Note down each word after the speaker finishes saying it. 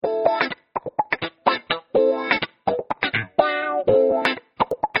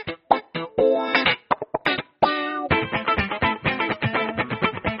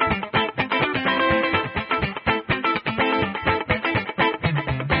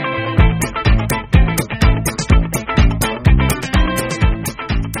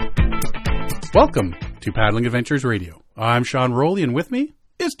Welcome to Paddling Adventures Radio. I'm Sean Rowley, and with me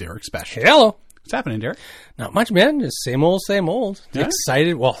is Derek Spesh. Hello. What's happening, Derek? Not much, man. Just same old, same old. Yeah?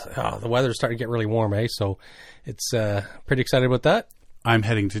 Excited. Well, the weather's starting to get really warm, eh? So it's pretty excited about that. I'm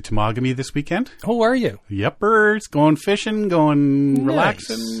heading to Temagami this weekend. Oh, where are you? Yepers. Going fishing, going Nice.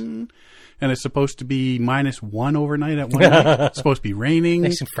 relaxing. And it's supposed to be -1 overnight at 1 night. It's supposed to be raining.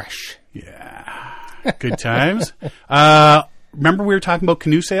 Nice and fresh. Yeah. Good times. Remember we were talking about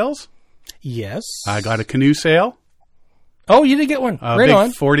canoe sails? Yes. I got a canoe sail. Oh, you did get one. A Right big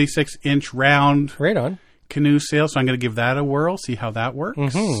on. 46-inch round Right on. canoe sail. So I'm going to give that a whirl, see how that works.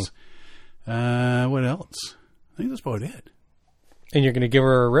 Mm-hmm. What else? I think that's about it. And you're going to give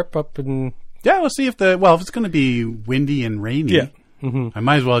her a rip up and... Yeah, we'll see if it's going to be windy and rainy. Yeah. Mm-hmm. I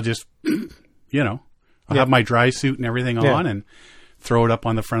might as well just, I'll have my dry suit and everything on and throw it up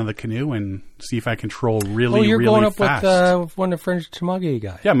on the front of the canoe and see if I can troll really, you're really going up fast. with one of the French Tamagi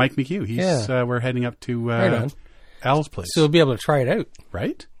guy. Yeah, Mike McHugh. We're heading up to Right on. Al's place. So we'll be able to try it out.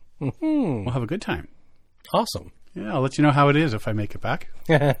 Right? Mm-hmm. We'll have a good time. Awesome. Yeah, I'll let you know how it is if I make it back.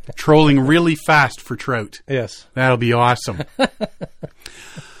 Trolling really fast for trout. Yes. That'll be awesome.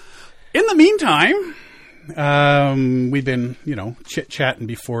 In the meantime, we've been, chit-chatting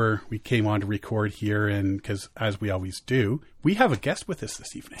before we came on to record here, and because, as we always do, we have a guest with us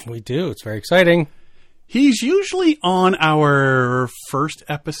this evening. We do. It's very exciting. He's usually on our first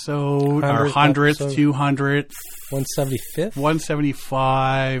episode, our 100th, 200th, 175th?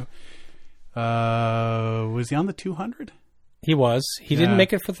 175. Was he on the 200? He was. He didn't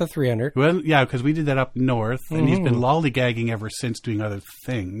make it for the 300. Well, yeah, because we did that up north, and he's been lollygagging ever since, doing other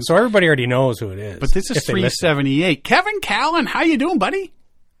things. So everybody already knows who it is. But this is 378. Kevin Callan, how you doing, buddy?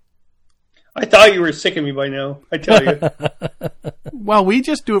 I thought you were sick of me by now, I tell you. Well, we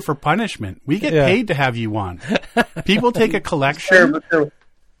just do it for punishment. We get paid to have you on. People take a collection. Sure.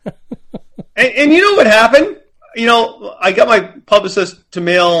 And you know what happened? I got my publicist to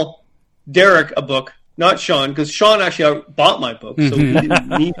mail Derek a book, not Sean, because Sean actually bought my book, so he didn't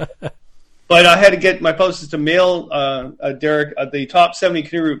need it. But I had to get my publicist to mail Derek the top 70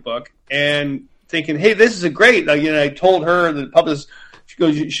 canoe route book, and thinking, hey, this is a great. I told her, the publicist,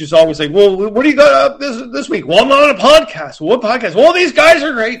 she's always like, well, what do you got up this week? Well, I'm on a podcast. What podcast? Well, these guys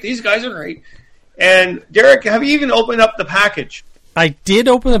are great. And Derek, have you even opened up the package? I did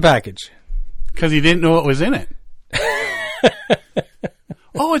open the package. Because he didn't know what was in it.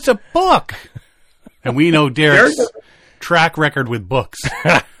 Oh, it's a book. And we know Derek's track record with books.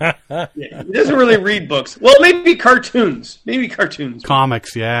 Yeah, he doesn't really read books. Well, maybe cartoons.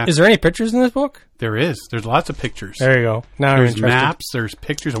 Comics, yeah. Is there any pictures in this book? There is. There's lots of pictures. There you go. Now there's I'm interested. maps, there's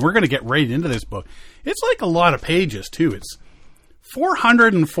pictures, and we're going to get right into this book. It's like a lot of pages, too. It's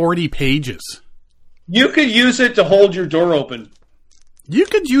 440 pages. You could use it to hold your door open. You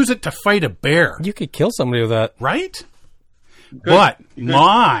could use it to fight a bear. You could kill somebody with that. Right? But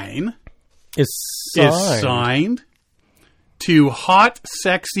mine is signed to Hot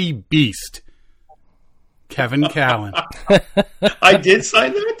Sexy Beast, Kevin Callan. I did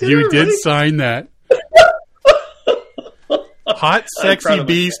sign that? You did sign that. Hot Sexy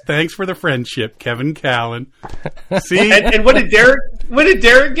Beast, thanks for the friendship, Kevin Callan. See? And what did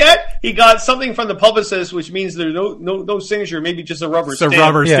Derek get? He got something from the publicist, which means there's no signature, maybe just a rubber stamp. It's a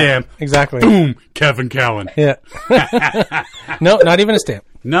rubber stamp. Exactly. Boom, Kevin Callan. Yeah. No, not even a stamp.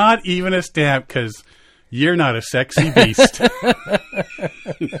 Not even a stamp, because you're not a sexy beast.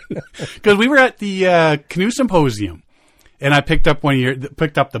 Because we were at the Canoe Symposium, and I picked up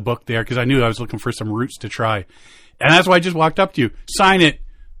the book there, because I knew I was looking for some routes to try. And that's why I just walked up to you. Sign it,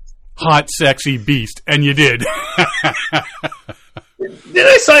 Hot Sexy Beast. And you did. Did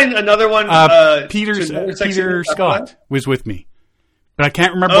I sign another one? Peter Scott was with me. But I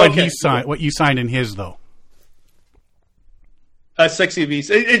can't remember what you signed in his, though. Sexy Beast.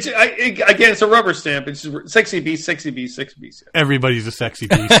 It's a rubber stamp. It's Sexy Beast, Sexy Beast, Sexy Beast. Everybody's a sexy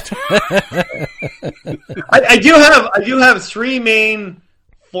beast. I do have three main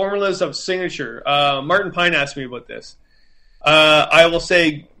formulas of signature. Martin Pine asked me about this. I will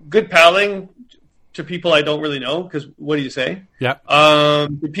say good paddling to people I don't really know, because what do you say? Yeah.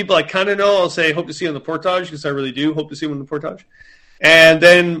 The people I kind of know, I'll say hope to see you on the portage, because I really do hope to see you on the portage. And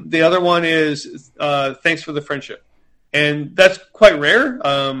then the other one is thanks for the friendship. And that's quite rare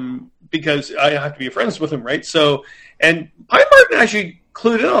because I have to be friends with him, right? So, and Pine Martin actually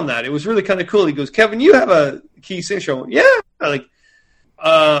clued in on that. It was really kind of cool. He goes, Kevin, you have a key signature. I went, yeah.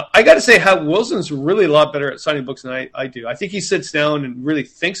 I got to say, Hal Wilson's really a lot better at signing books than I do. I think he sits down and really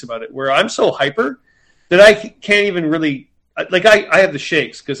thinks about it, where I'm so hyper that I can't even really, I have the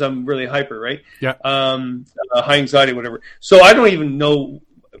shakes because I'm really hyper, right? Yeah. High anxiety, whatever. So I don't even know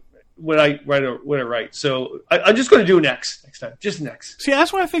what I write. So I'm just going to do next time, just next. See,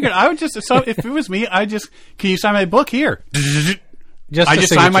 that's what I figured. I would just, if it was me, can you sign my book here? I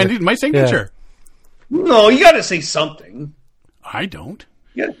just sign my signature. Yeah. No, you got to say something. I don't.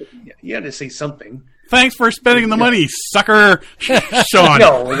 You got to say something. Thanks for spending the money, sucker, Sean.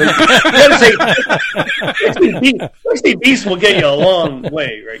 No, you got to say, Sexy Beast will get you a long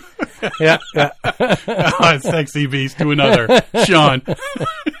way, right? Yeah. Sexy Beast to another, Sean.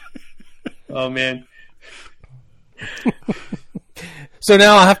 Oh man. So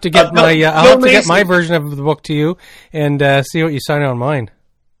now I'll have to get my version of the book to you and see what you sign on mine.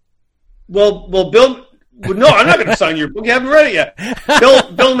 Well, Bill. No, I'm not going to sign your book. You haven't read it yet.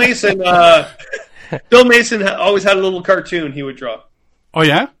 Bill Mason. Bill Mason always had a little cartoon he would draw. Oh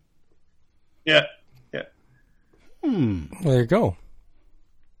yeah. Yeah. Well, there you go.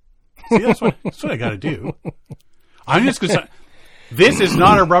 See, that's what I got to do. I'm just going to. This is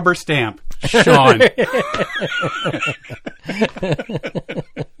not a rubber stamp, Sean.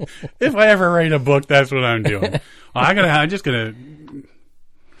 If I ever write a book, that's what I'm doing. I'm just gonna.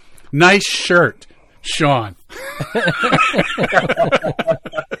 Nice shirt, Sean.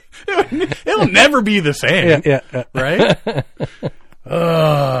 It'll never be the same. Yeah. Right?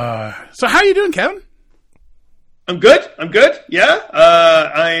 So how are you doing, Kevin? I'm good. Yeah.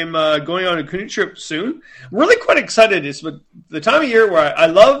 I'm going on a canoe trip soon. I'm really quite excited. It's the time of year where I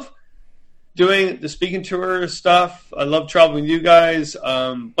love doing the speaking tour stuff. I love traveling with you guys.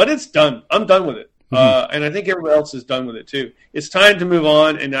 But it's done. I'm done with it. Mm-hmm. And I think everyone else is done with it too. It's time to move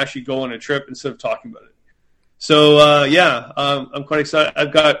on and actually go on a trip instead of talking about it. So, I'm quite excited.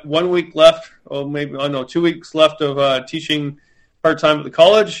 I've got 1 week left, or maybe, 2 weeks left of teaching part-time at the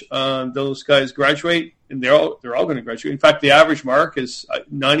college. Those guys graduate, and they're all going to graduate. In fact, the average mark is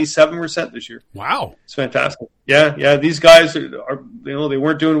 97% this year. Wow. It's fantastic. Yeah. These guys are they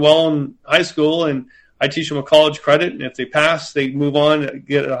weren't doing well in high school, and I teach them a college credit, and if they pass, they move on,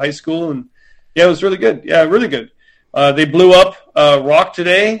 get a high school, and yeah, it was really good. Yeah, really good. They blew up rock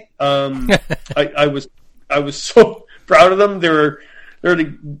today. I was so proud of them. They're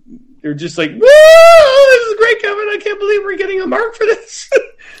just like, whoa, this is great, Kevin. I can't believe we're getting a mark for this.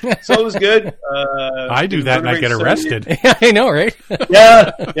 So it was good. I do that and I get arrested. Yeah, I know, right?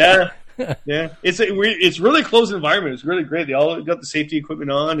 Yeah. It's really closed environment. It's really great. They all got the safety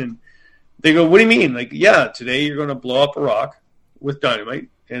equipment on, and they go, what do you mean? Like, yeah, today you're going to blow up a rock with dynamite,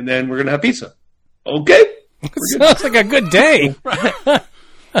 and then we're going to have pizza. Okay. Sounds like a good day.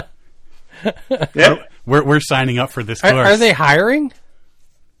 Yeah. We're signing up for this course. Are they hiring?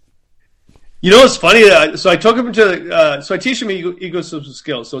 You know, it's funny. So I took them to. So I teach them ecosystem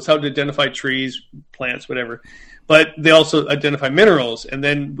skills. So it's how to identify trees, plants, whatever. But they also identify minerals, and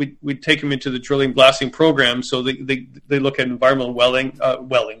then we take them into the drilling blasting program. So they look at environmental welling. Oh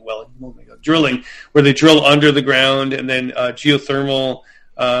my God, drilling, where they drill under the ground, and then geothermal,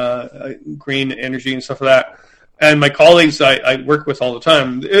 green energy, and stuff like that. And my colleagues I work with all the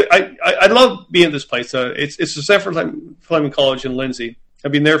time. I love being at this place. It's the Sanford Fleming College in Lindsay.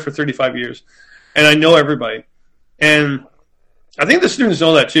 I've been there for 35 years, and I know everybody. And I think the students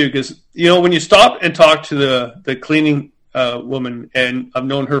know that too, because when you stop and talk to the cleaning woman, and I've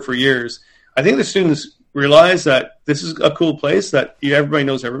known her for years, I think the students realize that this is a cool place, that everybody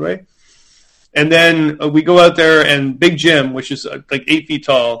knows everybody. And then we go out there, and Big Jim, which is like 8 feet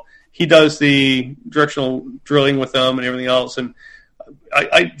tall, he does the directional drilling with them and everything else, and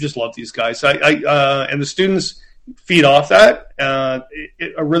I just love these guys. And the students feed off that. A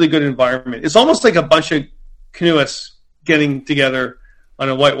really good environment. It's almost like a bunch of canoeists getting together on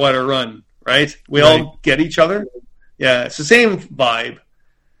a whitewater run, right? We all get each other. Yeah, it's the same vibe,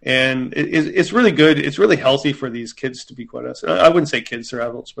 and it's really good. It's really healthy for these kids to be quite honest. I wouldn't say kids; they're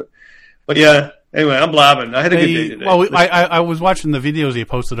adults, but yeah. Anyway, I'm blabbing. I had a good day today. Well, I was watching the videos you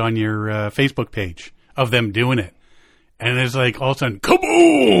posted on your Facebook page of them doing it. And it's like, all of a sudden,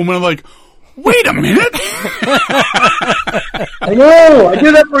 kaboom! And I'm like, wait a minute! I know! I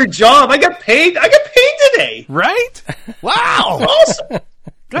do that for a job. I got paid today! Right? Wow! Awesome!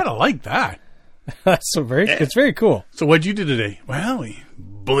 Gotta like that. It's very cool. So what'd you do today? Well, we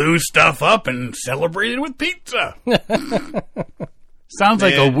blew stuff up and celebrated with pizza. Sounds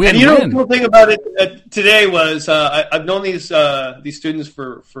like a win-win. And the cool thing about it today was I've known these students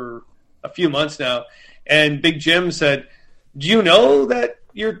for a few months now, and Big Jim said, "Do you know that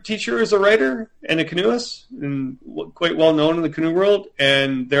your teacher is a writer and a canoeist and quite well known in the canoe world?"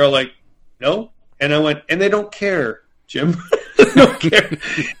 And they're like, "No." And I went, "And they don't care, Jim. They don't care.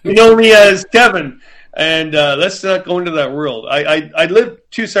 You know me as Kevin." And let's not go into that world. I live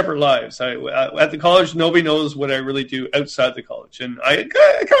two separate lives. At the college, nobody knows what I really do outside the college, and I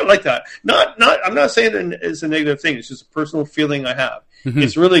kind of like that. I'm not saying it's a negative thing. It's just a personal feeling I have. Mm-hmm.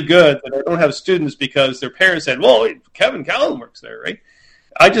 It's really good that I don't have students because their parents said, "Well, Kevin Callan works there, right?"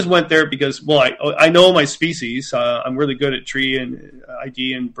 I just went there because, I know my species. I'm really good at tree and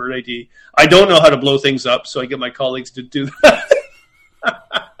ID and bird ID. I don't know how to blow things up, so I get my colleagues to do that.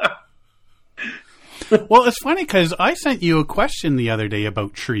 Well, it's funny because I sent you a question the other day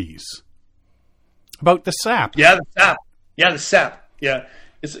about trees, about the sap. Yeah, the sap. Yeah,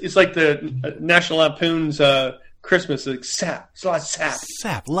 it's like the National Lampoon's Christmas. Like sap. It's a lot of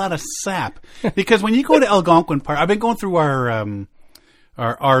sap. A lot of sap. Because when you go to Algonquin Park, I've been going through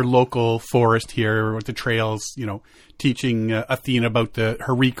our local forest here with the trails, teaching Athena about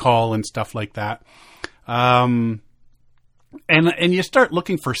her recall and stuff like that. And you start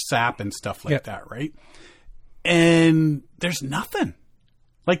looking for sap and stuff like that, right? And there's nothing.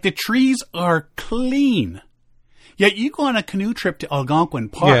 Like the trees are clean. Yet you go on a canoe trip to Algonquin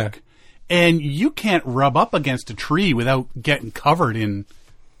Park and you can't rub up against a tree without getting covered in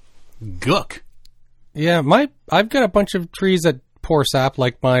gook. Yeah, I've got a bunch of trees that pour sap.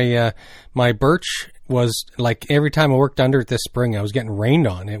 Like my birch was like every time I worked under it this spring, I was getting rained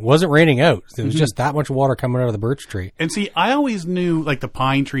on. It wasn't raining out. There was just that much water coming out of the birch tree. And see, I always knew like the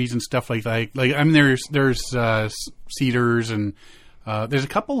pine trees and stuff like that. Like I mean, there's cedars and there's a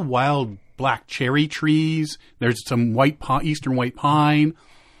couple of wild black cherry trees. There's some eastern white pine,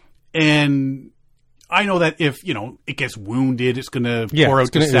 and I know that if it gets wounded, it's going to pour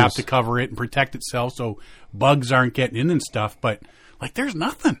out the sap to cover it and protect itself, so bugs aren't getting in and stuff. But like, there's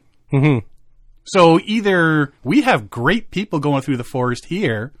nothing. Mm-hmm. So either we have great people going through the forest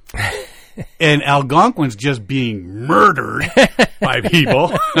here, and Algonquin's just being murdered by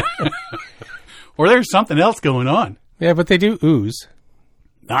people, or there's something else going on. Yeah, but they do ooze.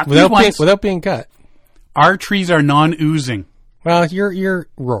 Not without being cut. Our trees are non-oozing. Well, you're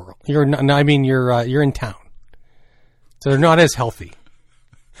rural. You're in town, so they're not as healthy,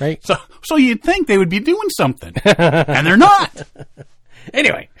 right? So you'd think they would be doing something, and they're not.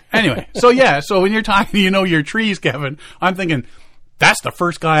 Anyway, so when you're talking, your trees, Kevin, I'm thinking that's the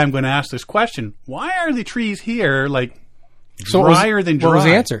first guy I'm going to ask this question. Why are the trees here like drier than dry? What was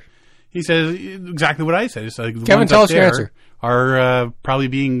the answer? He says exactly what I said. It's like the Kevin, ones tell up us your there answer. Are probably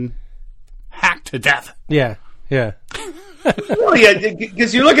being hacked to death. Yeah. Well, yeah,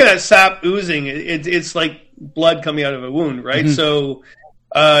 because you're looking at sap oozing. It's like blood coming out of a wound, right?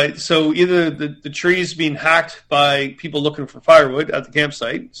 Mm-hmm. So either the tree's being hacked by people looking for firewood at the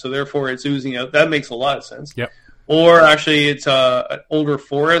campsite, so therefore it's oozing out. That makes a lot of sense. Yep. Or actually, it's an older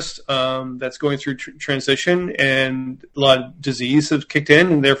forest that's going through transition, and a lot of disease has kicked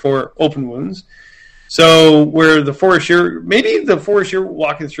in, and therefore open wounds. So where the forest you're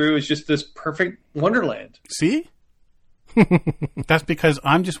walking through is just this perfect wonderland. See? That's because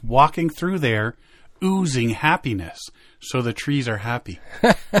I'm just walking through there oozing happiness. So the trees are happy.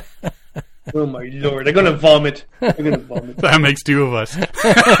 Oh my Lord. They're going to vomit. That makes two of us.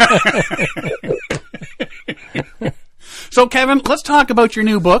 So Kevin, let's talk about your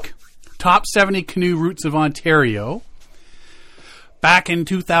new book, Top 70 Canoe Routes of Ontario. Back in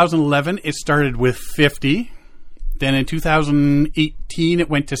 2011, it started with 50. Then in 2018, it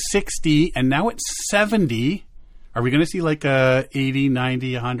went to 60. And now it's 70. Are we going to see like 80,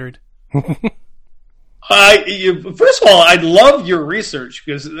 90, 100? First of all, I love your research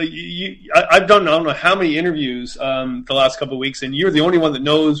because I've done I don't know how many interviews the last couple of weeks, and you're the only one that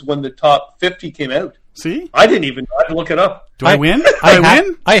knows when the top 50 came out. See? I didn't even know. I had to look it up. Do I win?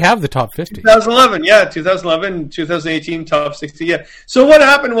 I have the top 50. 2011, yeah. 2011, 2018, top 60, yeah. So what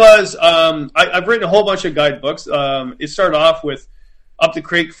happened was I've written a whole bunch of guidebooks. It started off with Up the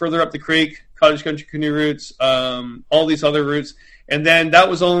Creek, Further Up the Creek, Cottage Country Canoe Routes, all these other routes. And then that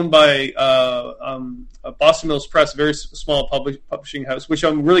was owned by Boston Mills Press, a very small publishing house, which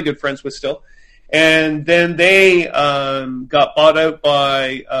I'm really good friends with still. And then they got bought out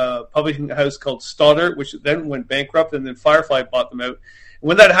by a publishing house called Stoddart, which then went bankrupt, and then Firefly bought them out. And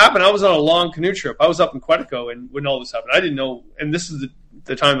when that happened, I was on a long canoe trip. I was up in Quetico, and when all this happened, I didn't know. And this is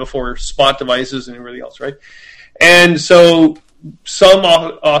the time before spot devices and everything else, right? And so some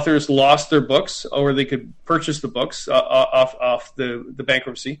authors lost their books, or they could purchase the books off the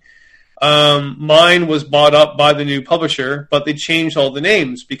bankruptcy. Mine was bought up by the new publisher, but they changed all the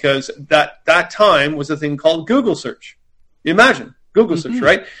names because that time was a thing called Google search. You imagine Google search,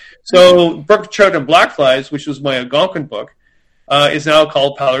 right? So Brook Trout and Black Flies, which was my Algonquin book, is now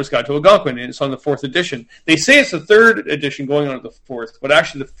called Paddler's Guide to Algonquin, and it's on the 4th edition. They say it's the 3rd edition going on to the 4th, but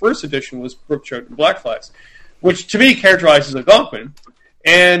actually the 1st edition was brook trout and blackflies, which to me characterizes Algonquin.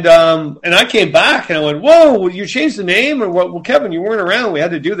 And I came back and I went, whoa, you changed the name? Or what? Well, Kevin, you weren't around. We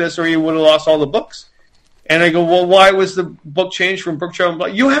had to do this or you would have lost all the books. And I go, well, why was the book changed from brook trout and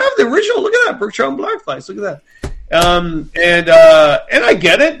black? You have the original. Look at that, brook trout and blackflies. Look at that. And I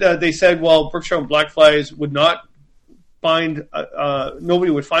get it. They said, well, brook trout and blackflies would not find,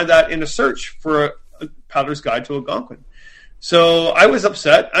 nobody would find that in a search for a Paddler's Guide to Algonquin. So I was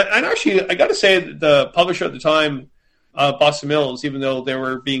upset. And actually, I got to say that the publisher at the time, Boston Mills, even though they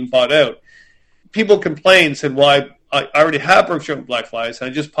were being bought out, people complained, said, well, I already have brook trout and blackflies, and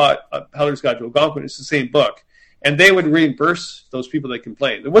I just bought Paddler's Guide to Algonquin. It's the same book. And they would reimburse those people that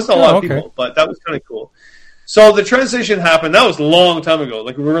complained. There wasn't a lot of people, but that was kind of cool. So the transition happened. That was a long time ago,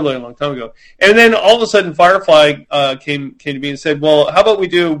 like a really long time ago. And then all of a sudden, Firefly came to me and said, well, how about we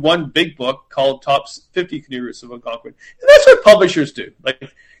do one big book called Top 50 Canoe Routes of Algonquin? And that's what publishers do.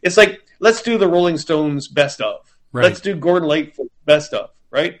 It's like, let's do the Rolling Stones best of. Right. Let's do Gordon Lightfoot's best of,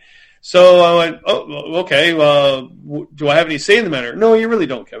 right? So I went, oh, okay, do I have any say in the matter? No, you really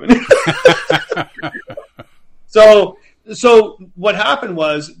don't, Kevin. So what happened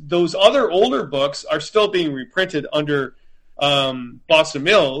was those other older books are still being reprinted under Boston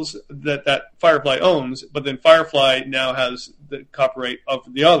Mills that Firefly owns, but then Firefly now has the copyright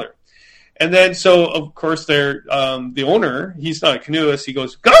of the other. And then, so, of course, they're the owner, he's not a canoeist, he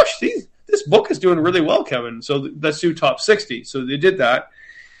goes, gosh, this book is doing really well, Kevin, so let's do top 60. So they did that.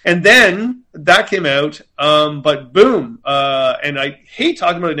 And then that came out, but boom, and I hate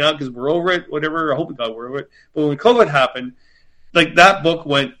talking about it now because we're over it, whatever, I hope we're over it. But when COVID happened, like that book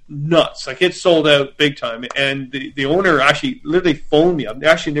went nuts. Like it sold out big time. And the owner actually literally phoned me. I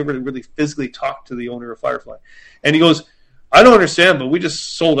actually never really physically talked to the owner of Firefly. And he goes, I don't understand, but we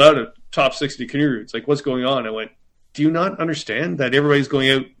just sold out of top 60 canoe routes. Like, what's going on? I went, do you not understand that everybody's going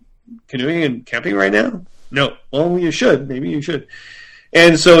out canoeing and camping right now? No. Well, you should. Maybe you should.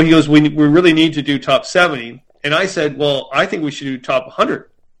 And so he goes, we really need to do top 70. And I said, well, I think we should do top 100.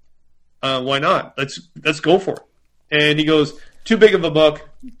 Why not? Let's go for it. And he goes, too big of a book,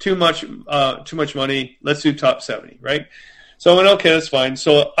 too much money. Let's do top 70, right? So I went, okay, that's fine.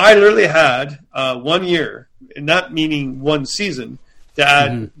 So I literally had 1 year, and not meaning one season, to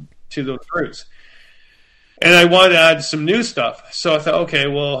add to those routes. And I wanted to add some new stuff. So I thought, okay,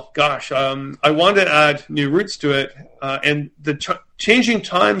 well, gosh, I wanted to add new routes to it. And the changing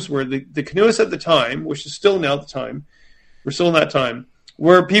times were the canoeists at the time, which is still now the time, we're still in that time,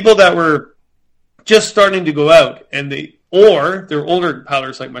 were people that were just starting to go out, and they're older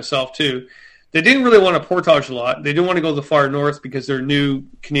paddlers like myself too. They didn't really want to portage a lot. They didn't want to go the far north because they're new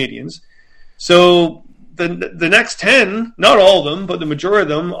Canadians. So the next 10, not all of them, but the majority of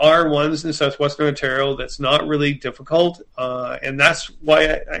them are ones in southwestern Ontario that's not really difficult, and that's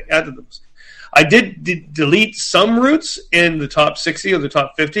why I added those. I did delete some routes in the top 60 or the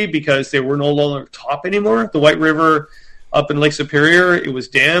top 50 because they were no longer top anymore. The White River up in Lake Superior, it was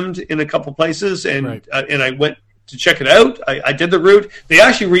dammed in a couple places, and right. And I went to check it out. I did the route. They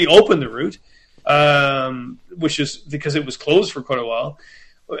actually reopened the route, which is because it was closed for quite a while.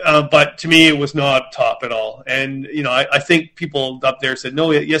 But to me, it was not top at all. And, I think people up there said,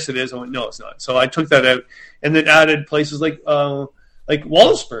 no, yes, it is. I went, no, it's not. So I took that out and then added places like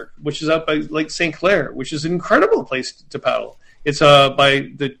Wallaceburg, which is up by Lake St. Clair, which is an incredible place to paddle. It's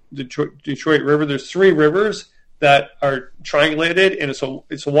by the Detroit River. There's 3 rivers that are triangulated, and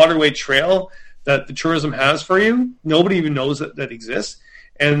it's a waterway trail that the tourism has for you. Nobody even knows that exists.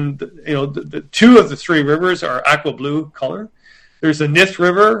 And, the 2 of the 3 rivers are aqua blue color. There's the Nith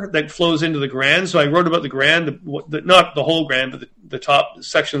River that flows into the Grand. So I wrote about the Grand, not the whole Grand, but the top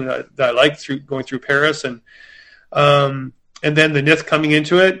section that I liked going through Paris, and then the Nith coming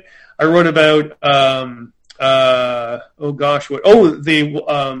into it. I wrote about what's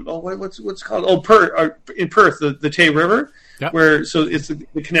called in Perth, the Tay River, yep. Where so it's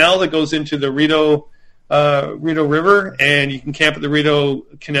the canal that goes into the Rideau River, and you can camp at the Rideau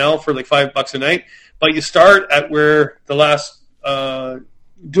Canal for like $5 a night. But you start at where the last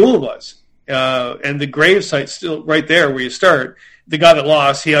duel was, and the grave site's still right there where you start. The guy that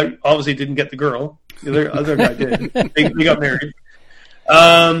lost, he obviously didn't get the girl. The other guy did. They got married.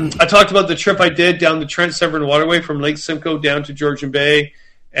 I talked about the trip I did down the Trent Severn Waterway from Lake Simcoe down to Georgian Bay,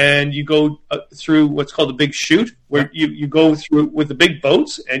 and you go through what's called the Big Chute, where you go through with the big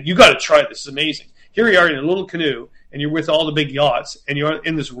boats, and you got to try this. It's amazing. Here you are in a little canoe, and you're with all the big yachts, and you're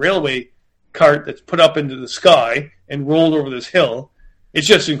in this railway cart that's put up into the sky and rolled over this hill. It's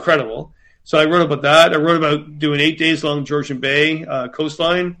just incredible. So I wrote about that. I wrote about doing 8 days long Georgian Bay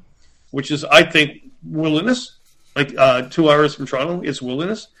coastline, which is, I think, wilderness. Like 2 hours from Toronto, it's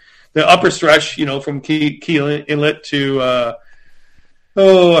wilderness. The upper stretch, from Key Inlet to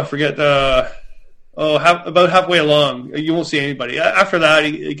I forget. About halfway along, you won't see anybody. After that,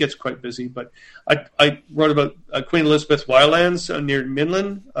 it gets quite busy. But I wrote about Queen Elizabeth Wildlands near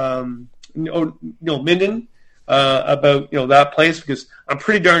Minden. Minden. About that place, because I'm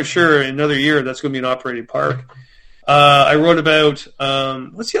pretty darn sure in another year that's going to be an operating park. I wrote about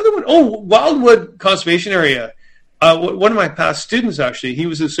what's the other one? Oh, Wildwood Conservation Area. One of my past students, actually, he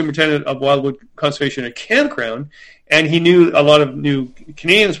was the superintendent of Wildwood Conservation at Campground, and he knew a lot of new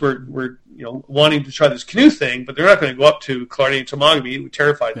Canadians were wanting to try this canoe thing, but they're not going to go up to Clardy and Temagami. It would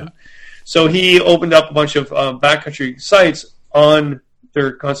terrify them. So he opened up a bunch of backcountry sites on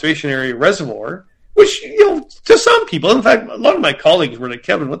their conservation area reservoir, which, to some people, in fact, a lot of my colleagues were like,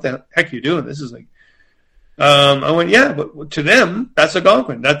 Kevin, what the heck are you doing? This is like, I went, yeah, but to them, that's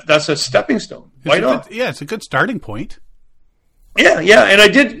Algonquin. That's a stepping stone. Why not? It's a good starting point. Yeah, and I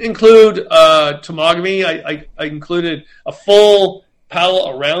did include Temagami. I included a full paddle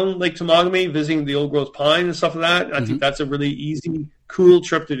around Lake Temagami, visiting the old growth pine and stuff like that. I think that's a really easy, cool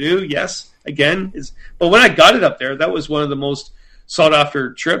trip to do. Yes, again, but when I got it up there, that was one of the most sought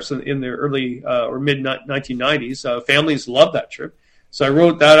after trips in the early or mid 1990s. Families loved that trip. So I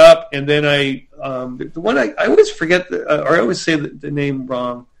wrote that up, and then the one I always forget, or I always say the name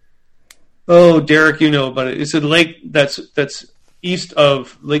wrong. Oh, Derek, you know about it. It's a lake that's east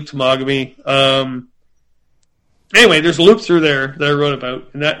of Lake Temagami. Anyway, there's a loop through there that I wrote about,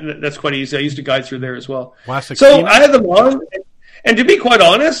 and that's quite easy. I used to guide through there as well. So I had them on, and to be quite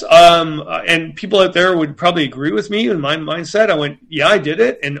honest, and people out there would probably agree with me in my mindset. I went, yeah, I did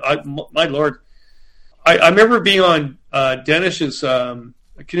it, and my Lord, I remember being on Denish's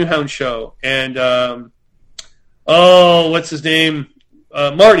Canoe Hound show, and what's his name?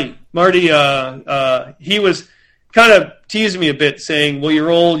 Marty. He was kind of teasing me a bit, saying, well,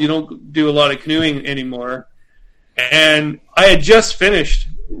 you're old, you don't do a lot of canoeing anymore. And I had just finished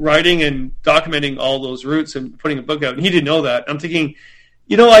writing and documenting all those routes and putting a book out, and he didn't know that. I'm thinking,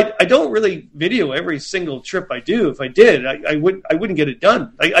 I don't really video every single trip I do. If I did, I wouldn't get it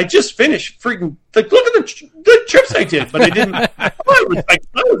done. I just finished freaking, like, look at the trips I did, but I didn't. I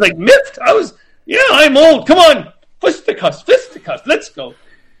was like miffed. I'm old. Come on, fisticuffs, let's go.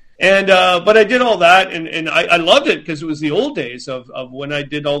 And but I did all that, and I loved it, because it was the old days of when I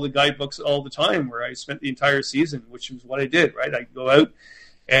did all the guidebooks all the time, where I spent the entire season, which was what I did. Right, I'd go out,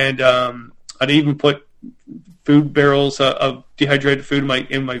 and I'd even put food barrels of dehydrated food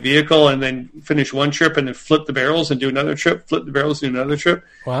in my vehicle, and then finish one trip, and then flip the barrels and do another trip, flip the barrels, do another trip.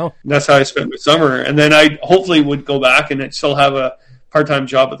 Wow. And that's how I spent my summer. And then I hopefully would go back and I'd still have a part-time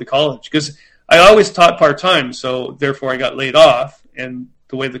job at the college, because I always taught part-time, so therefore I got laid off. And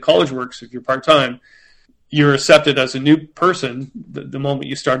the way the college works, if you're part-time, you're accepted as a new person the moment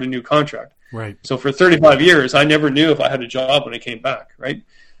you start a new contract. Right. So for 35 years, I never knew if I had a job when I came back, right?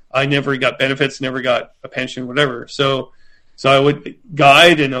 I never got benefits, never got a pension, whatever. So I would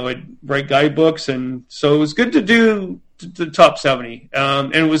guide, and I would write guidebooks, and so it was good to do the top 70.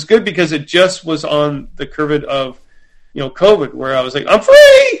 And it was good because it just was on the curve of, COVID, where I was like, I'm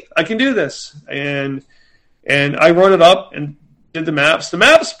free, I can do this. And I wrote it up and did the maps. The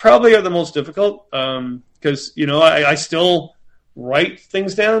maps probably are the most difficult, because, I still write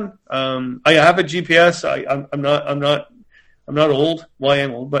things down. I have a GPS. I'm not old. Well, I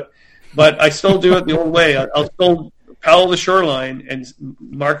am old, but I still do it the old way. I'll still paddle the shoreline and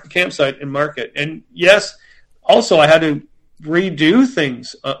mark the campsite and mark it. And yes, also I had to redo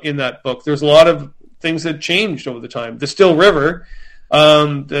things in that book. There's a lot of things that changed over the time. The Still River,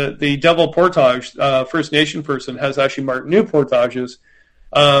 the Devil Portage, First Nation person has actually marked new portages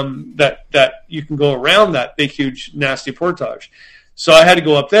that you can go around that big, huge, nasty portage. So I had to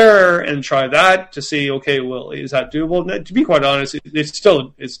go up there and try that to see, okay, well, is that doable? And to be quite honest, it's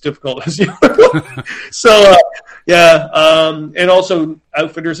difficult. So, and also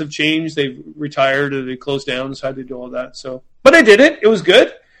outfitters have changed. They've retired or they closed down, so I had to do all that. So, but I did it. It was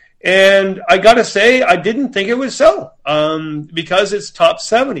good. And I got to say, I didn't think it would sell because it's top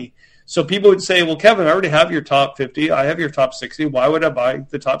 70. So people would say, well, Kevin, I already have your top 50. I have your top 60. Why would I buy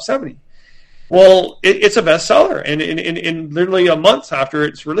the top 70? Well, it's a bestseller, and in literally a month after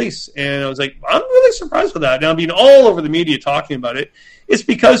its release. And I was like, I'm really surprised with that. Now, being all over the media talking about it, it's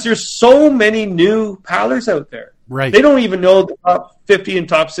because there's so many new paddlers out there. Right. They don't even know the top 50 and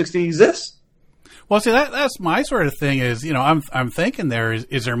top 60 exists. Well, see, that's my sort of thing is, I'm thinking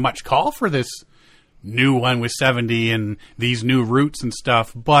is there much call for this new one with 70 and these new routes and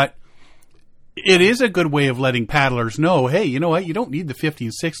stuff? But it is a good way of letting paddlers know, hey, you know what? You don't need the 50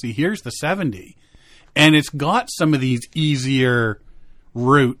 and 60. Here's the 70. And it's got some of these easier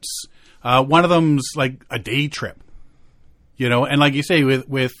routes. One of them's like a day trip, you know, and like you say,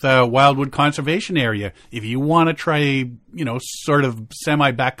 with Wildwood Conservation Area, if you want to try, you know, sort of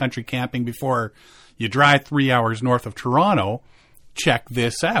semi-backcountry camping before you drive 3 hours north of Toronto, check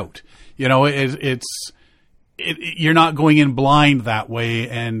this out. You know, you're not going in blind that way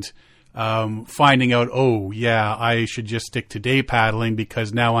and finding out, oh, yeah, I should just stick to day paddling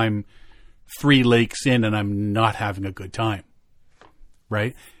because now I'm 3 lakes in and I'm not having a good time.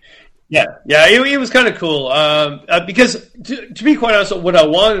 Right? Yeah, it was kind of cool because, to be quite honest, what I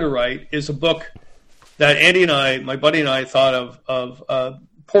wanted to write is a book that Andy and I, my buddy and I, thought of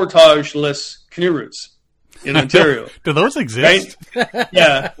portage-less canoe routes in Ontario. Do those exist? Right?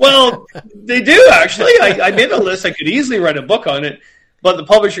 Yeah, well, they do actually. I made a list. I could easily write a book on it, but the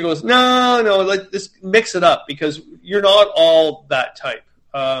publisher goes, no, let's mix it up because you're not all that type.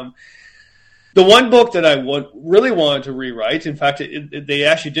 The one book that I really wanted to rewrite, in fact, they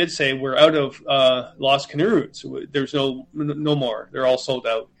actually did say we're out of lost canoe routes. There's no more. They're all sold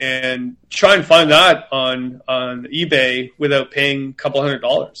out. And try and find that on eBay without paying a couple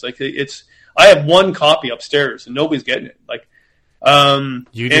 $100. Like I have one copy upstairs and nobody's getting it. Like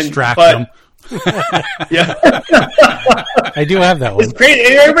you distract them. Yeah, I do have that one. It's great.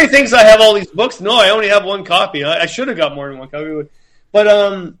 Everybody thinks I have all these books. No, I only have one copy. I should have got more than one copy,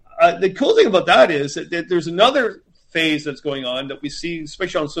 but the cool thing about that is that there's another phase that's going on that we see,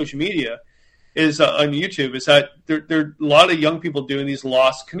 especially on social media, is on YouTube, is that there are a lot of young people doing these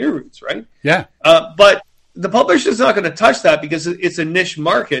lost canoe routes, right? Yeah. But the publisher's not going to touch that because it's a niche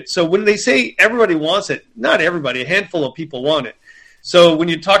market. So when they say everybody wants it, not everybody, a handful of people want it. So when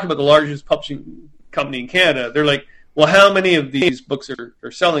you talk about the largest publishing company in Canada, they're like, well, how many of these books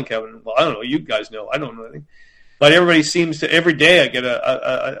are selling, Kevin? Well, I don't know. You guys know. I don't know anything. But everybody seems to, every day I get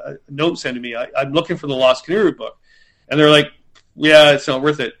a note sent to me, I'm looking for the Lost Canoe Route book. And they're like, yeah, it's not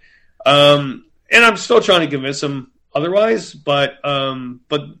worth it. And I'm still trying to convince them otherwise, but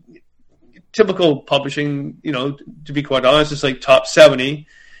typical publishing, you know, to be quite honest, it's like top 70.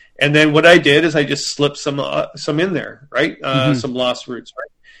 And then what I did is I just slipped some in there, right? Some lost routes, right?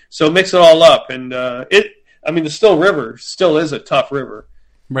 So mix it all up. And the Still River still is a tough river.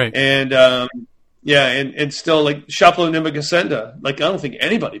 Right. And, yeah, and still like Chapleau Nimigasenda, like I don't think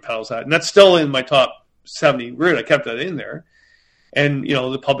anybody paddles that, and that's still in my top 70 route. I kept that in there, and you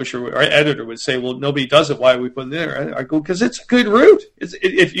know the publisher or editor would say, "Well, nobody does it. Why are we putting it there?" I go, "Because it's a good route."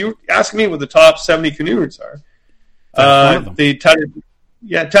 If you ask me what the top 70 canoe routes are, the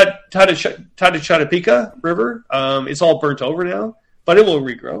Tatachapika River, it's all burnt over now, but it will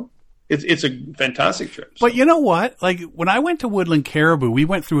regrow. It's a fantastic trip. But you know what? Like when I went to Woodland Caribou, we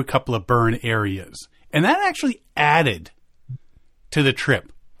went through a couple of burn areas, and that actually added to the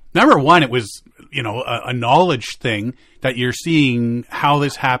trip. Number one, it was, you know, a knowledge thing that you're seeing how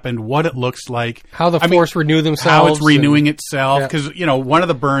this happened, what it looks like, how the forests renew themselves, how it's renewing itself. Because you know, one of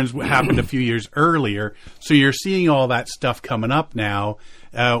the burns happened a few years earlier, so you're seeing all that stuff coming up now.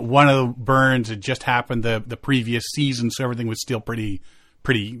 One of the burns had just happened the previous season, so everything was still pretty,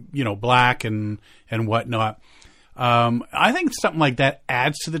 you know, black and whatnot. I think something like that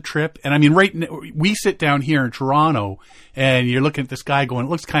adds to the trip. And I mean, we sit down here in Toronto and you're looking at the sky going, it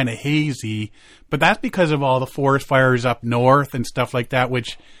looks kind of hazy, but that's because of all the forest fires up north and stuff like that,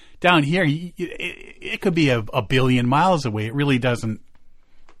 which down here, it could be a billion miles away. It really doesn't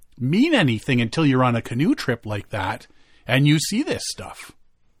mean anything until you're on a canoe trip like that and you see this stuff.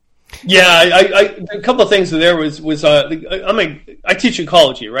 Yeah, a couple of things there was I teach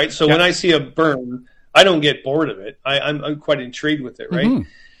ecology, right? So when I see a burn, I don't get bored of it. I'm quite intrigued with it, right? Mm-hmm.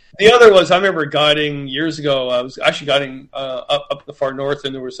 The other was I remember guiding years ago. I was actually guiding up the far north,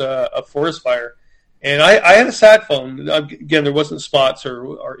 and there was a forest fire, and I had a sat phone. Again, there wasn't spots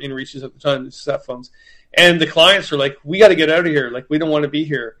or inReaches at the time. It's sat phones, and the clients were like, "We got to get out of here. Like we don't want to be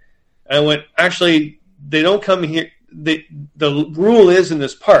here." And I went, "Actually, they don't come here." The rule is in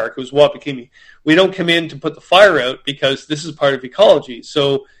this park, it was Wapakimi, we don't come in to put the fire out because this is part of ecology.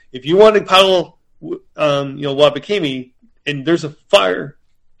 So if you want to paddle, Wapakimi and there's a fire,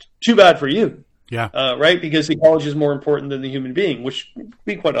 too bad for you. Yeah. Right? Because ecology is more important than the human being, which, to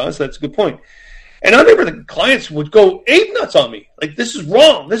be quite honest, that's a good point. And I remember the clients would go ape nuts on me. Like, this is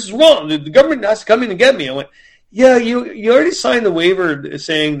wrong. The government has to come in and get me. I went, yeah, you already signed the waiver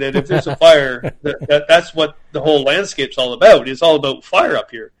saying that if there's a fire, that's what the whole landscape's all about. It's all about fire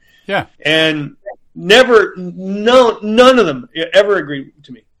up here. Yeah. And none of them ever agreed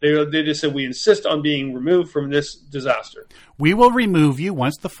to me. They just said, we insist on being removed from this disaster. We will remove you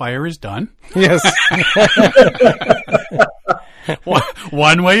once the fire is done. Yes.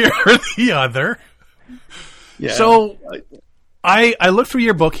 One way or the other. Yeah. So I looked through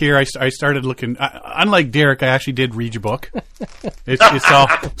your book here. I started looking. Unlike Derek, I actually did read your book.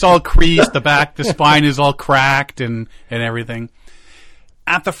 It's all creased. The spine is all cracked and everything.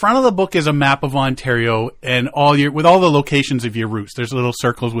 At the front of the book is a map of Ontario and with all the locations of your routes. There's little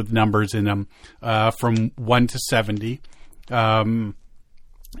circles with numbers in them from 1 to 70.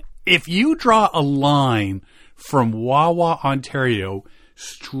 If you draw a line from Wawa, Ontario,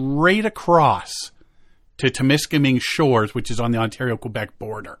 straight across to Temiskaming Shores, which is on the Ontario-Quebec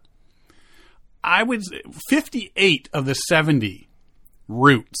border, I would say 58 of the 70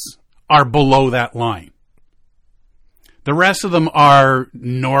 routes are below that line. The rest of them are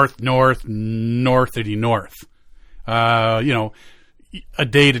north, north, northity north. A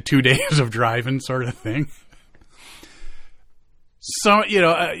day to 2 days of driving sort of thing. So,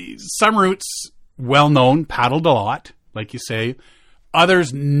 some routes well-known, paddled a lot, like you say.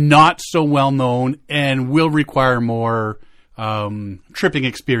 Others not so well-known and will require more tripping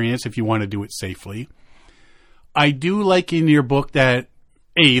experience if you want to do it safely. I do like in your book that,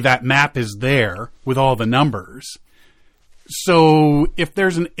 that map is there with all the numbers. So if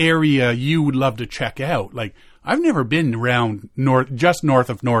there's an area you would love to check out, like I've never been around just north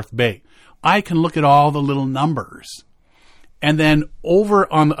of North Bay, I can look at all the little numbers. And then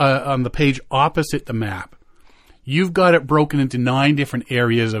over on the page opposite the map, you've got it broken into 9 different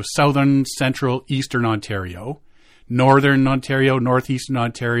areas of southern, central, eastern Ontario, northern Ontario, northeastern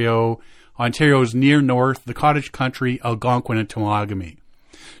Ontario, Ontario's near north, the cottage country, Algonquin, and Temagami.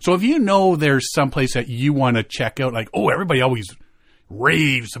 So if you know there's someplace that you want to check out, like, everybody always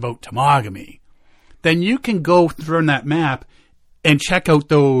raves about Temagami, then you can go through that map and check out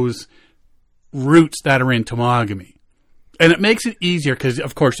those routes that are in Temagami. And it makes it easier because,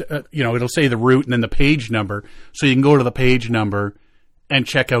 of course, it'll say the route and then the page number. So you can go to the page number and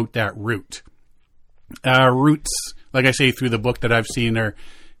check out that route. Routes, like I say, through the book that I've seen are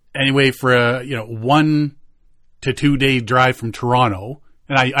anyway for a 1 to 2 day drive from Toronto.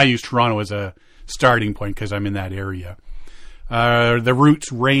 And I use Toronto as a starting point because I'm in that area. The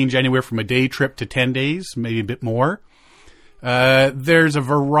routes range anywhere from a day trip to 10 days, maybe a bit more. There's a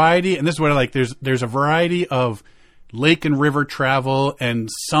variety, and this is what I like, there's a variety of lake and river travel and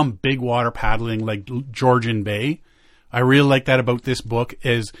some big water paddling like Georgian Bay. I really like that about this book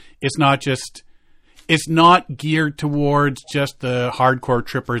is it's not geared towards just the hardcore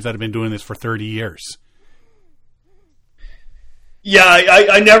trippers that have been doing this for 30 years. Yeah,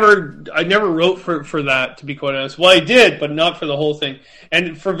 I never wrote for that, to be quite honest. Well, I did, but not for the whole thing.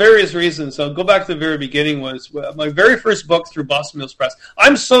 And for various reasons. So I'll go back to the very beginning was my very first book through Boston Mills Press.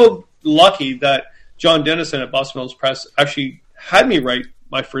 I'm so lucky that John Dennison at Boston Mills Press actually had me write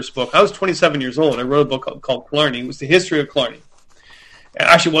my first book. I was 27 years old. I wrote a book called Killarney. It was the history of Killarney. It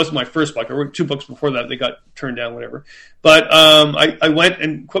actually wasn't my first book. I wrote 2 books before that. They got turned down, whatever. But I went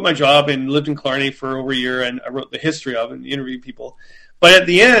and quit my job and lived in Killarney for over a year, and I wrote the history of it and interviewed people. But at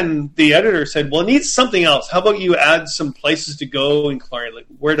the end, the editor said, well, it needs something else. How about you add some places to go in Killarney, like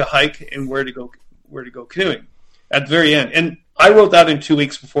where to hike and where to go canoeing at the very end. And I wrote that in 2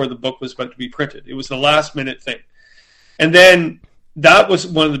 weeks before the book was about to be printed. It was the last-minute thing. And then that was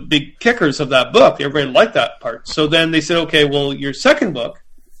one of the big kickers of that book. Everybody liked that part. So then they said, okay, well, your second book,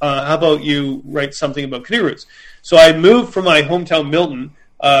 how about you write something about canoe routes? So I moved from my hometown, Milton,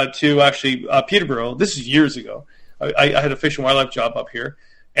 to actually Peterborough. This is years ago. I had a fish and wildlife job up here.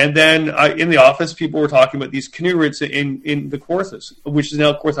 And then in the office, people were talking about these canoe routes in the Kawarthas, which is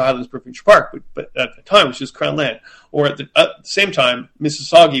now Kawartha Highlands Provincial Park, but at the time, it was just Crown Land. Or at the same time,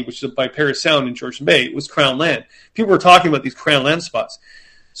 Mississauga, which is by Paris Sound in Georgian Bay, it was Crown Land. People were talking about these Crown Land spots.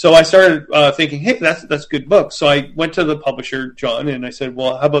 So I started thinking, hey, that's a good book. So I went to the publisher, John, and I said,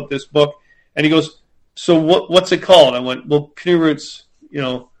 well, how about this book? And he goes, so what's it called? I went, well, Canoe Routes,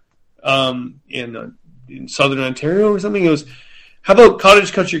 in Southern Ontario or something. He goes, how about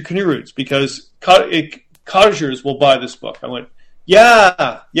Cottage Country Canoe Routes? Because cottagers will buy this book. I went,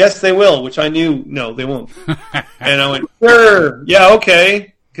 yes, they will, which I knew, no, they won't. And I went, sure, yeah,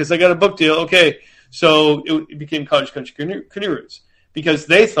 okay, because I got a book deal, okay. So it became Cottage Country Canoe Routes because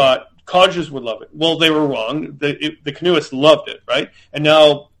they thought cottagers would love it. Well, they were wrong. The canoeists loved it, right? And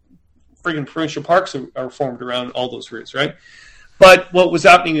now friggin' provincial parks are formed around all those routes, right? But what was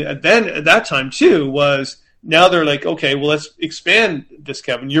happening at that time, too, was now they're like, okay, well, let's expand this,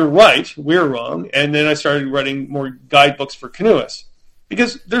 Kevin. You're right. We're wrong. And then I started writing more guidebooks for canoeists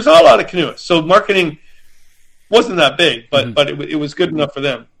because there's not a lot of canoeists. So marketing wasn't that big, but it was good enough for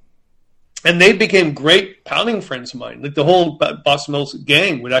them. And they became great paddling friends of mine. Like the whole Boston Mills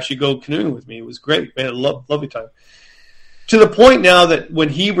gang would actually go canoeing with me. It was great. We had a lovely time. To the point now that when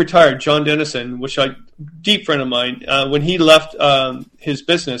he retired, John Dennison, which deep friend of mine, when he left his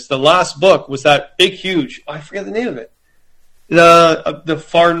business, the last book was that big, huge, I forget the name of it, the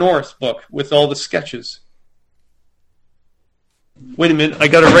Far North book with all the sketches. Wait a minute, I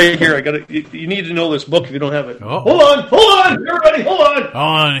got it right here. You need to know this book if you don't have it. Oh. Hold on, everybody, hold on.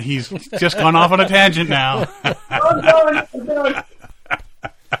 Oh, he's just gone off on a tangent now. I'm done.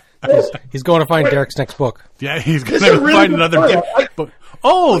 He's going to find Derek's next book. Yeah, he's going This is to a really find good another story. book.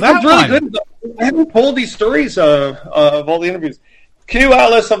 Oh, that It's really one. good. I haven't told these stories of all the interviews. Canoe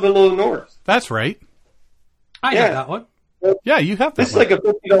Atlas of the Little North. That's right. I Yeah. know that one. Yeah, you have that This is one. like a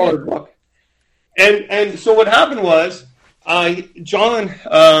 $50 book. And so what happened was, John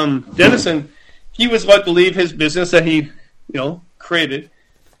Dennison, he was about to leave his business that he, created,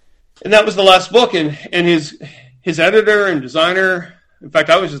 and that was the last book. And his editor and designer, in fact,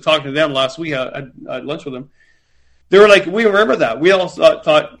 I was just talking to them last week. I had lunch with them. They were like, we remember that. We all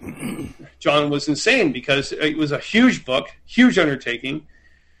thought John was insane because it was a huge book, huge undertaking,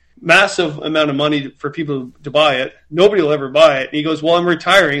 massive amount of money for people to buy it. Nobody will ever buy it. And he goes, well, I'm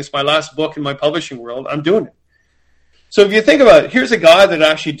retiring. It's my last book in my publishing world. I'm doing it. So if you think about it, here's a guy that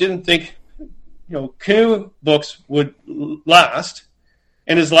actually didn't think, canoe books would last.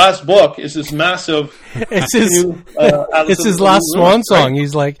 And his last book is this massive. It's his canoe, last swan song. right?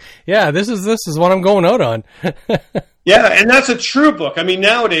 He's like, yeah, this is what I'm going out on. Yeah, and that's a true book. I mean,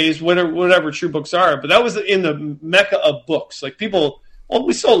 nowadays, whatever true books are, but that was in the mecca of books. Like people, well,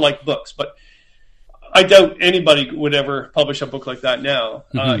 we still like books, but I doubt anybody would ever publish a book like that now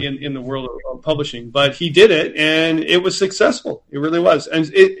in the world of publishing. But he did it, and it was successful. It really was. And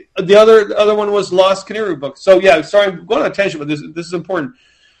the other one was Lost Canoe book. So yeah, sorry, I'm going on a tangent, but this is important.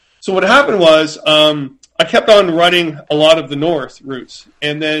 So what happened was I kept on writing a lot of the North routes,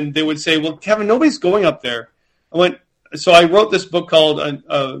 and then they would say, "Well, Kevin, nobody's going up there." So I wrote this book called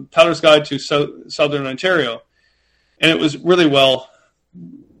Paddler's Guide to Southern Ontario, and it was really well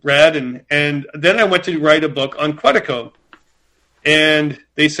read, and then I went to write a book on Quetico, and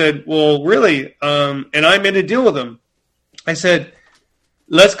they said, well, really, and I made a deal with them. I said,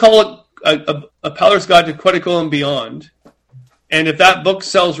 let's call it a Paddler's Guide to Quetico and Beyond, and if that book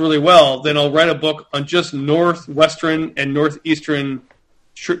sells really well, then I'll write a book on just northwestern and northeastern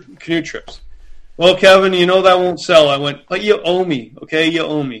canoe trips. Well, Kevin, that won't sell. I went, but you owe me, okay? You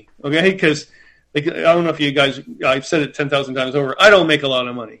owe me, okay? Because I don't know if you guys, I've said it 10,000 times over, I don't make a lot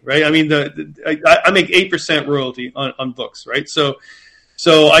of money, right? I mean, I make 8% royalty on books, right? So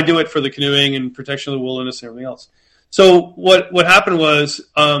I do it for the canoeing and protection of the wilderness and everything else. So what happened was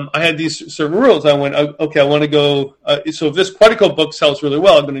I had these certain rules. I went, okay, I want to go, so if this Quetico book sells really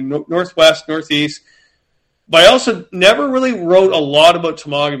well, I'm going to northwest, northeast. But I also never really wrote a lot about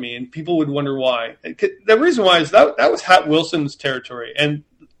tomogamy, and people would wonder why. The reason why is that was Hat Wilson's territory, and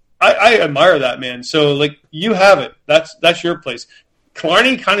I admire that man. So, like, you have it. That's your place.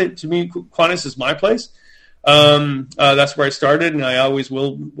 Killarney, kind of, to me, Kiwanis is my place. That's where I started, and I always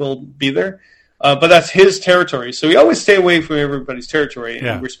will be there. But that's his territory. So we always stay away from everybody's territory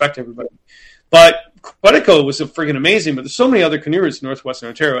and respect everybody. But Quetico was freaking amazing, but there's so many other canoers in northwestern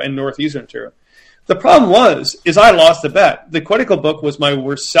Ontario and northeastern Ontario. The problem is I lost the bet. The Quetico book was my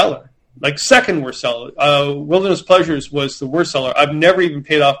worst seller. Like second worst seller. Wilderness Pleasures was the worst seller. I've never even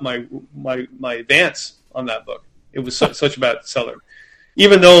paid off my advance on that book. It was such a bad seller.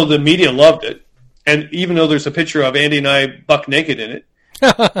 Even though the media loved it, and even though there's a picture of Andy and I buck naked in it,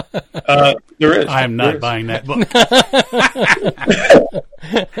 there is. I am not buying that book.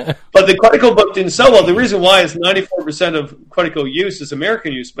 But the Quetico book didn't sell well. The reason why is 94% of Quetico use is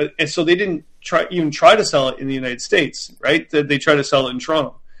American use, and so they didn't even try to sell it in the United States, right? They tried to sell it in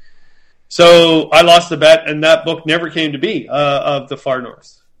Toronto. So I lost the bet, and that book never came to be of the Far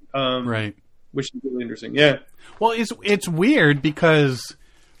North, Right. which is really interesting. Yeah. Well, it's weird because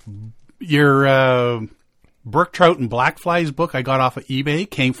your brook trout and black flies book I got off of eBay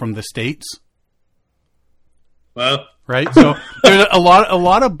came from the States. Well, right. So there's a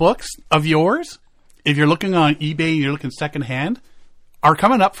lot of books of yours. If you're looking on eBay and you're looking secondhand, are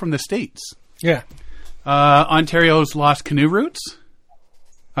coming up from the States. Yeah. Ontario's Lost Canoe Routes.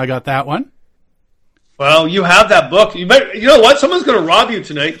 I got that one. Well, you have that book. You know what? Someone's going to rob you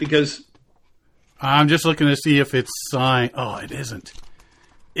tonight because I'm just looking to see if it's signed. Oh, it isn't.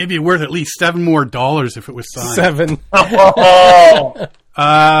 It'd be worth at least $7 more if it was signed.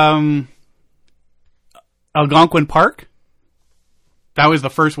 $7. Algonquin Park. That was the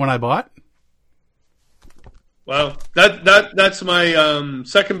first one I bought. Wow, that's my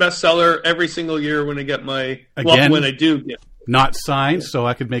second bestseller every single year when I get my when I do get not signed, so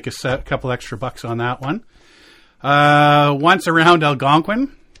I could make a couple extra bucks on that one. Once Around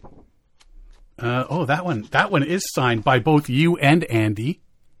Algonquin. That one is signed by both you and Andy.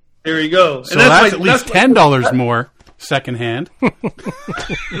 There you go. So that's at least $10 more secondhand.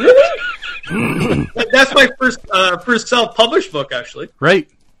 That's my first self-published book, actually. Right.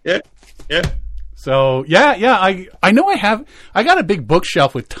 Yeah. So I know I got a big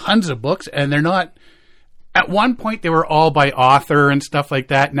bookshelf with tons of books, and they're not. At one point, they were all by author and stuff like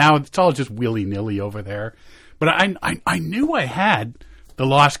that. Now it's all just willy-nilly over there. But I knew I had the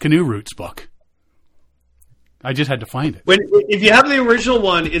Lost Canoe Routes book. I just had to find it. If you have the original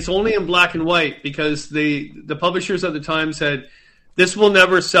one, it's only in black and white because the publishers at the time said, this will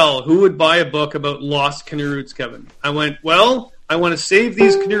never sell. Who would buy a book about lost canoe routes, Kevin? I went, well, I want to save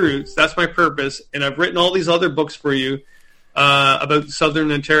these canoe routes. That's my purpose. And I've written all these other books for you about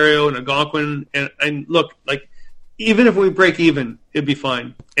Southern Ontario and Algonquin. And look, like, even if we break even, it'd be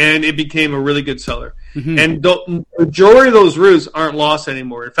fine. And it became a really good seller. Mm-hmm. And the majority of those routes aren't lost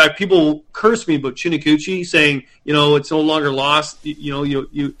anymore. In fact, people curse me about Chinakuchi, saying, it's no longer lost.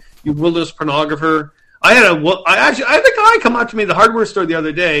 You wilderness pornographer. I had a guy come up to me at the hardware store the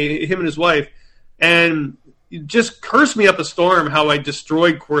other day, him and his wife, and just cursed me up a storm how I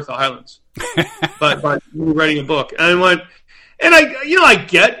destroyed Kawartha Highlands by writing a book. And I went, and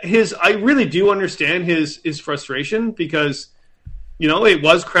I really do understand his frustration because, it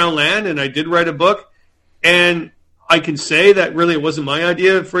was Crown land and I did write a book. And I can say that really it wasn't my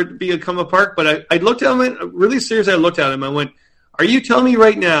idea for it to become a park, but I looked at him, really seriously, I looked at him, I went, are you telling me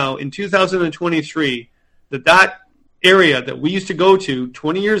right now in 2023 that area that we used to go to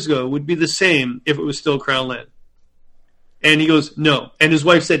 20 years ago would be the same if it was still Crown land? And he goes, no. And his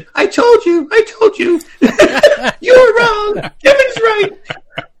wife said, I told you. You were wrong. Kevin's right.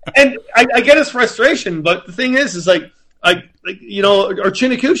 And I get his frustration, but the thing is like, or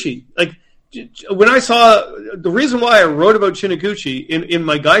Chinakuchi, like, when I saw the reason why I wrote about Chinakuchi in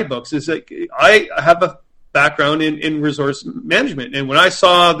my guidebooks is that I have a background in resource management, and when I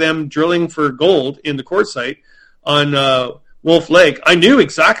saw them drilling for gold in the quartzite on Wolf Lake, I knew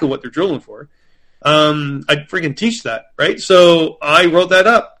exactly what they're drilling for. I'd freaking teach that, right? So I wrote that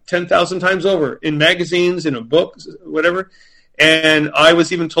up 10,000 times over in magazines, in a book, whatever. And I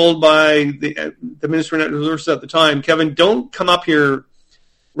was even told by the Minister of Natural Resources at the time, Kevin, don't come up here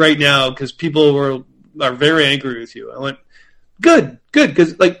right now because people are very angry with you. I went, good,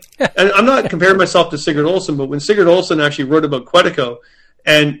 because I'm not comparing myself to Sigurd Olson, but when Sigurd Olson actually wrote about Quetico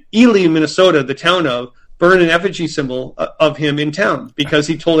and Ely, Minnesota, the town of, burned an effigy symbol of him in town because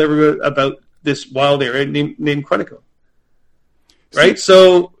he told everybody about this wild area named Quetico. Right?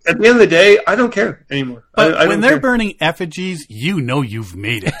 So at the end of the day, I don't care anymore. But when they're burning effigies, you've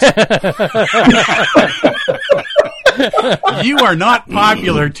made it. You are not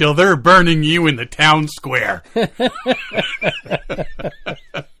popular till they're burning you in the town square.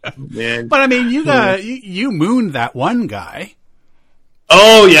 Man. But I mean, you mooned that one guy.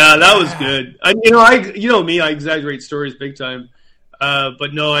 Oh yeah, that was good. I exaggerate stories big time.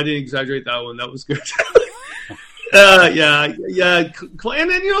 But no, I didn't exaggerate that one. That was good. Yeah. And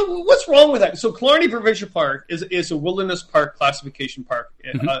then what's wrong with that? So Killarney Provincial Park is a wilderness park classification park,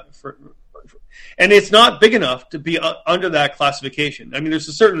 and it's not big enough to be under that classification. I mean, there's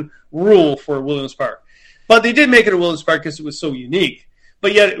a certain rule for a wilderness park, but they did make it a wilderness park because it was so unique.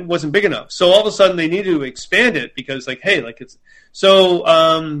 But yet it wasn't big enough. So all of a sudden they needed to expand it because, it's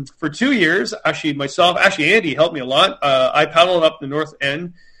so. For 2 years, actually Andy helped me a lot. I paddled up the north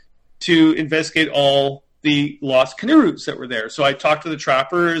end to investigate all the lost canoe routes that were there. So I talked to the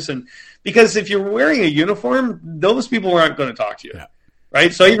trappers, and because if you're wearing a uniform, those people aren't going to talk to you,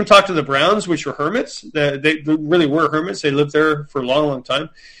 right? So I even talked to the Browns, which were hermits. They really were hermits. They lived there for a long, long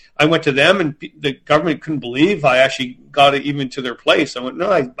time. I went to them, and the government couldn't believe I actually got it even to their place. I went,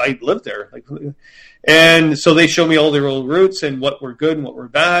 no, I lived there. And so they showed me all their old routes and what were good and what were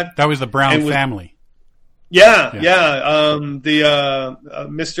bad. That was the Brown family. Yeah.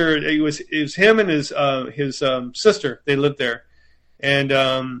 Mr. It was him and his sister. They lived there, and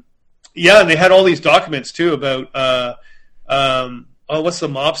and they had all these documents too about what's the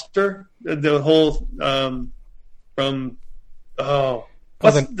mobster? The whole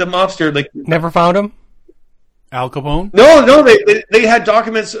what's the mobster? Never found him. Al Capone? No, they had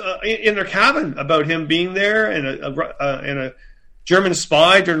documents in their cabin about him being there and a German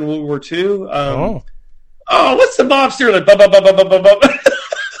spy during World War II. What's the mobster?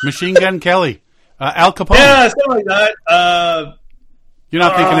 Machine Gun Kelly. Al Capone. Yeah, something like that. You're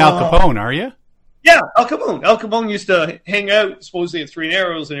not thinking Al Capone, are you? Yeah, Al Capone. Al Capone used to hang out supposedly at Three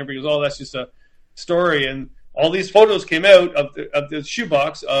Arrows, and everybody goes, "Oh, that's just a story." And all these photos came out of the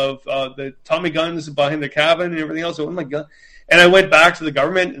shoebox of the Tommy guns behind the cabin and everything else. Oh my god! And I went back to the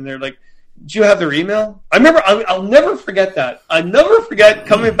government, and they're like, "Do you have their email?" I remember. I'll never forget that. I never forget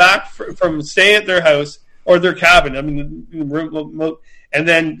coming back from staying at their house or their cabin. I mean, and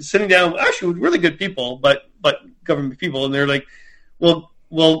then sitting down. Actually, really good people, but government people, and they're like, "Well,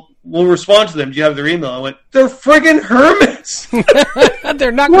 we'll respond to them. Do you have their email?" I went, "They're friggin' hermits.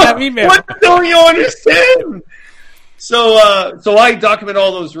 They're not going to have email. What don't you understand?" So I document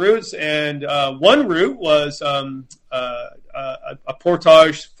all those routes, and one route was a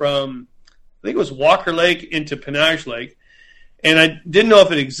portage from, I think it was Walker Lake into Penage Lake, and I didn't know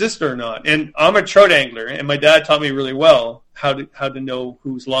if it existed or not. And I'm a trout angler, and my dad taught me really well how to know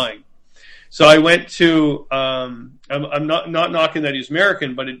who's lying. So I went to. I'm not knocking that he's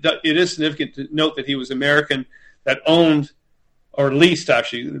American, but it is significant to note that he was American that owned, or leased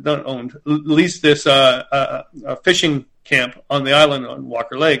actually, not owned, leased this fishing camp on the island on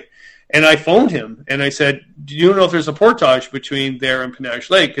Walker Lake. And I phoned him and I said, "Do you know if there's a portage between there and Penage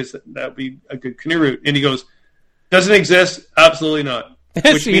Lake? Because that would be a good canoe route." And he goes, "Doesn't exist. Absolutely not."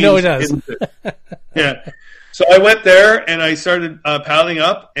 So you know it does. Yeah. So I went there and I started paddling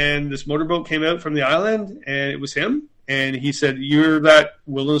up, and this motorboat came out from the island, and it was him. And he said, "You're that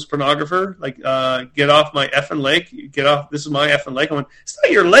wilderness pornographer? Like, get off my effing lake. Get off. This is my effing lake." I went, "It's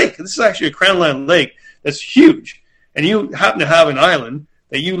not your lake. This is actually a Crown Land lake that's huge. And you happen to have an island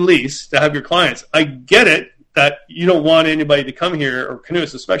that you lease to have your clients. I get it that you don't want anybody to come here, or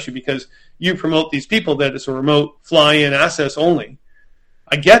canoeists especially, because you promote these people that it's a remote fly-in access only.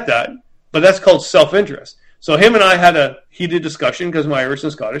 I get that, but that's called self-interest." So him and I had a heated discussion because I'm Irish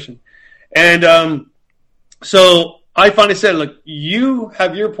and Scottish. And so I finally said, "Look, you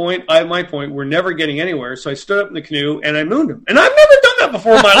have your point, I have my point. We're never getting anywhere." So I stood up in the canoe and I mooned him. And I've never done that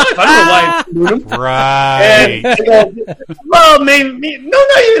before in my life. I don't know why I mooned him. Right. And I go, "Well, maybe, no,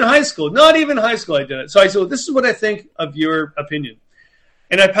 not even high school. Not even high school I did it." So I said, "Well, this is what I think of your opinion."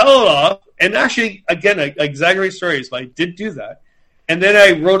 And I paddled off. And actually, again, I exaggerate stories, but I did do that. And then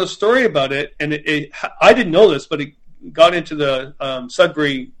I wrote a story about it, and I didn't know this, but it got into the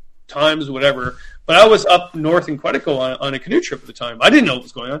Sudbury Times, whatever. But I was up north in Quetico on a canoe trip at the time. I didn't know what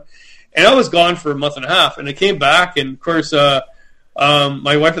was going on. And I was gone for a month and a half, and I came back, and of course, my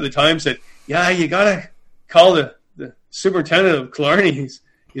wife at the time said, "Yeah, you got to call the superintendent of Killarney. He's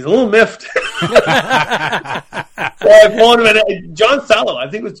a little miffed." So I phoned him, and John Sallow, I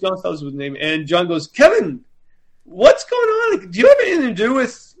think it was John Sallow was his name, and John goes, "Kevin, what's going on? Do you have anything to do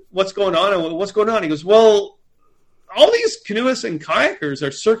with what's going on?" And what's going on? He goes, "Well, all these canoeists and kayakers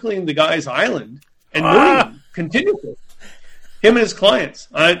are circling the guy's island and mooning him continuously. Him and his clients."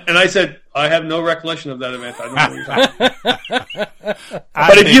 And I said, "I have no recollection of that event. I don't know what you're talking about."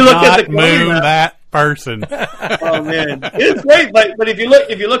 But if you look at the moon, that person. Oh man, it's great. But if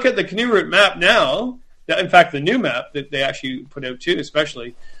you look at the canoe route map now, in fact, the new map that they actually put out too,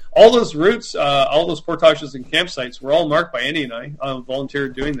 especially. All those routes, all those portages and campsites were all marked by Andy and I.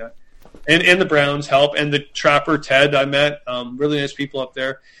 Volunteered doing that. And the Browns help, and the trapper Ted I met, really nice people up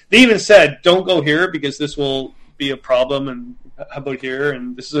there. They even said, "Don't go here because this will be a problem, and how about here?"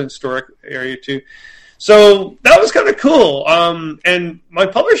 And this is a historic area too. So that was kind of cool. And my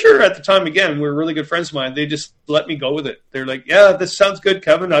publisher at the time, again, we were really good friends of mine. They just let me go with it. They're like, "Yeah, this sounds good,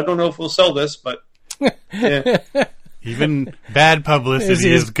 Kevin. I don't know if we'll sell this, but yeah." Even bad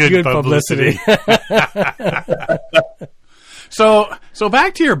publicity is good publicity. So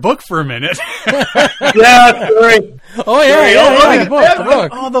back to your book for a minute. Yeah, sorry. Oh yeah, the book.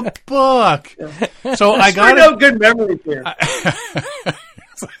 Oh, the book. Yeah. So I got no good memories here.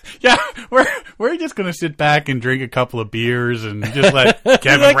 Yeah, we're just gonna sit back and drink a couple of beers and just let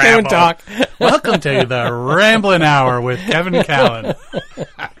Kevin ramble. Talk. Welcome to the Rambling Hour with Kevin Callan.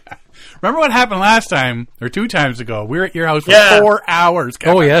 Remember what happened last time, or 2 times ago? We were at your house for 4 hours,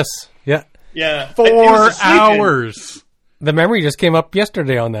 Kevin. Oh, yes. Yeah. Yeah. 4 hours. The memory just came up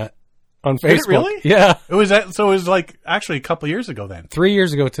yesterday on that, on Facebook. Did it really? Yeah. It was like actually a couple of years ago then. 3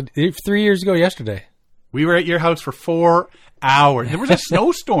 years ago. 3 years ago yesterday. We were at your house for 4 hours. There was a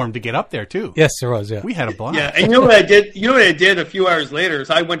snowstorm to get up there too. Yes, there was. Yeah. We had a blast. Yeah, and you know what I did? You know what I did a few hours later is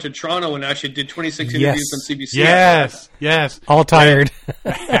I went to Toronto and actually did 26 interviews on CBC. Yes. All tired.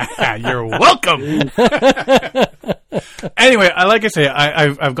 You're welcome. Anyway, like I say,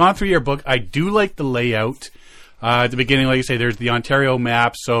 I've gone through your book. I do like the layout. At the beginning, like you say, there's the Ontario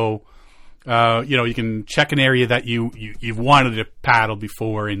map, so you can check an area that you've wanted to paddle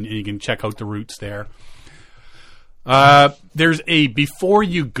before, and you can check out the routes there. There's a before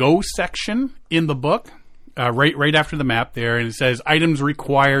you go section in the book, right after the map there, and it says items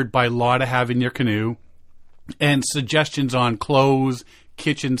required by law to have in your canoe, and suggestions on clothes,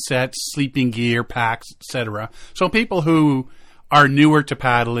 kitchen sets, sleeping gear, packs, etc. So people who are newer to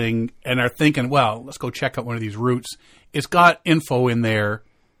paddling and are thinking, well, let's go check out one of these routes, it's got info in there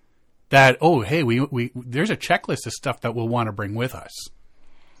that, oh, hey, we there's a checklist of stuff that we'll want to bring with us.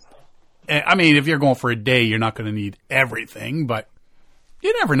 I mean, if you're going for a day, you're not going to need everything, but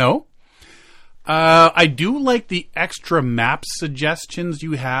you never know. I do like the extra map suggestions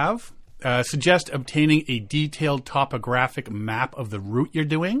you have. Suggest obtaining a detailed topographic map of the route you're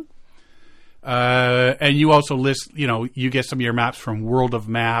doing. And you also list, you get some of your maps from World of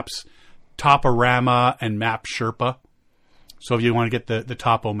Maps, Toporama, and Map Sherpa. So if you want to get the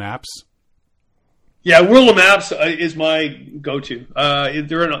topo maps. Yeah, World of Maps is my go-to.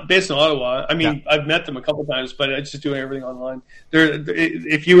 They're based in Ottawa. I mean, yeah. I've met them a couple times, but I just do everything online.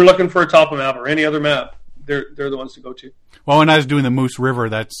 If you were looking for a topo map or any other map, they're the ones to go to. Well, when I was doing the Moose River,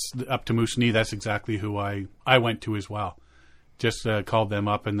 that's up to Moosonee, that's exactly who I went to as well. Just called them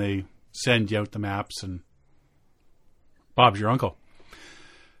up, and they send you out the maps, and Bob's your uncle.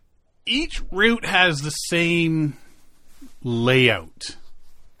 Each route has the same layout.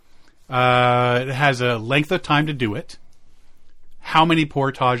 It has a length of time to do it, how many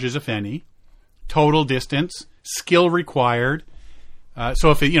portages, if any, total distance, skill required.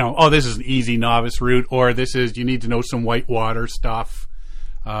 So if this is an easy novice route, or this is, you need to know some whitewater stuff.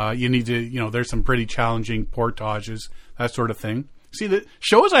 You need to, there's some pretty challenging portages, that sort of thing. See, the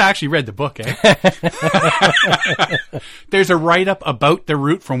shows I actually read the book, eh? There's a write-up about the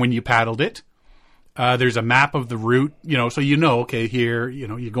route from when you paddled it. There's a map of the route, so okay, here,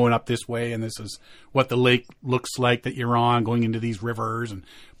 you're going up this way, and this is what the lake looks like that you're on, going into these rivers and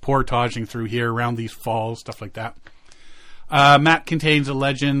portaging through here around these falls, stuff like that. Map contains a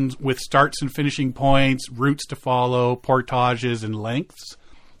legend with starts and finishing points, routes to follow, portages, and lengths.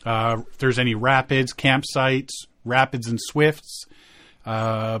 If there's any rapids, campsites, rapids and swifts,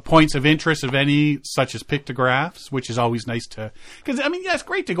 points of interest, of any, such as pictographs, which is always nice to... Because, it's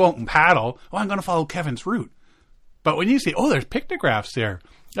great to go out and paddle. Oh, I'm going to follow Kevin's route. But when you say, there's pictographs there,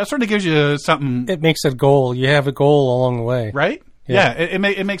 that sort of gives you something... It makes a goal. You have a goal along the way. Right? Yeah, it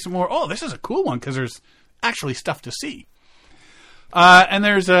makes it more, this is a cool one, because there's actually stuff to see. And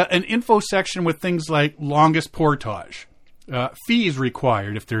there's an info section with things like longest portage, fees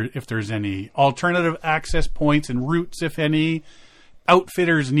required if there's any, alternative access points and routes, if any,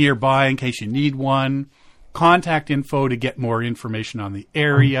 outfitters nearby in case you need one, contact info to get more information on the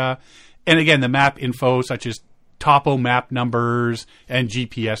area, and again, the map info such as topo map numbers and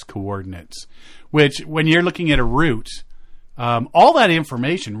GPS coordinates, which when you're looking at a route, all that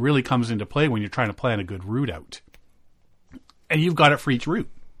information really comes into play when you're trying to plan a good route out. And you've got it for each route.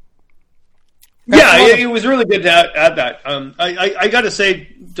 Yeah, it was really good to add that. I got to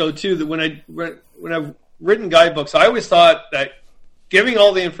say, though, too, that when I've written guidebooks, I always thought that giving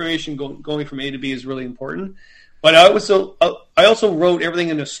all the information going from A to B is really important. But I also wrote everything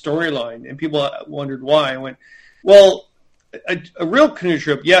in a storyline, and people wondered why. I went, well, a real canoe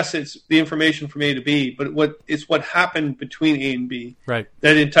trip, yes, it's the information from A to B, but it's what happened between A and B, right,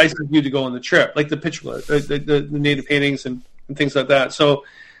 that entices you to go on the trip, like the picture, the native paintings and things like that. So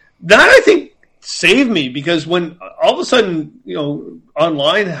that, I think, saved me, because when all of a sudden,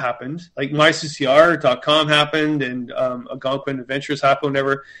 online happened, like myccr.com happened, and Algonquin Adventures happened,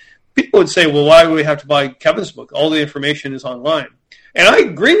 whatever, people would say, well, why would we have to buy Kevin's book? All the information is online. And I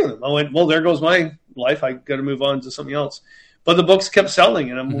agree with them. I went, well, there goes my life. I got to move on to something else. But the books kept selling,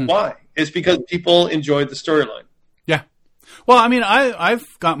 and I'm why? It's because people enjoyed the storyline. Yeah. Well, I've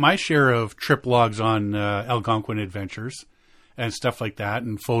got my share of trip logs on Algonquin Adventures and stuff like that,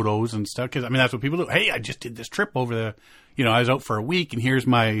 and photos and stuff. Because that's what people do. Hey, I just did this trip over I was out for a week, and here's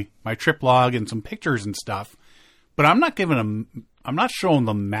my trip log and some pictures and stuff. But I'm not showing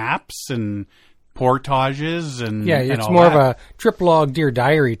them maps and portages and it's more of a trip log, dear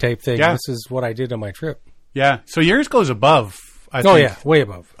diary type thing. Yeah. This is what I did on my trip. Yeah. So yours goes above. I think, way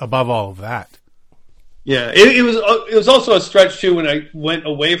above all of that. Yeah, it was also a stretch too when I went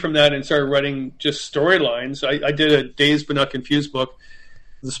away from that and started writing just storylines. I did a Dazed But Not Confused book,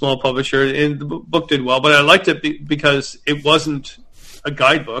 the small publisher, and the book did well. But I liked it because it wasn't a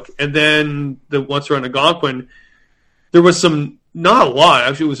guidebook. And then the Once Around Algonquin, there was not a lot.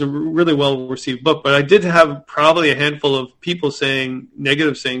 Actually, it was a really well received book. But I did have probably a handful of people saying,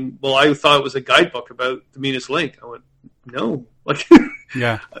 well, I thought it was a guidebook about the meanest lake. I went, no.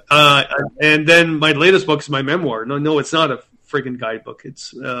 Yeah. And then my latest book is my memoir. No, it's not a friggin' guidebook.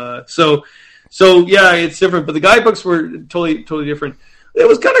 It's so yeah, it's different. But the guidebooks were totally different. It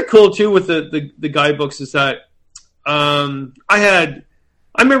was kind of cool too with the guidebooks is that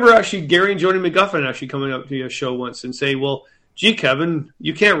I remember actually Gary and Jody McGuffin actually coming up to a show once and say, well, gee, Kevin,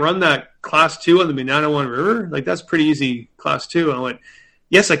 you can't run that Class 2 on the Mananawan River? Like, that's pretty easy Class 2. And I went,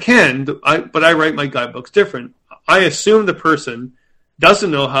 yes, I can, but I write my guidebooks different. I assume the person doesn't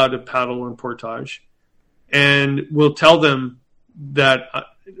know how to paddle and portage and will tell them that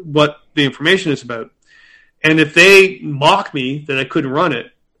what the information is about. And if they mock me that I couldn't run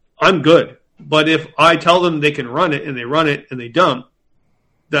it, I'm good. But if I tell them they can run it and they run it and they dump,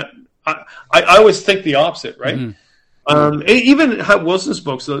 that I always think the opposite, right? Mm-hmm. Even Wilson's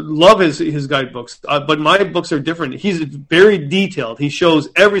books, love his guidebooks, but my books are different. He's very detailed. He shows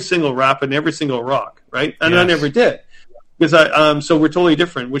every single rapid and every single rock, right? And yes. I never did because so we're totally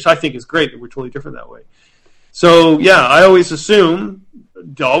different, which I think is great that we're totally different that way. So yeah, I always assume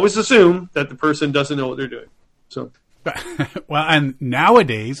that the person doesn't know what they're doing. So well, and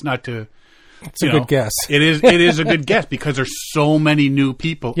nowadays, not to. It's a good guess. It is a good guess because there's so many new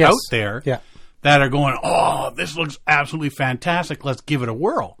people out there that are going, oh, this looks absolutely fantastic. Let's give it a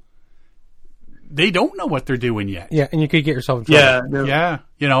whirl. They don't know what they're doing yet. Yeah, and you could get yourself in trouble. Yeah.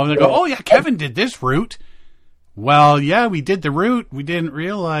 And they go, oh, yeah, Kevin did this route. Well, yeah, we did the route. We didn't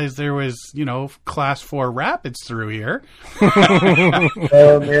realize there was, Class 4 rapids through here.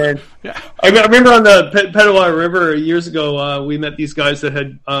 Oh, man. Yeah. I remember on the Petawawa River years ago, we met these guys that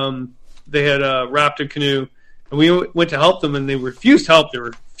had... they had a rapid canoe, and we went to help them, and they refused to help. They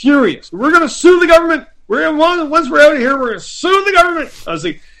were furious. We're going to sue the government. Once we're out of here, we're going to sue the government. I was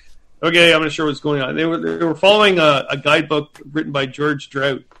like, okay, I'm not sure what's going on. They were following a guidebook written by George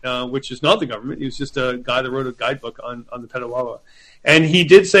Drought, which is not the government. He was just a guy that wrote a guidebook on the Petawawa. And he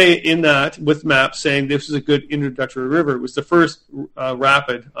did say in that, with maps, saying this is a good introductory river. It was the first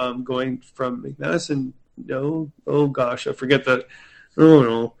rapid going from McMaster. Oh gosh, I forget that. Oh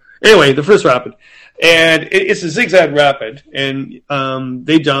no. Anyway, the first rapid, and it's a zigzag rapid, and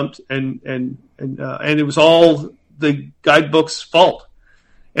they jumped, and it was all the guidebook's fault,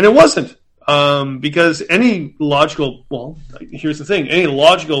 and it wasn't because any logical. Well, here's the thing: any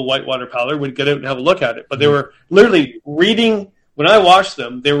logical whitewater paddler would get out and have a look at it, but they were literally reading. When I watched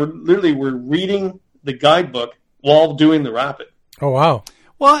them, they were reading the guidebook while doing the rapid. Oh wow!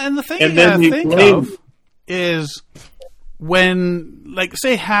 Well, and the thing you got to think of is. When, like,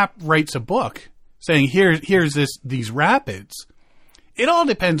 say Hap writes a book saying, here's these rapids, it all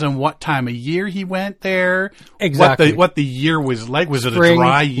depends on what time of year he went there. Exactly. What the year was like. Was it Spring, a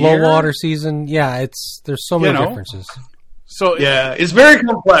dry year? Low water season. Yeah, there's so many differences. So yeah, it's very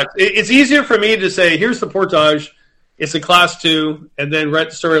complex. It's easier for me to say, here's the portage, it's a Class 2, and then write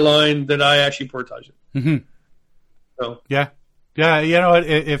the storyline that I actually portage it. Mm-hmm. So yeah.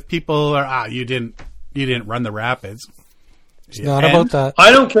 If people are, you didn't run the rapids. It's not about that.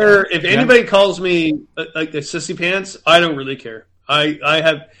 I don't care if anybody calls me like the sissy pants. I don't really care.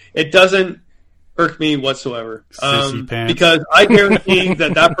 It doesn't irk me whatsoever. Sissy pants. Because I guarantee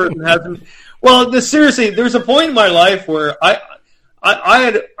that person hasn't. Well, seriously, there's a point in my life where I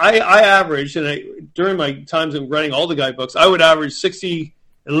averaged, and during my times of running all the guidebooks, I would average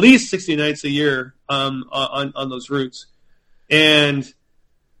at least 60 nights a year on those routes, and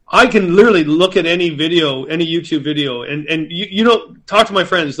I can literally look at any YouTube video, and you talk to my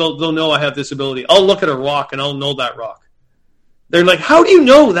friends. They'll know I have this ability. I'll look at a rock and I'll know that rock. They're like, "How do you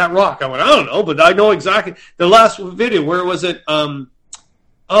know that rock?" I went, "I don't know, but I know exactly." The last video, where was it? The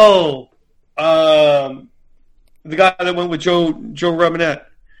guy that went with Joe Robinette.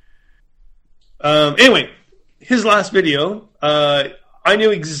 Anyway, his last video, I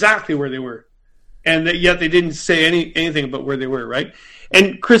knew exactly where they were, and yet they didn't say anything about where they were, right?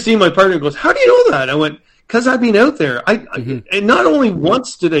 And Christine, my partner, goes, "How do you know that?" I went, "Because I've been out there. And not only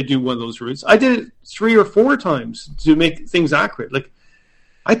once did I do one of those routes, I did it 3 or 4 times to make things accurate. Like,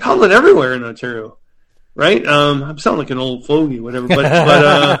 I paddled everywhere in Ontario, right? I'm sounding like an old fogey, whatever.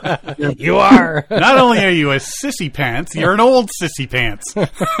 But you are. Not only are you a sissy pants, you're an old sissy pants,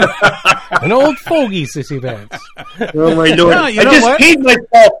 an old fogey sissy pants. Oh my Lord! No, I just peed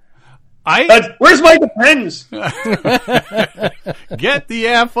myself. Where's my Depends? Get the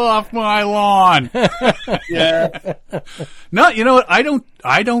F off my lawn. Yeah. No, you know what?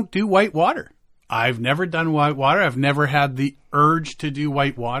 I don't do white water. I've never done white water. I've never had the urge to do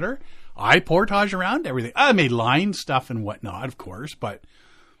white water. I portage around everything. I made line stuff and whatnot, of course, but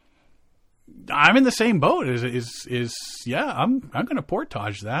I'm in the same boat. I'm going to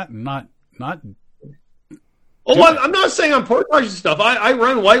portage that and not Oh, I'm not saying I'm portage and stuff. I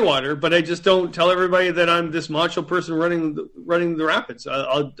run whitewater, but I just don't tell everybody that I'm this macho person running the rapids.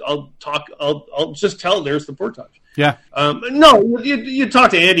 I'll just tell there's the portage. Yeah. No, you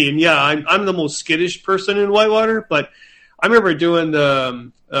talk to Andy, and yeah, I'm the most skittish person in whitewater. But I remember doing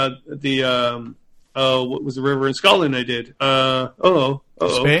the what was the river in Scotland? I did.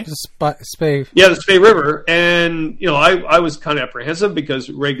 Spey? Spey. Yeah, the Spey River. And, I was kind of apprehensive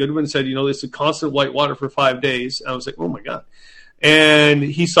because Ray Goodwin said, it's a constant white water for 5 days. I was like, oh, my God. And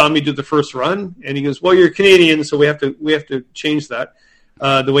he saw me do the first run, and he goes, well, you're Canadian, so we have to change that,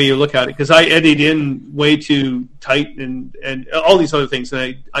 the way you look at it. Because I eddied in way too tight and all these other things.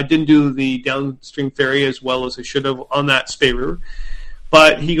 And I didn't do the downstream ferry as well as I should have on that Spey River.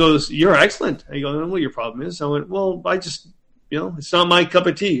 But he goes, you're excellent. I go, well, your problem is? I went, well, I just... it's not my cup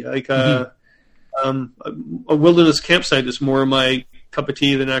of tea. Like a wilderness campsite is more my cup of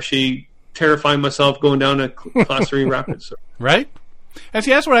tea than actually terrifying myself going down a class 3 rapids. So. Right? And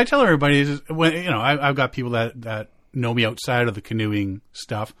see, that's what I tell everybody is when I've got people that know me outside of the canoeing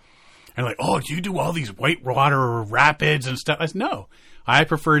stuff, and like, oh, do you do all these whitewater rapids and stuff? I said, no. I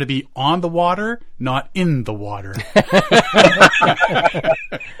prefer to be on the water, not in the water.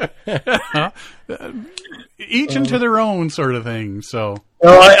 Each into their own sort of thing. So,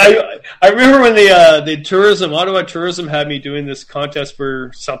 I remember when the Ottawa Tourism had me doing this contest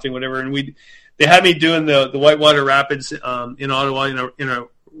for something, whatever, and they had me doing the whitewater rapids in Ottawa in a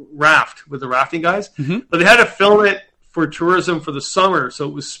raft with the rafting guys, but they had to film it for tourism for the summer, so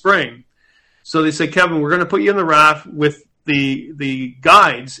it was spring. So they said, Kevin, we're going to put you in the raft with the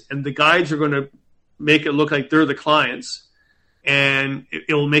guides, and the guides are going to make it look like they're the clients, and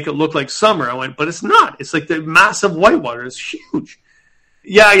it'll make it look like summer. I went, but it's not. It's like the massive whitewater. It's huge.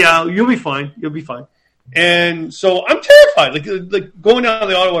 Yeah, you'll be fine. You'll be fine. And so I'm terrified. Like going down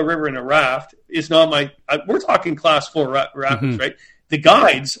the Ottawa River in a raft is not we're talking class 4 rapids, right? The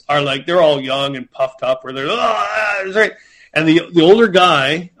guides are like, they're all young and puffed up, or they're, right. And the older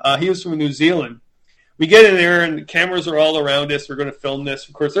guy, he was from New Zealand. We get in there, and the cameras are all around us. We're going to film this.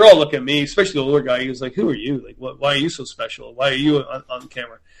 Of course, they're all looking at me, especially the older guy. He was like, who are you? Like, why are you so special? Why are you on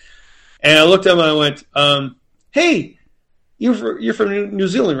camera? And I looked at him, and I went, hey, you're from New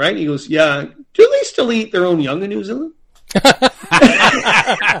Zealand, right? And he goes, yeah. Do they still eat their own young in New Zealand?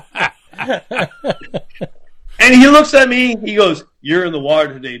 And he looks at me. He goes, you're in the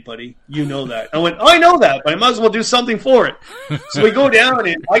water today, buddy. You know that. I went, I know that, but I might as well do something for it. So we go down,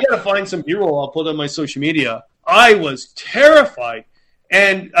 and I got to find some B-roll I'll put on my social media. I was terrified.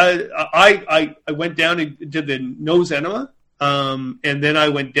 And I went down and did the nose enema. And then I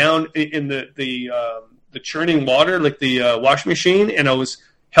went down in the churning water, like the washing machine, and I was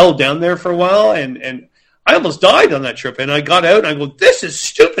held down there for a while. And I almost died on that trip, and I got out, and I go, this is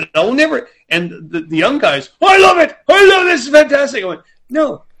stupid. I will never. And the young guys, I love it. I love this. It's fantastic. I went,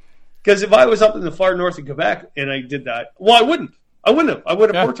 no. Because if I was up in the far north of Quebec and I did that, well, I wouldn't have. I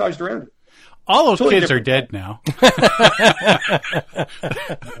would have portaged around it. All those totally kids are dead now.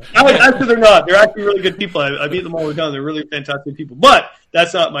 Actually, they're not. They're actually really good people. I meet them all the time. They're really fantastic people. But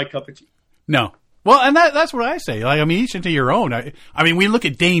that's not my cup of tea. No. Well, and that's what I say. Like, I mean, each into your own. I mean, we look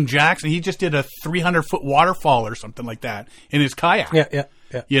at Dane Jackson. He just did a 300-foot waterfall or something like that in his kayak. Yeah.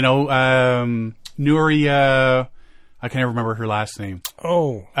 Nuri, I can't even remember her last name.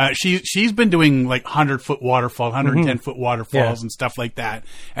 Oh. She's been doing like 100-foot waterfall, 110-foot waterfalls and stuff like that.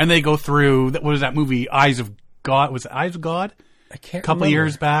 And they go through, what was that movie, Eyes of God? Was it Eyes of God? I can't remember. A couple of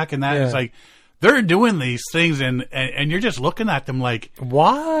years back. And that is like, they're doing these things, and you're just looking at them like,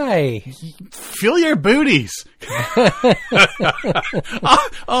 why? Feel your booties.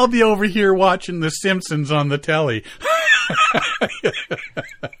 I'll be over here watching The Simpsons on the telly.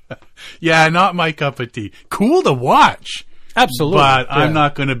 Yeah, not my cup of tea. Cool to watch. Absolutely. But I'm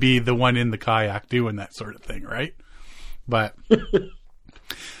not going to be the one in the kayak doing that sort of thing, right? But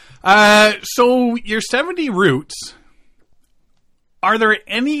so your 70 routes, are there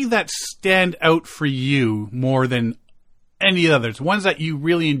any that stand out for you more than any others? Ones that you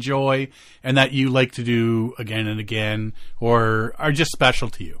really enjoy and that you like to do again and again, or are just special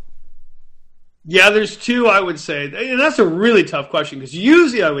to you? Yeah, there's two, I would say. And that's a really tough question, because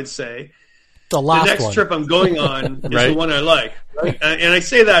usually I would say the next trip I'm going on is the one I like. Right? And I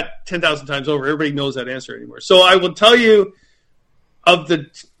say that 10,000 times over. Everybody knows that answer anymore. So I will tell you, of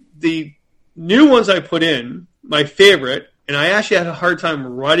the new ones I put in, my favorite, and I actually had a hard time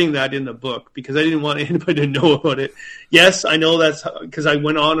writing that in the book because I didn't want anybody to know about it. Yes, I know that's because I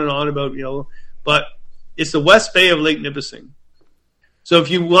went on and on about, but it's the West Bay of Lake Nipissing. So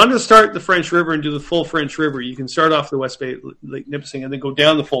if you want to start the French River and do the full French River, you can start off the West Bay Lake Nipissing and then go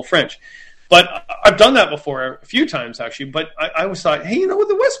down the full French. But I've done that before a few times, actually. But I always thought, hey, with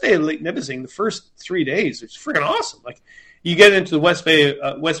the West Bay of Lake Nipissing, the first 3 days, it's freaking awesome. Like, you get into the West Bay,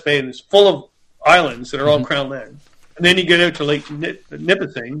 and it's full of islands that are all crown land. And then you get out to Lake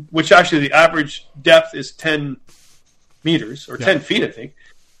Nipissing, which actually the average depth is 10 meters, or 10 feet, I think.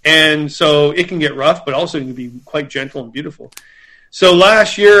 And so it can get rough, but also it can be quite gentle and beautiful. So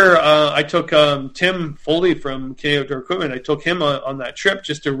last year, I took Tim Foley from Canoe Outdoor Equipment. I took him on that trip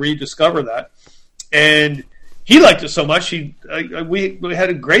just to rediscover that, and he liked it so much. We had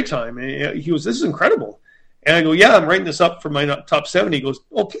a great time. And he goes, "This is incredible." And I go, "Yeah, I'm writing this up for my top 7." He goes,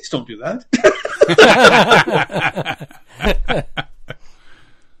 "Oh, please don't do that."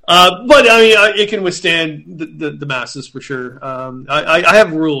 But I mean, it can withstand the masses for sure. I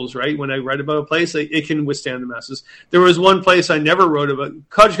have rules, right? When I write about a place, it can withstand the masses. There was one place I never wrote about,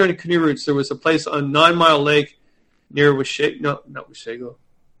 Cottage County Canoe Routes. There was a place on 9 Mile Lake near Washego, not Washego,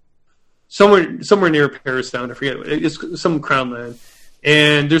 somewhere near Paristown. I forget. It's some crown land,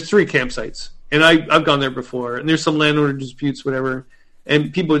 and there's 3 campsites, and I've gone there before, and there's some landowner disputes, whatever.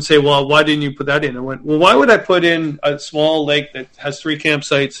 And people would say, well, why didn't you put that in? I went, well, why would I put in a small lake that has 3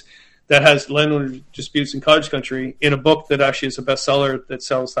 campsites, that has landowner disputes in cottage country, in a book that actually is a bestseller that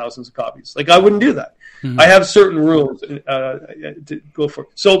sells thousands of copies? Like, I wouldn't do that. Mm-hmm. I have certain rules to go for.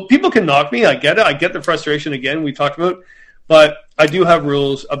 So people can knock me. I get it. I get the frustration, again, we talked about. But I do have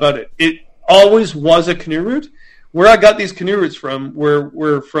rules about it. It always was a canoe route. Where I got these canoe routes from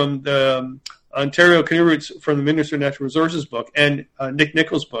were from the Ontario Canoe Routes from the Minister of Natural Resources book and Nick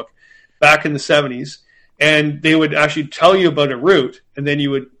Nichols' book back in the 70s. And they would actually tell you about a route, and then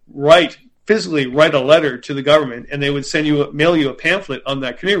you would physically write a letter to the government, and they would mail you a pamphlet on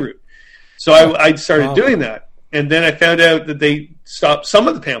that canoe route. So I started doing that. And then I found out that they stopped some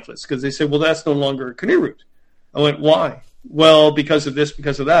of the pamphlets because they said, well, that's no longer a canoe route. I went, why? Well, because of this,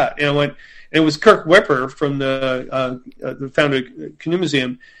 because of that. And I went, and it was Kirk Whipper from the founder of Canoe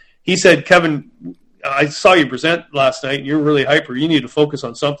Museum. He said, Kevin, I saw you present last night. You're really hyper. You need to focus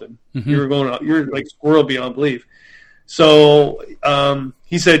on something. Mm-hmm. You're like squirrel beyond belief. So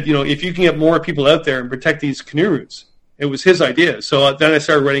he said, if you can get more people out there and protect these canoe routes, it was his idea. So then I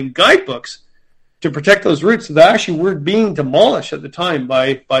started writing guidebooks to protect those routes that actually were being demolished at the time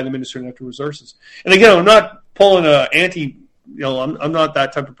by the Minister of Natural Resources. And again, I'm not pulling a I'm not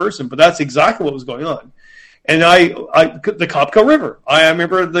that type of person, but that's exactly what was going on. And the Kopka River. I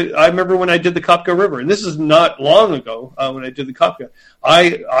remember when I did the Kopka River, and this is not long ago when I did the Kopka.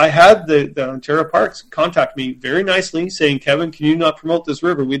 I had the Ontario Parks contact me very nicely, saying, "Kevin, can you not promote this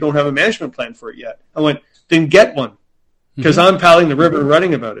river? We don't have a management plan for it yet." I went, "Then get one, because I'm paddling the river and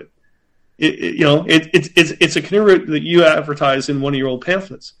writing about it." It's a canoe route that you advertise in one of your old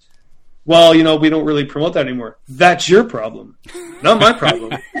pamphlets. Well, we don't really promote that anymore. That's your problem, not my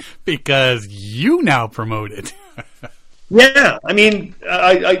problem. Because you now promote it. Yeah, I mean,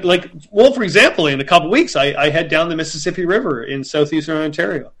 for example, in a couple of weeks, I head down the Mississippi River in southeastern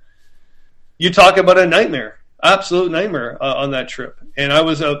Ontario. You talk about a nightmare, absolute nightmare on that trip. And I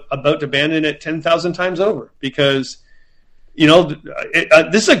was about to abandon it 10,000 times over because,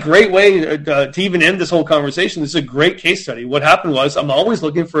 this is a great way to even end this whole conversation. This is a great case study. What happened was I'm always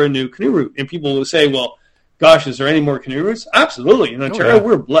looking for a new canoe route. And people will say, well, gosh, is there any more canoe routes? Absolutely. In Ontario,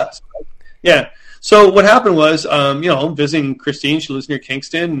 we're blessed. Right? Yeah. So what happened was, I'm visiting Christine. She lives near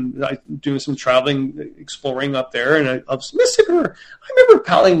Kingston. And doing some traveling, exploring up there. And I was Mississippi River. I remember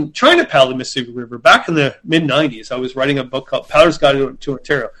trying to paddle the Mississippi River back in the mid-'90s. I was writing a book called Paddler's Guide to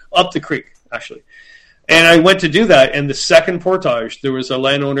Ontario, up the creek, actually. And I went to do that, and the second portage, there was a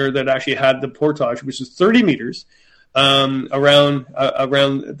landowner that actually had the portage, which is 30 meters around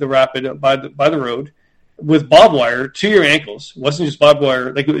the rapid by the road, with barbed wire to your ankles. It wasn't just barbed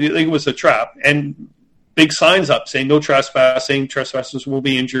wire, like it was a trap, and big signs up saying no trespassing, trespassers will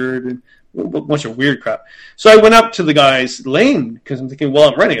be injured, and a bunch of weird crap. So I went up to the guy's lane because I'm thinking,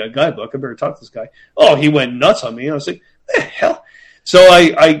 well, I'm writing a guidebook. I better talk to this guy. Oh, he went nuts on me. I was like, the hell? So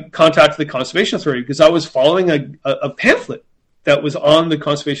I contacted the Conservation Authority because I was following a pamphlet that was on the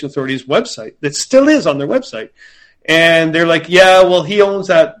Conservation Authority's website, that still is on their website. And they're like, yeah, well, he owns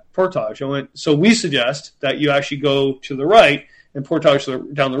that portage. I went, so we suggest that you actually go to the right and portage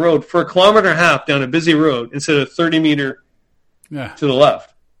down the road for 1.5 kilometers down a busy road instead of 30 meter to the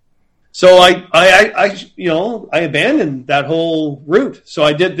left. So I abandoned that whole route. So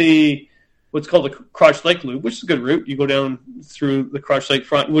I did what's called the Crotch Lake Loop, which is a good route. You go down through the Crotch Lake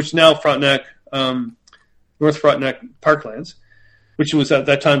front, which is now Frontenac, North Frontenac Parklands, which was at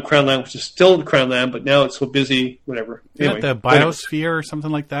that time Crown Land, which is still Crown Land, but now it's so busy, whatever. Anyway, the Biosphere or something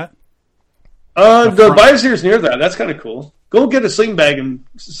like that? The Biosphere is near that. That's kind of cool. go get a sleeping bag and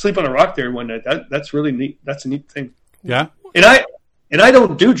sleep on a rock there one night. That's really neat. That's a neat thing. Yeah. And I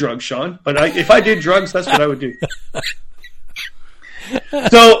don't do drugs, Sean, but if I did drugs, that's what I would do.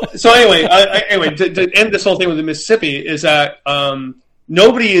 So anyway, to end this whole thing with the Mississippi is that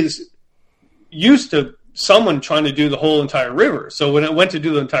nobody is used to someone trying to do the whole entire river. So when I went to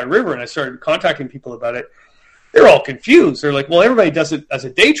do the entire river and I started contacting people about it, they're all confused. They're like, well, everybody does it as a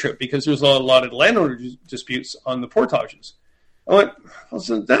day trip because there's a lot of landowner disputes on the portages. I went, well, it's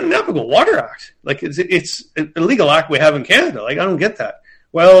the Navigable Water Act. Like, it's an illegal act we have in Canada. Like, I don't get that.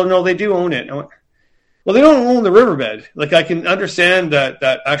 Well, no, they do own it. I went, well, they don't own the riverbed. Like, I can understand that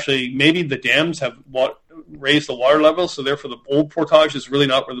actually maybe the dams have raised the water level, so therefore the old portage is really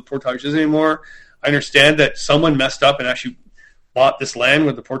not where the portage is anymore. I understand that someone messed up and actually bought this land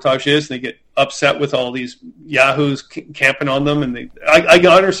where the portage is, and they get upset with all these yahoos camping on them, and I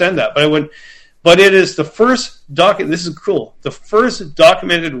understand that. But it is the first this is cool, the first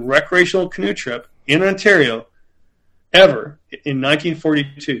documented recreational canoe trip in Ontario ever in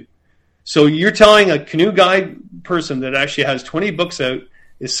 1942. So you're telling a canoe guide person that actually has 20 books out,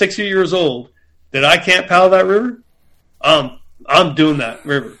 is 60 years old, that I can't paddle that river? I'm doing that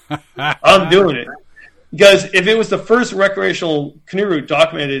river. I'm doing it. Because if it was the first recreational canoe route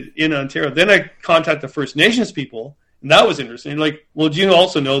documented in Ontario, then I contact the First Nations people, and that was interesting. Like, well, do you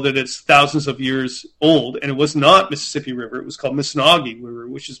also know that it's thousands of years old, and it was not Mississippi River. It was called Missinaibi River,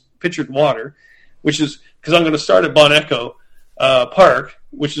 which is pictured water, which is because I'm going to start at Bon Echo Park,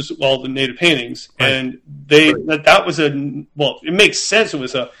 which is all the native paintings, right. And that was it makes sense. It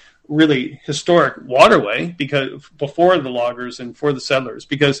was a really historic waterway because before the loggers and for the settlers,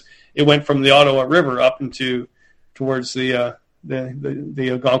 because it went from the Ottawa River up towards the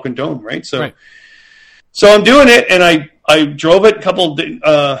Algonquin Dome, right? So, right. So I'm doing it, and I drove it a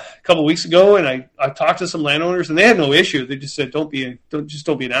couple weeks ago, and I talked to some landowners, and they had no issue. They just said, don't be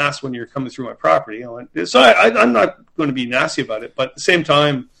an ass when you're coming through my property. So I'm not going to be nasty about it, but at the same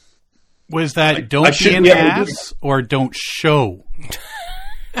time, was that don't be an ass or don't show?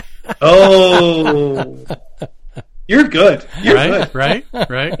 Oh, you're good. You're good. Right. That's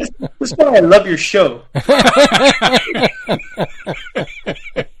why I love your show.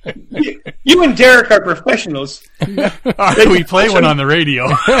 You and Derek are professionals. We play one on the radio.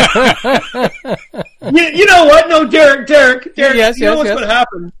 You know what? No, Derek. Yes, you know what's going to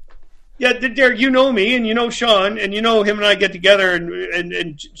happen? Yeah, Derek, you know me, and you know Sean, and you know him and I get together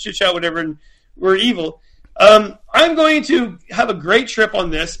and chit-chat, whatever, and we're evil. I'm going to have a great trip on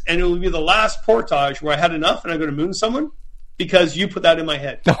this, and it will be the last portage where I had enough and I'm going to moon someone because you put that in my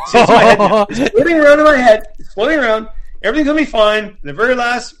head. It's in my head now. It's floating around in my head. It's floating around. Everything's going to be fine. In the very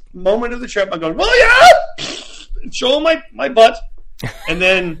last moment of the trip, I'm going, well, yeah! Show my butt. And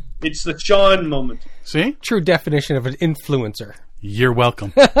then it's the Sean moment. See? True definition of an influencer. You're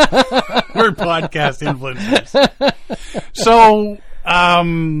welcome. We're podcast influencers. So,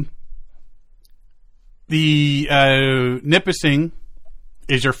 the Nipissing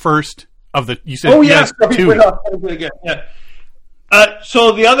is your first of the. You said two. Yeah.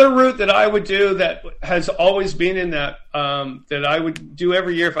 So the other route that I would do that has always been in that that I would do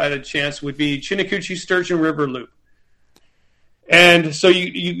every year if I had a chance would be Chinnicoochee Sturgeon River Loop. And so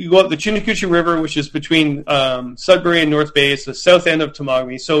you go up the Chinnicoochee River, which is between Sudbury and North Bay. It's the south end of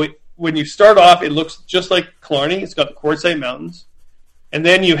Temagami. So when you start off, it looks just like Killarney. It's got the Quartzsite Mountains. And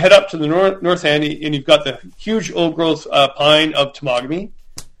then you head up to the north end, and you've got the huge old-growth pine of Temagami,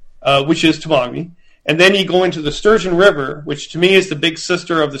 which is Temagami. And then you go into the Sturgeon River, which to me is the big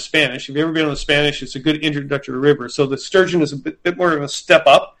sister of the Spanish. If you've ever been on the Spanish, it's a good introductory river. So the Sturgeon is a bit more of a step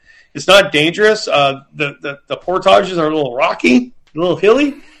up. It's not dangerous. The portages are a little rocky, a little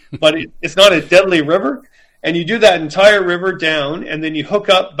hilly, but it's not a deadly river. And you do that entire river down, and then you hook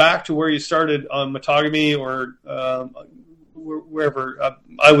up back to where you started on Matagami or wherever.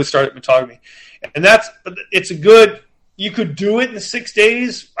 I would start at Matagami. And it's a good... You could do it in 6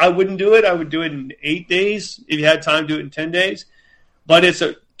 days. I wouldn't do it. I would do it in 8 days. If you had time, do it in 10 days. But it's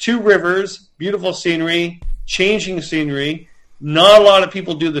two rivers, beautiful scenery, changing scenery. Not a lot of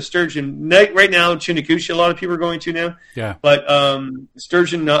people do the Sturgeon. Right now, Chinnicoochee, a lot of people are going to now. Yeah. But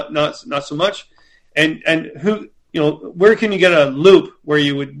Sturgeon, not so much. And where can you get a loop where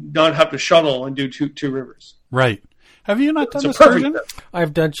you would not have to shuttle and do two rivers? Right. Have you not done the Sturgeon?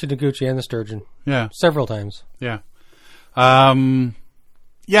 I've done Chinnicoochee and the Sturgeon. Yeah. Several times. Yeah. That's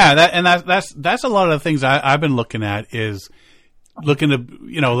a lot of the things I've been looking at is looking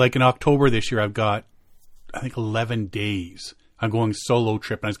to, like in October this year, I've got, I think 11 days. I'm going solo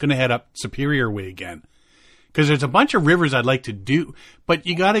trip and I was going to head up Superior Way again because there's a bunch of rivers I'd like to do, but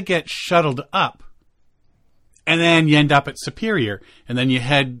you got to get shuttled up And then you end up at Superior, and then you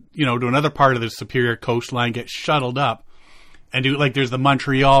head, to another part of the Superior coastline, get shuttled up, and do, like, there's the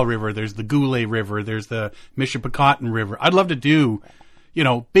Montreal River, there's the Goulet River, there's the Michipicoten River. I'd love to do,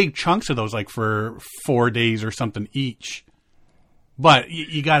 big chunks of those, like, for 4 days or something each. But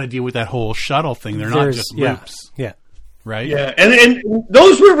you got to deal with that whole shuttle thing. They're not just loops. Yeah. Right? Yeah, and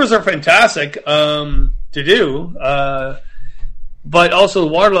those rivers are fantastic to do. But also the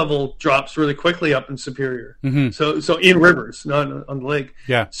water level drops really quickly up in Superior. Mm-hmm. So in rivers, not on the lake.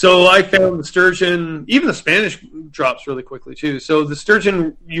 Yeah. So I found the sturgeon, even the Spanish drops really quickly too. So the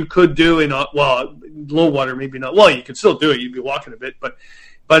sturgeon you could do in low water, maybe not. Well, you could still do it. You'd be walking a bit, but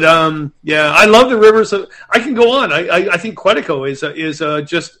yeah, I love the rivers. I can go on. I think Quetico is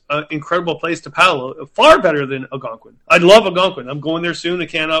just an incredible place to paddle. Far better than Algonquin. I love Algonquin. I'm going there soon. I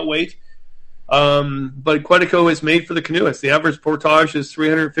cannot wait. But Quetico is made for the canoeists. The average portage is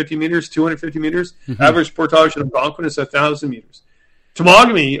 350 meters, 250 meters. Mm-hmm. Average portage in Algonquin is 1,000 meters.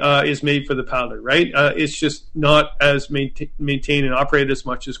 Temagami is made for the paddler, right? It's just not as maintained and operated as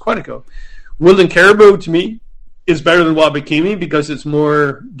much as Quetico. Woodland Caribou, to me, is better than Wabakimi because it's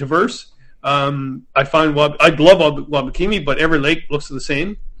more diverse. I find I love Wabakimi, but every lake looks the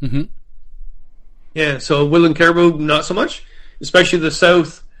same. Mm-hmm. Yeah, so Woodland Caribou, not so much, especially the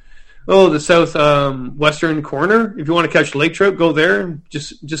south western corner. If you want to catch lake trout, go there and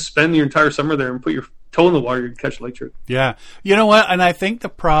just spend your entire summer there and put your toe in the water and catch lake trout. Yeah, you know what? And I think the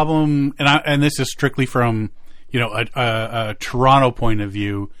problem, and this is strictly from a Toronto point of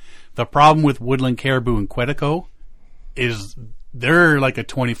view, the problem with Woodland Caribou and Quetico is they're like a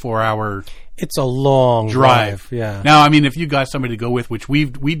 24-hour. It's a long drive. Yeah. Now, I mean, if you got somebody to go with, which we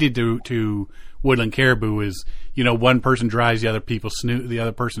did to Woodland Caribou, is one person drives, the other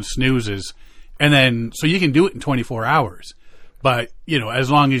person snoozes, and then so you can do it in 24 hours. But as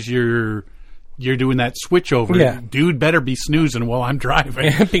long as you're doing that switch over, dude better be snoozing while I'm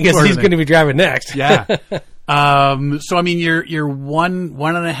driving because he's going to be driving next. Yeah. So I mean, you're one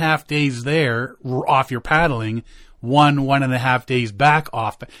and a half days there off your paddling, one and a half days back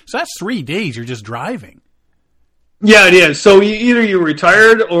off. So that's 3 days you're just driving. Yeah, it is. So either you're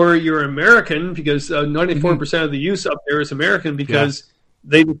retired or you're American, because 94% of the use up there is American because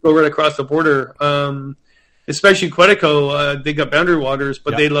they just go right across the border. Especially Quetico, they got boundary waters,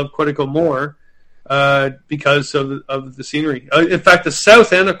 but they love Quetico more because of the scenery. In fact, the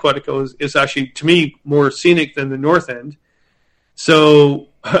south end of Quetico is actually, to me, more scenic than the north end. So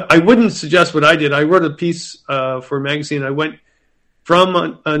I wouldn't suggest what I did. I wrote a piece for a magazine. I went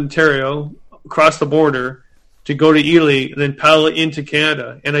from Ontario across the border to go to Ely and then paddle into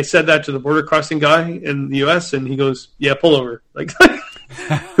Canada. And I said that to the border crossing guy in the U.S. and he goes, yeah, pull over. Like,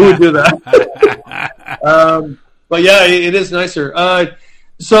 who would do that? But yeah, it is nicer. But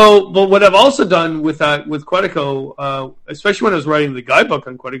what I've also done with Quetico, especially when I was writing the guidebook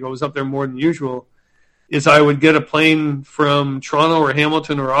on Quetico, I was up there more than usual, is I would get a plane from Toronto or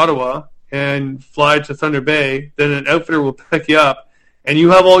Hamilton or Ottawa and fly to Thunder Bay. Then an outfitter will pick you up. And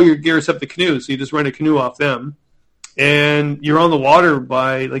you have all your gear except the canoe, so you just rent a canoe off them. And you're on the water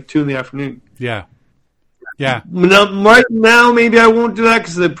by like 2 p.m. Yeah. Yeah. Right now, maybe I won't do that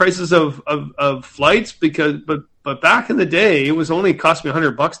because of the prices of flights. But back in the day, it was only cost me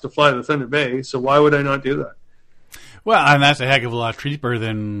 $100 to fly to Thunder Bay. So why would I not do that? Well, and that's a heck of a lot cheaper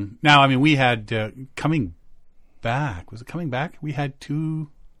than now. I mean, we had coming back. Was it coming back? We had two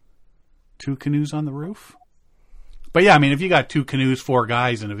canoes on the roof. But yeah, I mean, if you got 2 canoes, 4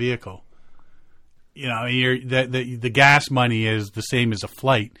 guys in a vehicle, the gas money is the same as a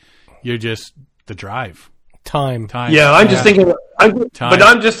flight. You're just the drive time. Yeah, I'm just thinking. But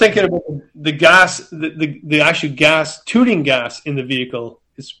I'm just thinking about the gas, the actual gas, tooting gas in the vehicle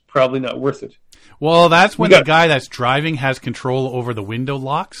is probably not worth it. Well, that's when the guy that's driving has control over the window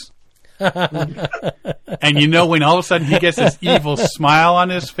locks. And when all of a sudden he gets this evil smile on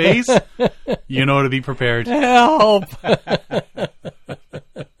his face, to be prepared. Help!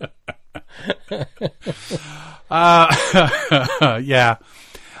 Yeah.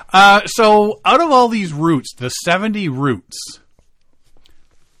 So out of all these routes, the 70 routes,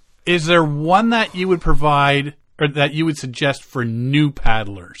 is there one that you would provide or that you would suggest for new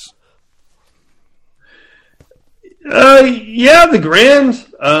paddlers? Yeah, the Grand,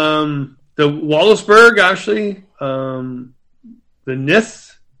 the Wallaceburg, actually, the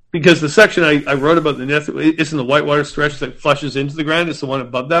Nith, because the section I wrote about the Nith isn't the whitewater stretch that flushes into the Grand, it's the one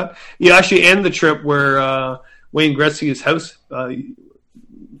above that. You actually end the trip where Wayne Gretzky's house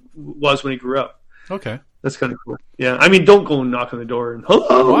was when he grew up. Okay. That's kind of cool. Yeah, I mean, don't go and knock on the door and,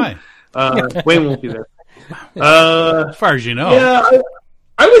 hello! Why? Wayne won't be there. As far as you know. Yeah,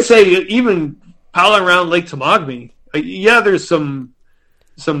 I would say even paddling around Lake Temagami, yeah, there's some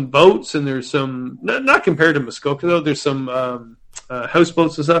boats and there's some not compared to Muskoka though. There's some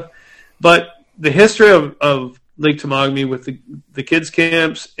houseboats and stuff, but the history of Lake Temagami with the kids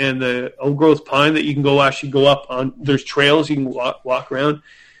camps and the old growth pine that you can actually go up on. There's trails you can walk around.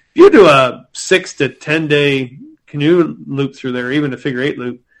 If you do a 6 to 10 day canoe loop through there, even a figure 8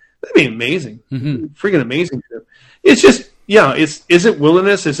 loop, that'd be amazing. Mm-hmm. Freaking amazing trip. It's just, yeah, is it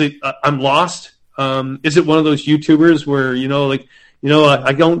wilderness? Is it, I'm lost? Is it one of those YouTubers where,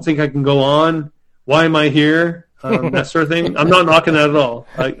 I don't think I can go on. Why am I here? That sort of thing. I'm not knocking that at all.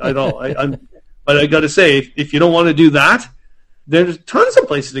 But I got to say, if you don't want to do that, there's tons of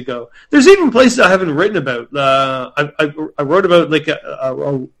places to go. There's even places I haven't written about. I wrote about Lake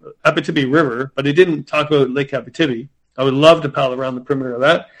Abitibi River, but I didn't talk about Lake Abitibi. I would love to paddle around the perimeter of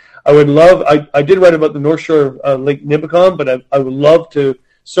that. I did write about the North Shore of Lake Nipigon, but I would love to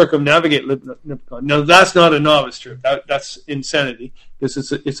circumnavigate Lake Nipigon. Now, that's not a novice trip. That's insanity because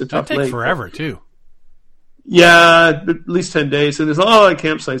it's a tough lake. That'd take forever, too. Yeah, at least 10 days. And there's a lot of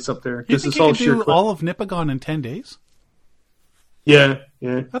campsites up there. You think you could do all of Nipigon in 10 days? Yeah.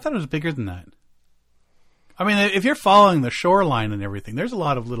 I thought it was bigger than that. I mean, if you're following the shoreline and everything, there's a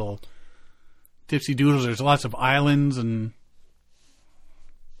lot of little dipsy doodles. There's lots of islands and...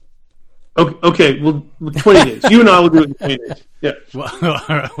 Okay, well, 20 days. You and I will do it in 20 days. Yeah.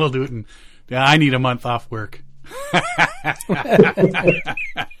 Well, we'll do it in... Yeah, I need a month off work.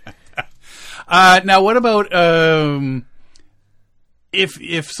 Now, what about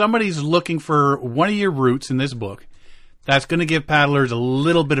if somebody's looking for one of your routes in this book that's going to give paddlers a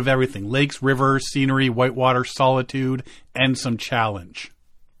little bit of everything: lakes, rivers, scenery, whitewater, solitude, and some challenge?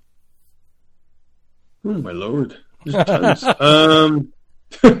 Oh, my Lord. There's tons.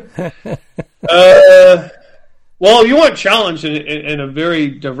 Well, you want challenge in a very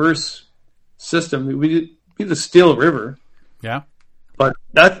diverse system. We do the Steel River. Yeah. But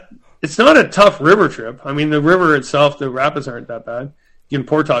it's not a tough river trip. I mean, the river itself, the rapids aren't that bad. You can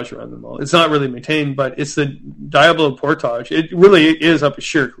portage around them all. It's not really maintained, but it's the Diablo portage. It really is up a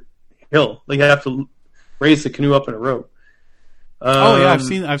sheer hill. Like, you have to raise the canoe up in a row. I've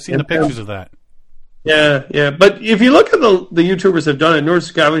seen the pictures of that. Yeah. But if you look at the YouTubers that have done it, North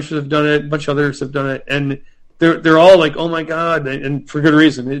Scavengers have done it, a bunch of others have done it, and they're all like, oh my God, and for good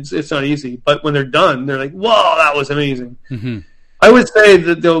reason. It's not easy. But when they're done, they're like, whoa, that was amazing. Mm-hmm. I would say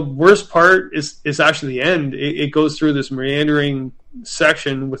that the worst part is actually the end. It goes through this meandering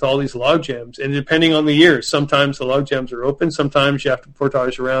section with all these log jams, and depending on the year, sometimes the log jams are open, sometimes you have to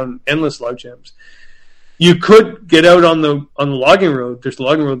portage around endless log jams. You could get out on the logging road. There's a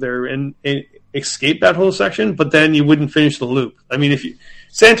logging road there, and escape that whole section, but then you wouldn't finish the loop. I mean,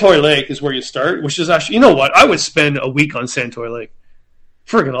 Santoy Lake is where you start, which is actually, you know what? I would spend a week on Santoy Lake.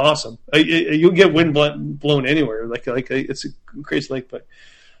 Friggin' awesome. You'll get wind blown anywhere. Like it's a crazy lake. But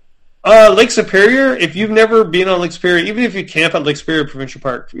Lake Superior, if you've never been on Lake Superior, even if you camp at Lake Superior Provincial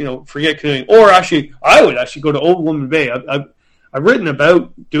Park, forget canoeing. Or actually, I would actually go to Old Woman Bay. I've written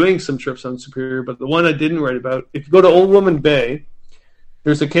about doing some trips on Superior, but the one I didn't write about, if you go to Old Woman Bay,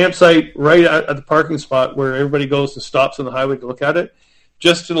 there's a campsite right at the parking spot where everybody goes and stops on the highway to look at it.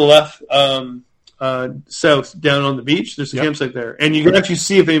 Just to the left, south, down on the beach, there's a campsite there. And you can actually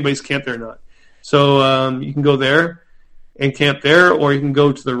see if anybody's camped there or not. So you can go there and camp there, or you can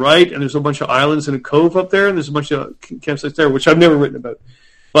go to the right, and there's a bunch of islands and a cove up there, and there's a bunch of campsites there, which I've never written about.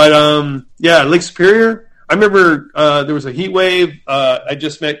 But, Lake Superior, I remember there was a heat wave. I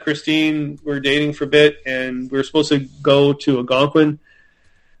just met Christine. We were dating for a bit, and we were supposed to go to Algonquin,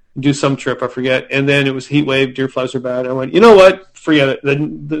 do some trip, I forget. And then it was heat wave, deer flies are bad. I went, you know what? Forget it. The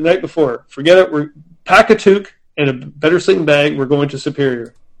night before, forget it. We're pack a toque and a better sleeping bag. We're going to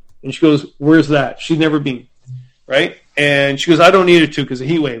Superior. And she goes, where's that? She'd never been, right? And she goes, I don't need a toque because a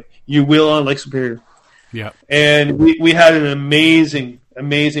heat wave. You will on Lake Superior. Yeah. And we had an amazing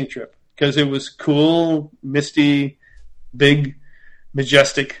trip because it was cool, misty, big,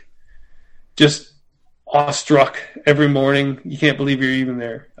 majestic, just awestruck every morning. You can't believe you're even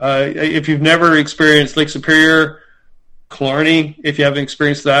there. If you've never experienced Lake Superior, Killarney, if you haven't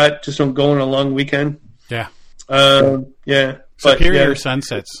experienced that, just don't go on a long weekend. Yeah. Superior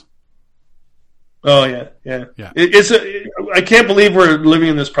sunsets. Oh yeah. I can't believe we're living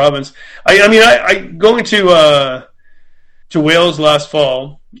in this province. I going to Wales last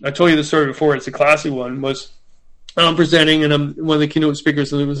fall. I told you the story before. It's a classy one. Was I'm presenting, and I'm one of the keynote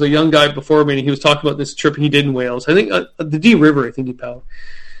speakers. And there was a young guy before me, and he was talking about this trip he did in Wales. I think the Dee River. I think he paddled.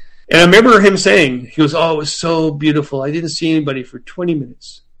 And I remember him saying, he goes, "Oh, it was so beautiful. I didn't see anybody for 20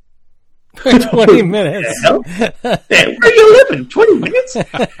 minutes." 20 minutes. Where are you living? 20 minutes?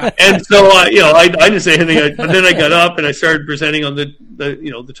 And so, I didn't say anything. And then I got up and I started presenting on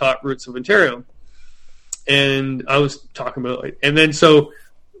the top routes of Ontario. And I was talking about it. And then so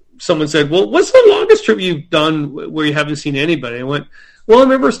someone said, well, what's the longest trip you've done where you haven't seen anybody? I went, well, I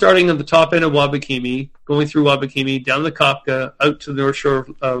remember starting on the top end of Wabakimi, going through Wabakimi, down the Kapka, out to the north shore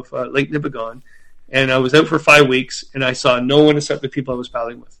of Lake Nipigon. And I was out for 5 weeks, and I saw no one except the people I was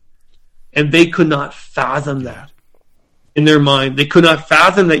paddling with. And they could not fathom that in their mind. They could not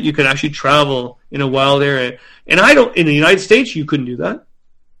fathom that you could actually travel in a wild area. And in the United States, you couldn't do that.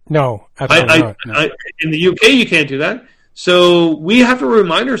 No, absolutely not. No. In the UK, you can't do that. So we have to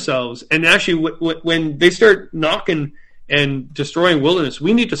remind ourselves. And actually, when they start knocking and destroying wilderness,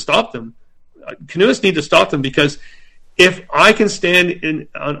 we need to stop them. Canoeists need to stop them, because if I can stand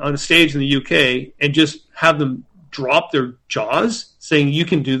on a stage in the UK and just have them drop their jaws saying you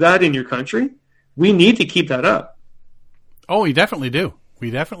can do that in your country, we need to keep that up. Oh, we definitely do.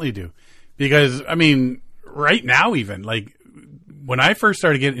 Because, I mean, right now even, like, when I first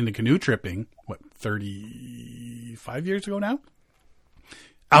started getting into canoe tripping, 35 years ago now?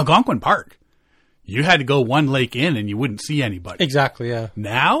 Algonquin Park. You had to go one lake in and you wouldn't see anybody. Exactly, yeah.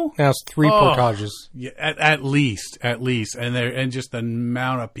 Now it's 3 portages. Yeah, at least. And just the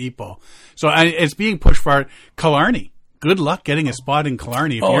amount of people. So it's being pushed for Killarney. Good luck getting a spot in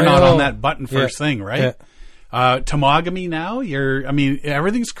Killarney if you're not on that button first thing, right? Yeah. Temagami now,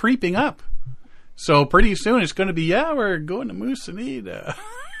 everything's creeping up. So pretty soon it's going to be, we're going to Moosinee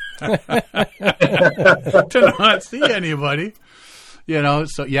to not see anybody.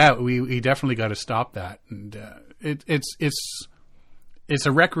 So we definitely got to stop that, and it's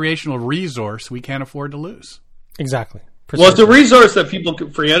a recreational resource we can't afford to lose. Exactly. Well, it's a resource that people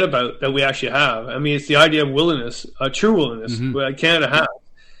forget about that we actually have. I mean, it's the idea of wilderness, true wilderness, that Canada has,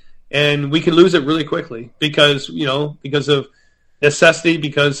 and we can lose it really quickly because of necessity,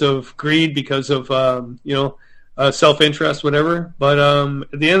 because of greed, because of self-interest, whatever. But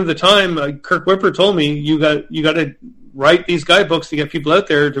at the end of the time, Kirk Whipper told me you got to write these guidebooks to get people out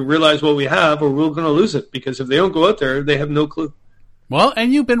there to realize what we have, or we're going to lose it, because if they don't go out there, they have no clue. Well,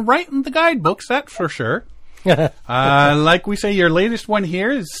 and you've been writing the guidebooks, that's for sure. Like we say, your latest one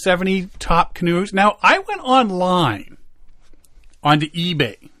here is 70 top canoes. Now, I went online onto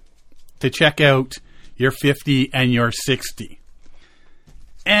eBay to check out your 50 and your 60.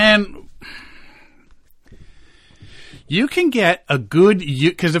 And you can get a good,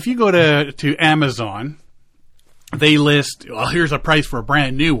 because if you go to Amazon, they list, here's a price for a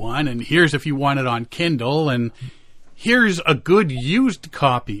brand new one, and here's if you want it on Kindle, and here's a good used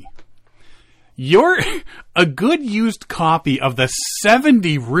copy. A good used copy of the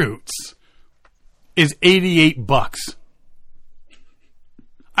 70 Routes is $88.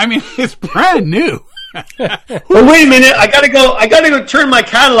 I mean, it's brand new. Well, wait a minute. I gotta go turn my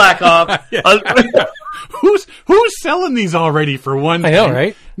Cadillac off. Who's selling these already, for one thing? I know,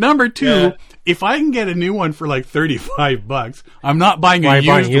 right? Number two, if I can get a new one for like $35, I'm not buying a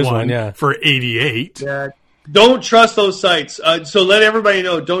used one for $88. Yeah. Don't trust those sites. So let everybody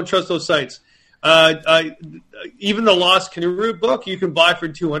know, don't trust those sites. Even the Lost Canoe Route book you can buy for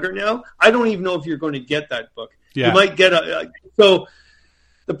 $200 now. I don't even know if you're going to get that book. Yeah. You might get so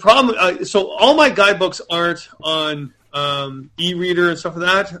the problem. So all my guidebooks aren't on e-reader and stuff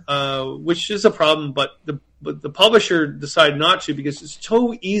like that, which is a problem. But the publisher decided not to, because it's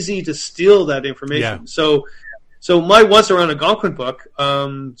so easy to steal that information. Yeah. So my Once Around Algonquin book,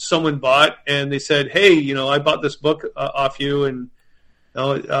 someone bought, and they said, "Hey, I bought this book off you, and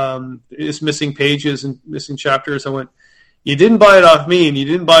it's missing pages and missing chapters." I went, "You didn't buy it off me, and you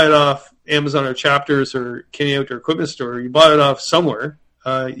didn't buy it off Amazon or Chapters or Kenny Outdoor Equipment Store. You bought it off somewhere."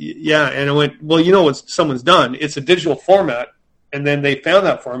 Yeah, and I went, "Well, you know what someone's done? It's a digital format," and then they found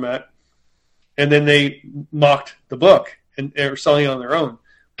that format, and then they mocked the book and they're selling it on their own.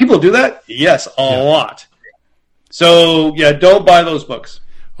 People do that? Yes, a lot. So, don't buy those books.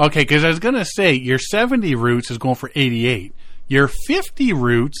 Okay, because I was going to say, your 70 Routes is going for $88. Your 50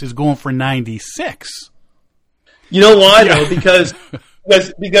 Routes is going for $96. You know why, though?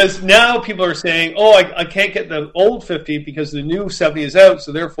 Because now people are saying, I can't get the old 50 because the new 70 is out,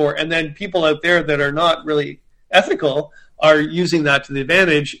 so therefore, and then people out there that are not really ethical are using that to the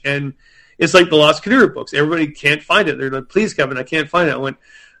advantage, and it's like the Lost Canoe Route books. Everybody can't find it. They're like, "Please, Kevin, I can't find it." I went,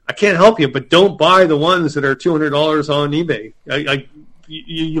 "I can't help you, but don't buy the ones that are $200 on eBay.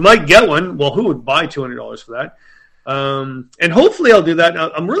 You might get one. Well, who would buy $200 for that?" And hopefully I'll do that.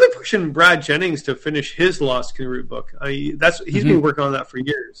 Now, I'm really pushing Brad Jennings to finish his Lost Canoe Route book. He's been working on that for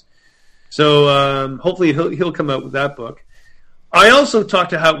years. So hopefully he'll come out with that book. I also talked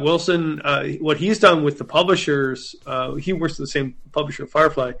to Hap Wilson. What he's done with the publishers, he works with the same publisher,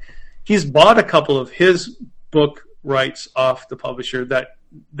 Firefly. He's bought a couple of his book rights off the publisher that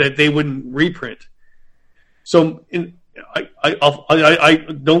they wouldn't reprint. So I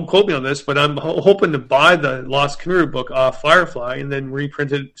don't quote me on this, but I'm hoping to buy the Lost Canoe book off Firefly and then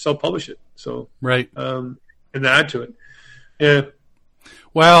reprint it, self-publish it. So right, and add to it. Yeah.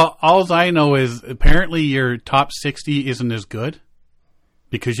 Well, all I know is apparently your top 60 isn't as good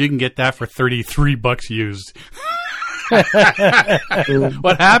because you can get that for $33 used.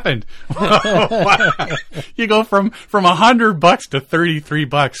 What happened? You go from $100 to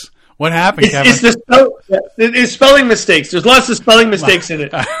 $33. What happened, Kevin? It's spelling mistakes. There's lots of spelling mistakes in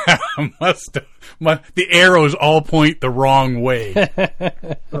it. The arrows all point the wrong way.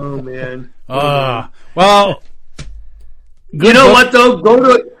 Oh man. Well. You know what though?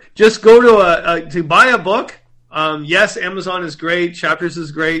 Go to buy a book. Yes, Amazon is great. Chapters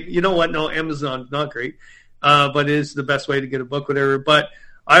is great. You know what? No, Amazon's not great, but it is the best way to get a book, whatever. But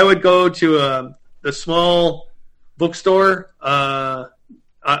I would go to the small bookstore.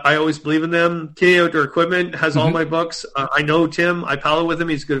 I always believe in them. Kitty Outdoor Equipment has all my books. I know Tim. I pal with him.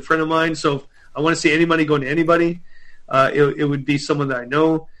 He's a good friend of mine. So if I want to see any money going to anybody, it would be someone that I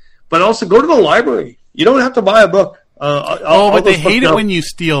know. But also go to the library. You don't have to buy a book. But they hate it when you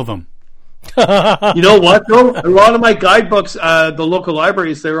steal them. You know what, though? A lot of my guidebooks, the local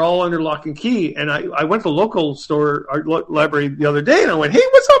libraries, they're all under lock and key. And I went to the local store, our library, the other day, and I went, hey,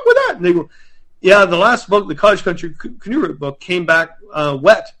 what's up with that? And they go, yeah, the last book, the Cottage Country Canoe Route book, came back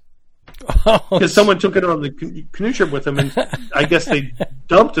wet. Because someone took it on the canoe trip with them, and I guess they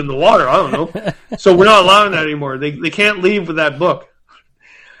dumped in the water. I don't know. So we're not allowing that anymore. They can't leave with that book.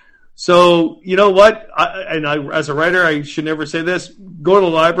 So, you know what? As a writer, I should never say this. Go to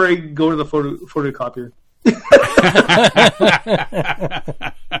the library, go to the photocopier.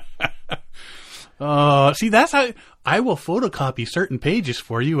 See, that's how I will photocopy certain pages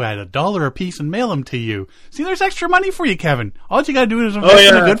for you at $1 a piece and mail them to you. See, there's extra money for you, Kevin. All you got to do is invest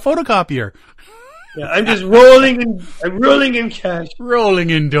in a good photocopier. Yeah, I'm just rolling in cash. Rolling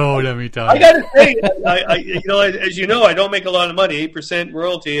in dough, let me tell you. I gotta say, as you know, I don't make a lot of money, 8%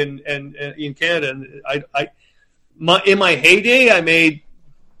 royalty in Canada. And in my heyday, I made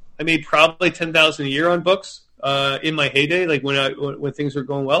probably $10,000 a year on books. In my heyday, like when things were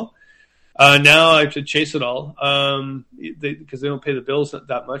going well. Now I have to chase it all because they don't pay the bills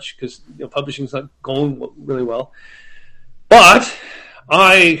that much because publishing's not going really well. But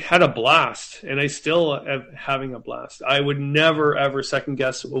I had a blast, and I still am having a blast. I would never, ever second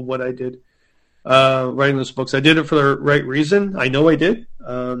guess what I did writing those books. I did it for the right reason. I know I did.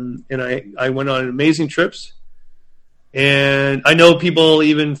 And I went on amazing trips. And I know people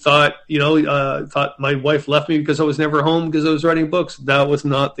even thought my wife left me because I was never home because I was writing books. That was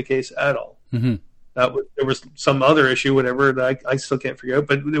not the case at all. Mm-hmm. There was some other issue, whatever, that I still can't figure out,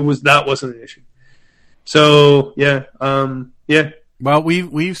 but that wasn't an issue. So, yeah. Well,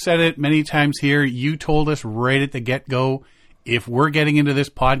 we've said it many times here. You told us right at the get-go, if we're getting into this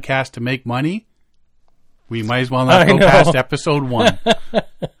podcast to make money, we might as well not go past episode 1.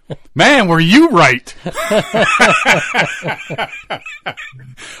 Man, were you right?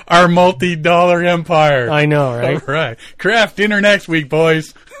 Our multi-dollar empire. I know, right? All right. Craft dinner next week,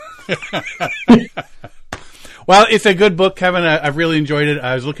 boys. Well, it's a good book, Kevin. I've really enjoyed it.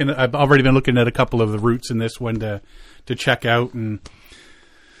 I've already been looking at a couple of the routes in this one to check out, and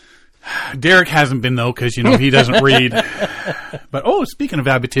Derek hasn't been though because he doesn't read. But speaking of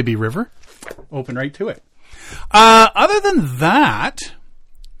Abitibi River, open right to it. Other than that,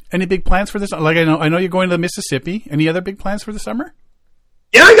 any big plans for this? Like I know you're going to the Mississippi. Any other big plans for the summer?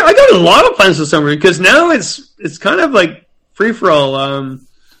 Yeah, I got a lot of plans for the summer because now it's kind of like free for all.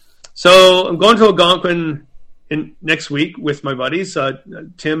 So I'm going to Algonquin next week with my buddies,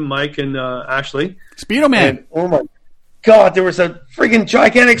 Tim, Mike, and Ashley. Speedo Man. And, oh my God, there was a freaking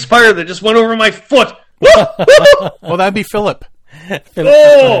gigantic spider that just went over my foot. Well, that'd be Philip.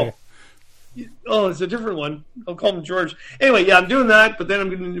 Oh, it's a different one. I'll call him George. Anyway, yeah, I'm doing that, but then I'm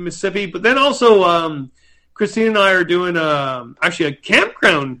going to Mississippi. But then also, Christine and I are doing actually a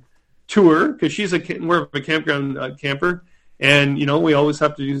campground tour because she's more of a campground camper. And, we always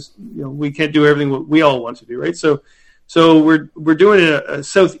have to use, we can't do everything we all want to do, right? So we're doing a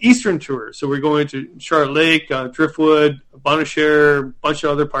southeastern tour. So we're going to Charlotte Lake, Driftwood, Bonnechere, a bunch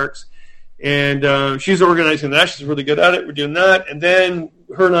of other parks. And she's organizing that. She's really good at it. We're doing that. And then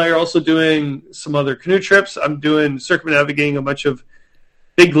her and I are also doing some other canoe trips. I'm doing circumnavigating a bunch of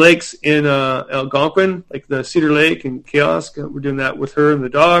big lakes in Algonquin, like the Cedar Lake and Kiosk. We're doing that with her and the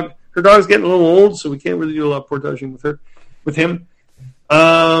dog. Her dog's getting a little old, so we can't really do a lot of portaging with her. with him,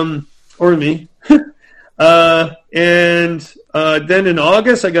 or me. And then in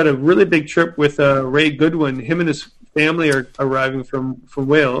August, I got a really big trip with Ray Goodwin. Him and his family are arriving from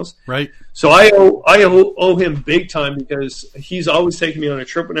Wales. Right. So I owe him big time because he's always taking me on a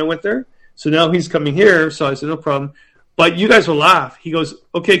trip when I went there. So now he's coming here. So I said, no problem. But you guys will laugh. He goes,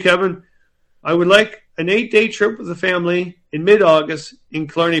 okay, Kevin, I would like an 8-day trip with the family in mid-August in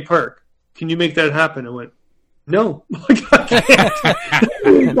Killarney Park. Can you make that happen? I went, no.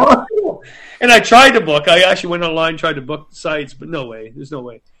 And I tried to book. I actually went online, tried to book the sites, but no way. There's no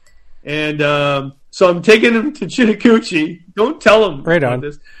way. And so I'm taking him to Chinnakuchi. Don't tell him right about on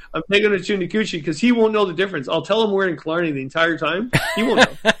this. I'm taking him to Chinnakuchi because he won't know the difference. I'll tell him we're in Killarney the entire time. He won't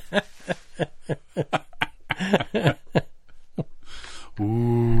know.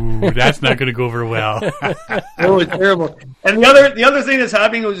 Ooh, that's not going to go over well. Oh, it's terrible. And the other thing that's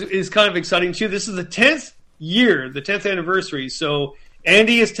happening is kind of exciting too. This is the 10th year, the 10th anniversary. So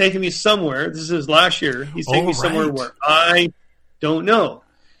Andy is taking me somewhere. This is his last year. He's taking me somewhere where I don't know.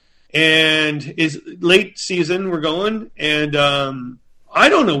 And it's late season we're going, and I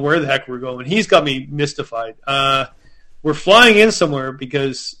don't know where the heck we're going. He's got me mystified. We're flying in somewhere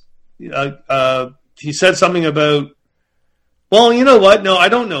because he said something about, well, you know what? No, I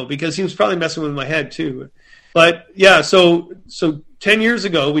don't know, because he was probably messing with my head too. But yeah, so 10 years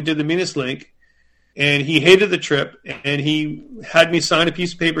ago we did the Minas Link, and he hated the trip, and he had me sign a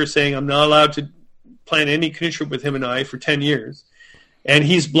piece of paper saying I'm not allowed to plan any canoe trip with him and I for 10 years. And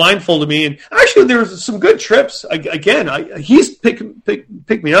he's blindfolded me. And actually, there's some good trips. He's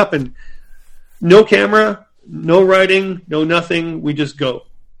picked me up, and no camera, no writing, no nothing. We just go.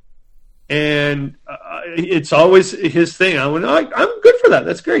 And it's always his thing. I went, I'm good for that.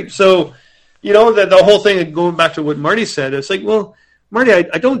 That's great. So, the whole thing, going back to what Marty said, it's like, well, Marty,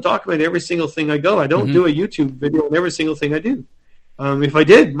 I don't document every single thing I go. I don't do a YouTube video on every single thing I do. If I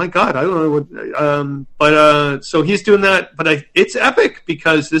did, my God, I don't know what. So he's doing that, but it's epic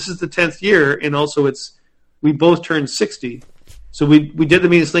because this is the 10th year, and also we both turned 60. So we did the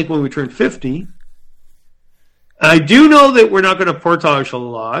Minas Link when we turned 50. I do know that we're not going to portage a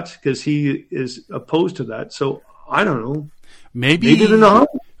lot because he is opposed to that. So I don't know. Maybe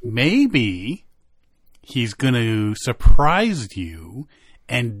he's going to surprise you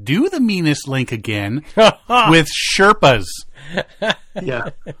and do the Minas Link again with Sherpas.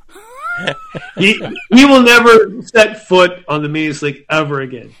 Yeah. He will never set foot on the Minas Link ever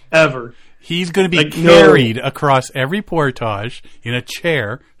again. Ever. He's going to be carried across every portage in a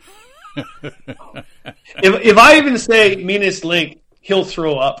chair. If I even say Minas Link, he'll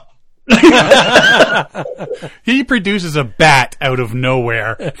throw up. He produces a bat out of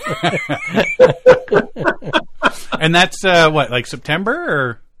nowhere. And that's like September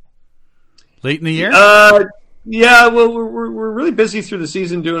or late in the year? Yeah, well, we're really busy through the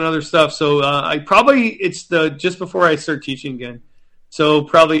season doing other stuff. So it's just before I start teaching again. So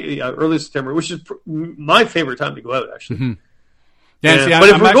probably early September, which is my favorite time to go out, actually. Mm-hmm. Yeah, see, but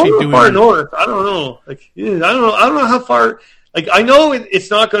if we're going far north, I don't know. I don't know how far. Like, I know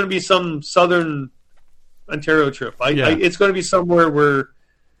it's not going to be some southern Ontario trip. It's going to be somewhere where,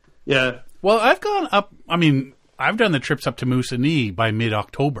 yeah. Well, I've gone up. I mean, I've done the trips up to Moosonee by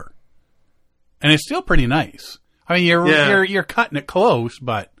mid-October, and it's still pretty nice. I mean, you're cutting it close,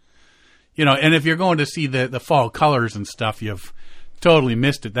 but and if you're going to see the fall colors and stuff, you've totally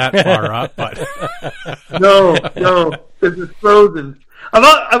missed it that far up. But no, because it's frozen.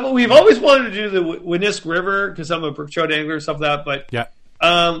 We've always wanted to do the Winnisk River because I'm a brook trout angler and stuff like that. But yeah,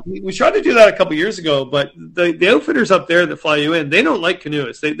 we tried to do that a couple years ago. But the outfitters up there that fly you in, they don't like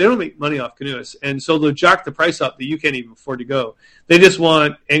canoeists. They don't make money off canoeists, and so they'll jack the price up that you can't even afford to go. They just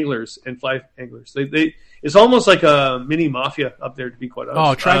want anglers and fly anglers. It's almost like a mini mafia up there, to be quite honest.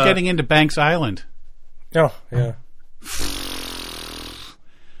 Oh, try getting into Banks Island. Oh, yeah. Wow,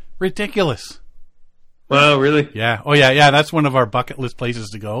 Ridiculous. really? Yeah. Oh, yeah. That's one of our bucket list places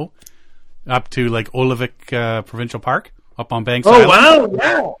to go. Up to like Olivik Provincial Park, up on Banks Island. Oh,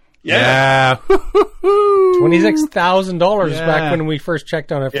 wow! Yeah. $26,000 back when we first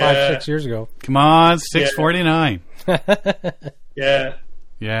checked on it 5-6 years ago. Come on, $649. Yeah.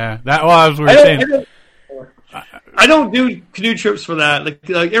 Yeah. That was what we were saying. I don't do canoe trips for that. Like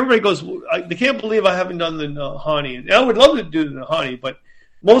everybody goes, they can't believe I haven't done the Nahanni. I would love to do the Nahanni, but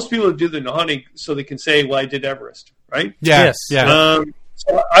most people do the Nahanni so they can say, well, I did Everest, right? Yeah. Yes. Yeah.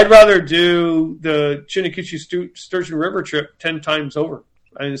 So I'd rather do the Chinnakuchi Sturgeon River trip 10 times over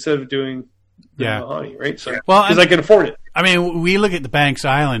instead of doing the Nahanni, right? So, because I can afford it. I mean, we look at the Banks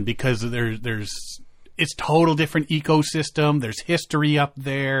Island because it's total different ecosystem. There's history up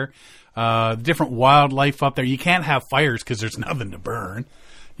there. the different wildlife up there. You can't have fires because there's nothing to burn.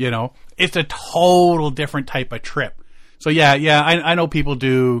 It's a total different type of trip. So I know people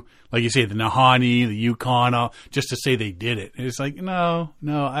do, like you say, the Nahanni, the Yukon, just to say they did it. And it's like, no,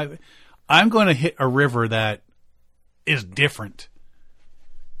 I'm going to hit a river that is different.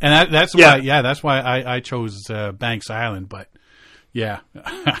 And that's why I chose Banks Island. But I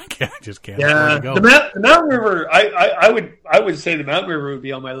just can't afford to go. The Mountain River, I would say the Mountain River would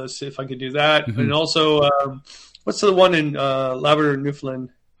be on my list if I could do that. Mm-hmm. And also, what's the one in Labrador, Newfoundland?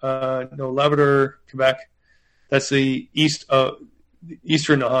 Labrador, Quebec. That's the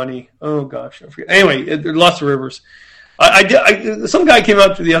eastern Nahanni. Oh gosh, I forget. Anyway, there are lots of rivers. Some guy came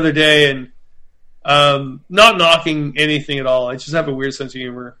up to the other day and not knocking anything at all. I just have a weird sense of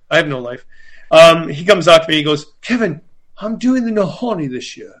humor. I have no life. He comes up to me. He goes, "Kevin, I'm doing the Nahanni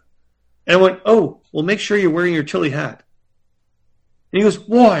this year." And I went, "Oh, well, make sure you're wearing your Tilly hat." And he goes,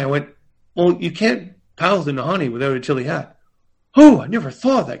 "Why?" I went, "Well, you can't paddle the Nahanni without a Tilly hat." "Oh, I never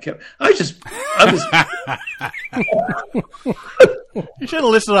thought of that, Kevin." I was. You should have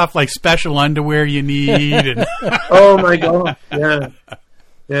listed off like special underwear you need. And oh my god!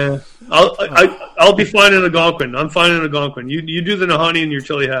 Yeah. I'll be fine in Algonquin. I'm fine in Algonquin. You do the Nahanni in your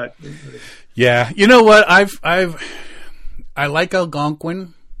Tilly hat. Yeah, you know what? I like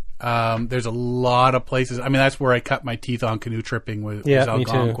Algonquin. There's a lot of places. I mean, that's where I cut my teeth on canoe tripping was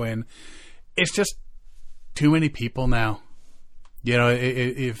Algonquin. Me too. It's just too many people now.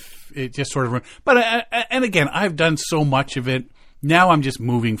 If it just sort of, but and again, I've done so much of it. Now I'm just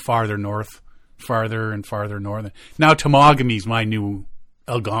moving farther north, farther and farther north. Now Temagami's my new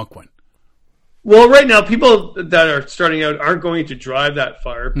Algonquin. Well, right now, people that are starting out aren't going to drive that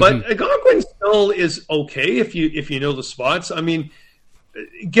far, but Algonquin still is okay if you know the spots. I mean,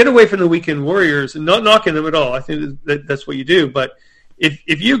 get away from the weekend warriors and not knocking them at all. I think that's what you do, but.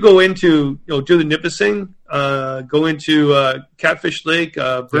 If you go into do the Nipissing, go into Catfish Lake,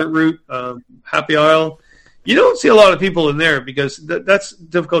 Burnt Root, Happy Isle, you don't see a lot of people in there because that's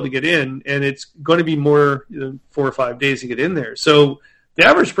difficult to get in, and it's going to be more 4 or 5 days to get in there. So the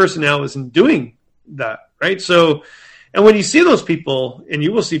average person now isn't doing that, right? So, and when you see those people, and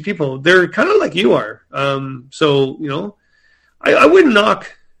you will see people, they're kind of like you are. So I wouldn't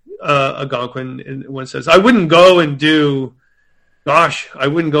knock Algonquin in one sense. I wouldn't go and do. Gosh, I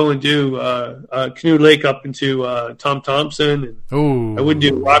wouldn't go and do Canoe Lake up into Tom Thompson. And I wouldn't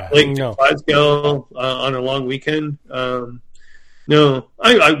do Rock Lake to Clydesdale on a long weekend. No,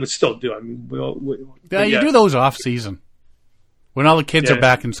 I would still do. I mean, you do those off season when all the kids are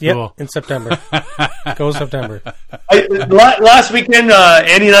back in school. Yep, in September. Go September. Last weekend,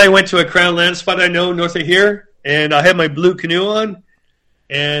 Andy and I went to a Crown Land spot I know north of here, and I had my blue canoe on.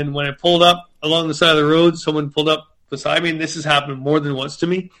 And when I pulled up along the side of the road, someone pulled up beside me, and this has happened more than once to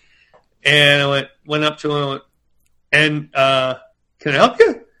me. And I went up to him and can I help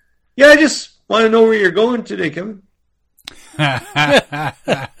you? Yeah, I just want to know where you're going today, Kevin. I'm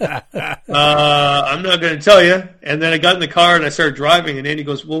not going to tell you. And then I got in the car and I started driving, and Andy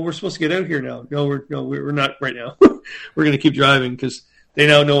goes, "Well, we're supposed to get out here now." No, we're not right now. We're going to keep driving because they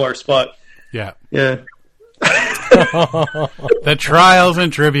now know our spot. Yeah. The trials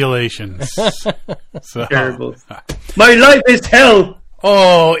and tribulations. So. Terrible. My life is hell.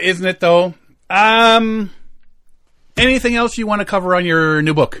 Oh, isn't it though? Anything else you want to cover on your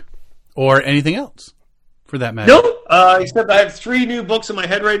new book, or anything else for that matter? No, except I have 3 new books in my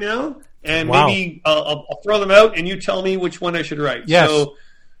head right now, and maybe I'll throw them out, and you tell me which one I should write. Yes. So,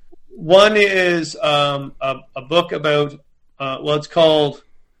 one is a book about it's called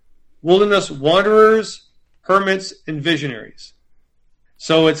Wilderness Wanderers, Hermits, and Visionaries.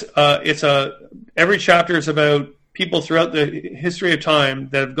 So it's every chapter is about people throughout the history of time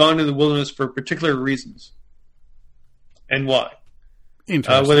that have gone to the wilderness for particular reasons and why.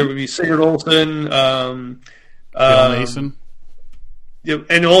 Interesting. Whether it would be Sigurd Olsen, Bill Mason,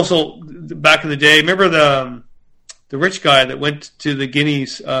 and also back in the day, remember the rich guy that went to the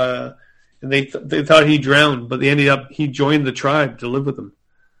Guineas, and they thought he drowned, but he joined the tribe to live with them.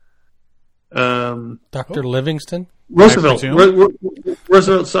 Dr. Livingston? Roosevelt's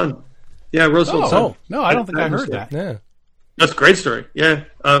son. Yeah, Roosevelt's son. Oh, no, I don't think I heard that. Yeah. That's a great story. Yeah,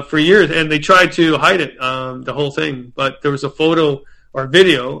 for years, and they tried to hide it, the whole thing. But there was a photo or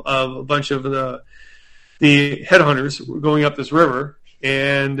video of a bunch of the headhunters going up this river,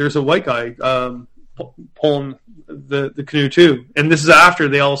 and there's a white guy pulling the canoe too. And this is after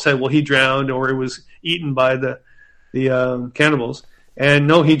they all said, well, he drowned or it was eaten by the cannibals. And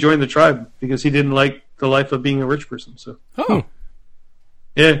no, he joined the tribe because he didn't like the life of being a rich person. So,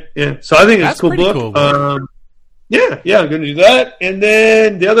 yeah. So I think it's a cool book. Yeah, I'm going to do that. And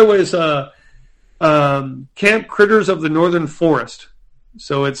then the other was Camp Critters of the Northern Forest.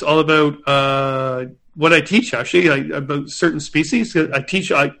 So it's all about what I teach, actually, about certain species. I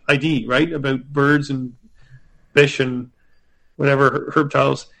teach ID, right, about birds and fish and whatever,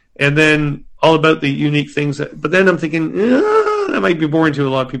 herptiles. And then all about the unique things. But then I'm thinking, that might be boring to a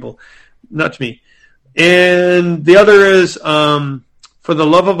lot of people. Not to me. And the other is For the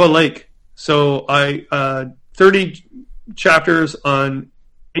Love of a Lake. So I 30 chapters on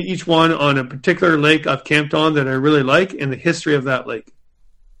each one on a particular lake I've camped on that I really like and the history of that lake.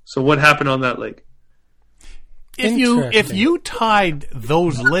 So what happened on that lake? If you tied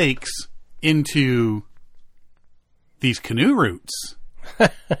those lakes into these canoe routes.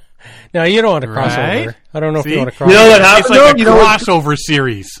 Now, you don't want to cross over. I don't know if you want to cross over. You know what It's happened? like a crossover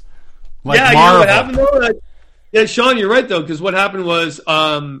series. Like Marvel. You know what happened though? Yeah, Sean, you're right though, because what happened was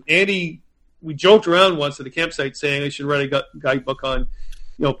Andy, we joked around once at the campsite saying I should write a guidebook on,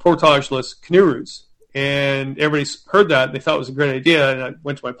 portageless canoe routes. And everybody heard that and they thought it was a great idea. And I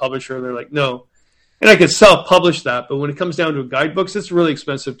went to my publisher and they're like, no. And I could self-publish that, but when it comes down to guidebooks, it's really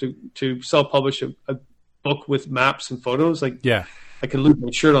expensive to self-publish a book with maps and photos. I could lose my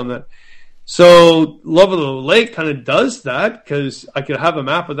shirt on that. So Love of the Lake kind of does that because I could have a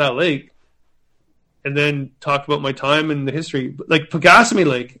map of that lake and then talk about my time and the history. Like Pagasmi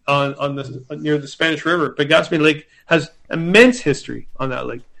Lake near the Spanish River. Pagasmi Lake has immense history on that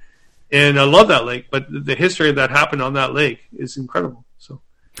lake. And I love that lake, but the history that happened on that lake is incredible. So.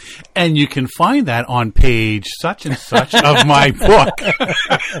 And you can find that on page such and such of my book.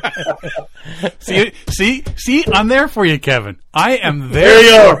 See, I'm there for you, Kevin. I am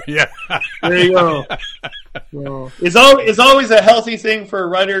there for you. There you go. Well, it's always a healthy thing for a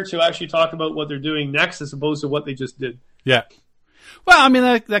writer to actually talk about what they're doing next as opposed to what they just did. Yeah. Well, I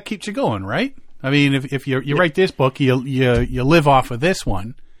mean, that keeps you going, right? I mean, if you write this book, you live off of this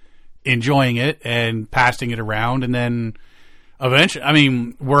one, enjoying it and passing it around, and then eventually, I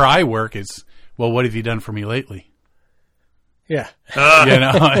mean, where I work is, well, what have you done for me lately? Yeah.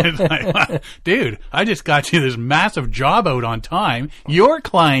 It's like, dude, I just got you this massive job out on time. Your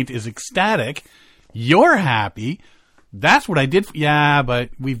client is ecstatic. You're happy. That's what I did. Yeah, but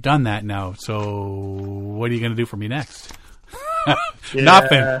we've done that now. So what are you going to do for me next?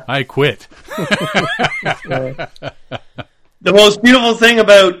 Nothing. I quit. The most beautiful thing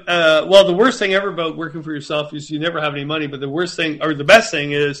about, the worst thing ever about working for yourself is you never have any money. But the worst thing, or the best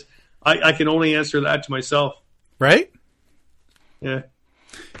thing is, I can only answer that to myself. Right? Yeah.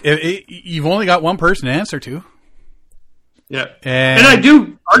 You've only got one person to answer to. Yeah. And I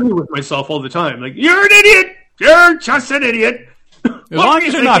do argue with myself all the time. Like, you're an idiot. You're just an idiot. As long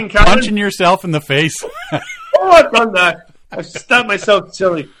as you're not punching yourself in the face. I've done that. I've stabbed myself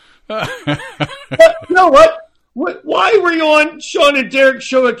silly. But you know what? Why were you on Sean and Derek's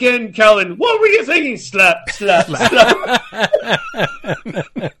show again, Callan? What were you thinking? Slap, slap, slap.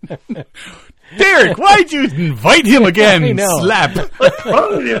 Derek, why'd you invite him again? I know. Slap. What's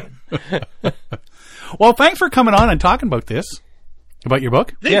wrong with you? Well, thanks for coming on and talking about this, about your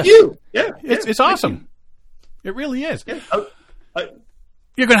book. Thank you. Yeah, it's awesome. It really is. Yeah,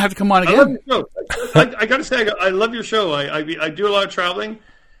 You're going to have to come on again. I love your show. I got to say, I love your show. I do a lot of traveling,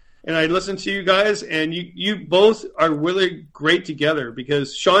 and I listen to you guys, and you both are really great together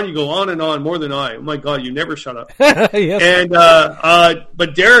because, Sean, you go on and on more than I. Oh, my God, you never shut up. Yes. And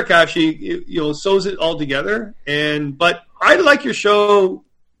but Derek actually, sews it all together. But I like your show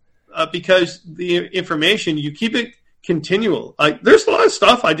because the information, you keep it continual. There's a lot of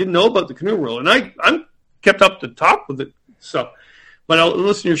stuff I didn't know about the canoe world, and I'm kept up to top with it stuff. But I'll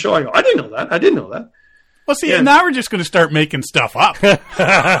listen to your show. I go, I didn't know that. Well, see, now we're just going to start making stuff up. Yeah.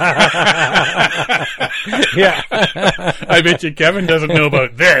 I bet you Kevin doesn't know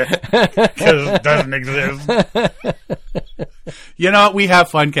about this because it doesn't exist. We have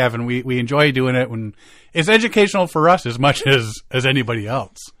fun, Kevin. We enjoy doing it when it's educational for us as much as anybody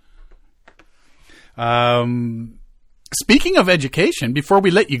else. Speaking of education, before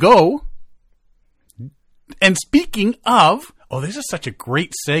we let you go, and speaking of, this is such a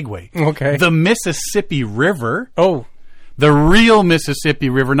great segue. Okay. The Mississippi River. Oh. The real Mississippi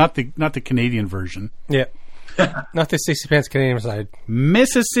River, not the Canadian version. Yeah. Not the 60 pence Canadian side.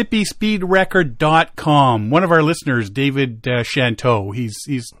 MississippiSpeedRecord.com. One of our listeners, David Chanteau, he's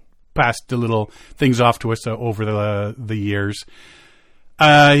passed the little things off to us over the years.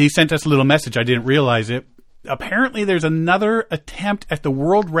 He sent us a little message. I didn't realize it. Apparently, there's another attempt at the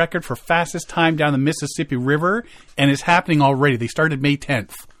world record for fastest time down the Mississippi River, and it's happening already. They started May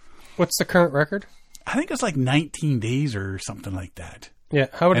 10th. What's the current record? I think it's like 19 days or something like that. Yeah.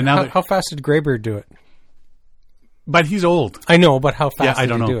 How fast did Greybeard do it? But he's old. I know, but how fast I did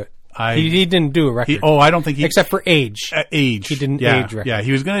don't he know. do it? He didn't do a record. I don't think he... Except for age. Age. He didn't age record. Yeah,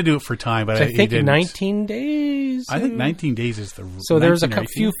 he was going to do it for time, but I he think didn't. 19 days. I think 19 days is the... So there's a 19 or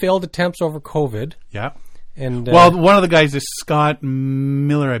 18? few failed attempts over COVID. Yeah. And well, one of the guys is Scott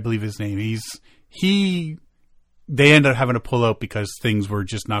Miller, I believe his name. They ended up having to pull out because things were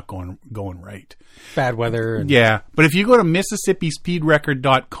just not going right. Bad weather. And Yeah. But if you go to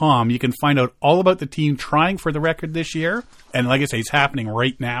MississippiSpeedRecord.com, you can find out all about the team trying for the record this year. And like I say, it's happening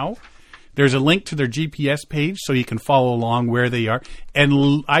right now. There's a link to their GPS page so you can follow along where they are.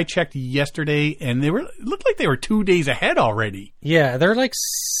 And I checked yesterday, and it looked like they were 2 days ahead already. Yeah, they're like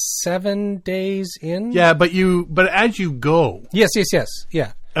 7 days in. Yeah, but as you go... Yes.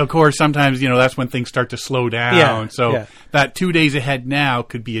 Yeah. Of course, sometimes, that's when things start to slow down. Yeah, so yeah. that 2 days ahead now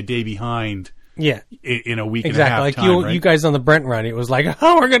could be a day behind. Yeah. In a week exactly. and a half Like time, right? you guys on the Brent run, it was like,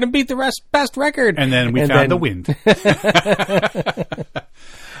 oh, we're going to beat the best record. And then we found the wind.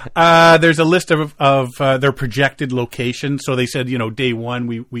 There's a list of their projected locations. So they said, day one,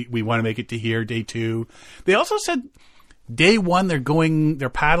 we want to make it to here. Day two. They also said day one, they're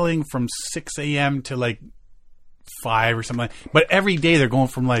paddling from 6 a.m. to like 5 or something. But every day they're going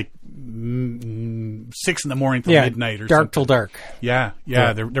from like 6 in the morning till midnight or dark something. Till dark. Yeah.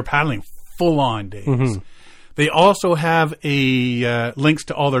 They're paddling full on days. Mm-hmm. They also have links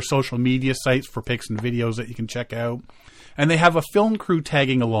to all their social media sites for pics and videos that you can check out. And they have a film crew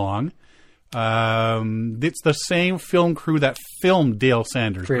tagging along. It's the same film crew that filmed Dale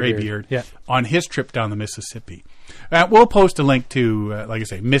Sanders, Greybeard, on his trip down the Mississippi. We'll post a link to, like I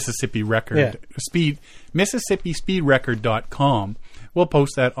say, Mississippi Record, MississippiSpeedRecord.com. We'll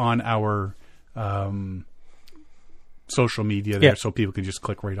post that on our social media there so people can just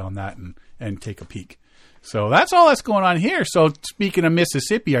click right on that and take a peek. So that's all that's going on here. So speaking of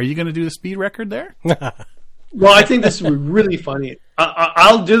Mississippi, are you going to do the speed record there? Well, I think this is really funny.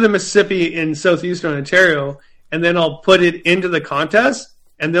 I'll do the Mississippi in southeastern Ontario, and then I'll put it into the contest,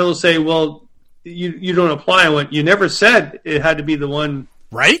 and they'll say, well, you don't apply. I went, you never said it had to be the one.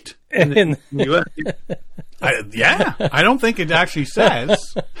 Right? In the U.S. I don't think it actually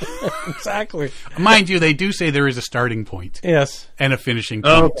says. Exactly. Mind you, they do say there is a starting point. Yes. And a finishing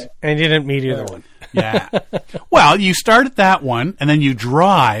point. Okay. And you didn't meet either one. Yeah. Well, you start at that one, and then you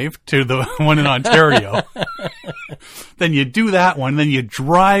drive to the one in Ontario. Then you do that one, then you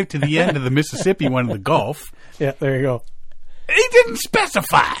drive to the end of the Mississippi one in the Gulf. Yeah, there you go. He didn't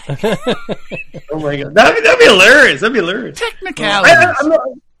specify. Oh my God, that'd be hilarious. That'd be hilarious. Technicalities.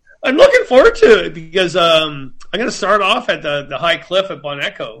 I'm looking forward to it because I'm going to start off at the high cliff at Bon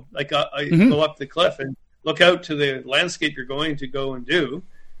Echo. Like I go up the cliff and look out to the landscape you're going to go and do,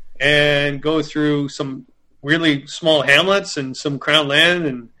 and go through some really small hamlets and some crown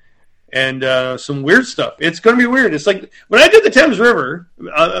land and some weird stuff. It's going to be weird. It's like when I did the Thames River.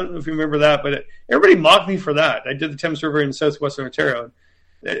 I don't know if you remember that, but everybody mocked me for that. I did the Thames River in southwestern Ontario.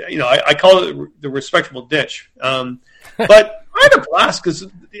 I call it the respectable ditch. But I had a blast because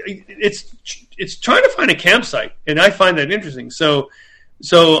it's trying to find a campsite, and I find that interesting. So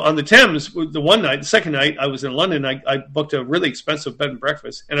on the Thames, the second night I was in London, I booked a really expensive bed and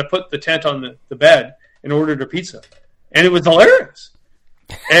breakfast, and I put the tent on the bed and ordered a pizza, and it was hilarious.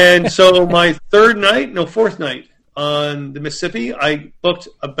 And so my fourth night on the Mississippi, I booked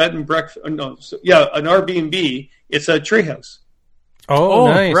a bed and breakfast. An Airbnb. It's a treehouse. Oh,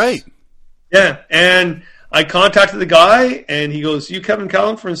 nice. Right. Yeah, and I contacted the guy, and he goes, "You Kevin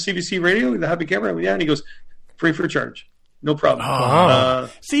Callan from CBC Radio, the Happy Camera?" I went, "Yeah," and he goes, "Free for charge, no problem."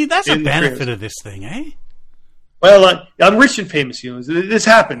 See, that's a benefit of this thing, eh? Well, I'm rich and famous, This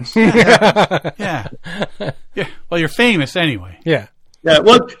happens. Yeah. Well, you're famous anyway. Yeah. Yeah.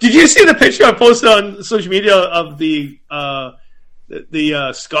 Well, did you see the picture I posted on social media of the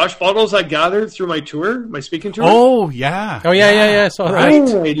Scotch bottles I gathered through my speaking tour? Oh, yeah. Oh, yeah. So right.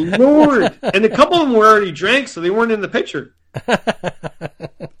 Oh, my Lord. And a couple of them were already drank, so they weren't in the picture.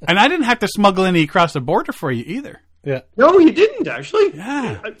 And I didn't have to smuggle any across the border for you either. Yeah. No, you didn't, actually.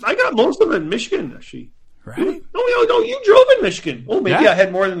 Yeah. I got most of them in Michigan, actually. Right. No, you drove in Michigan. Oh, maybe I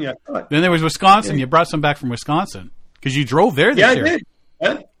had more than you thought. Then there was Wisconsin. You brought some back from Wisconsin because you drove there this year. I did.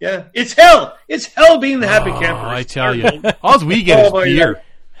 Yeah. It's hell. It's hell being the happy camper. I tell you. All we get is beer.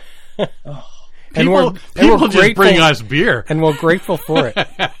 People just bring us beer. And we're grateful for it.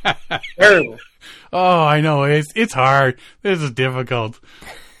 Terrible. Oh, I know. It's hard. This is difficult.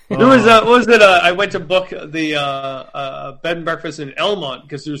 There was I went to book the bed and breakfast in Elmont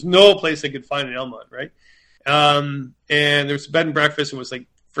because there's no place I could find in Elmont, right? And there was a bed and breakfast. It was like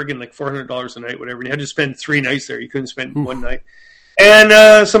friggin' like $400 a night, whatever. And you had to spend 3 nights there. You couldn't spend one night.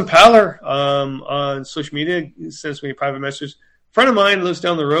 And some paddler on social media sends me a private message. A friend of mine lives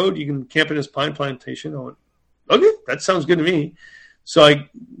down the road. You can camp in his pine plantation. I went, okay, that sounds good to me. So I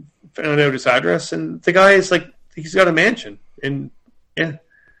found out his address, and the guy is like, he's got a mansion, and yeah.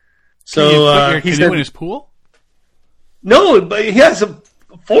 So can you put your he's canoe in his pool? No, but he has a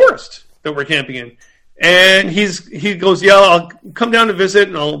forest that we're camping in, and he goes, yeah, I'll come down to visit,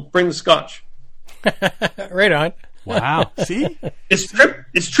 and I'll bring the scotch. Right on. Wow. See? It's tough.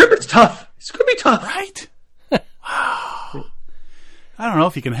 It's going to be tough. Right? Wow. I don't know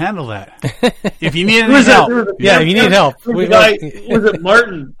if you can handle that. If you need any If help. you need help. Was it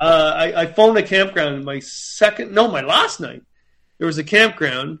Martin? I phoned a campground my last night. There was a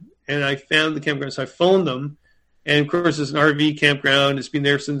campground, and I found the campground, so I phoned them. And, of course, it's an RV campground. It's been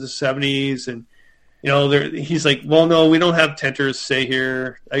there since the 70s. And, he's like, well, no, we don't have tenters stay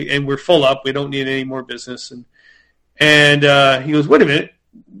here. And we're full up. We don't need any more business. And he goes, wait a minute.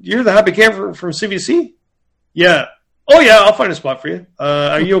 You're the happy camper from CBC? Yeah. Oh, yeah, I'll find a spot for you.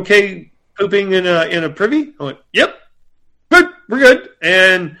 Are you okay pooping in a privy? I went, yep. Good. We're good.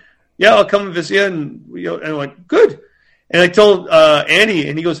 And, yeah, I'll come and visit you. And I went, good. And I told Andy,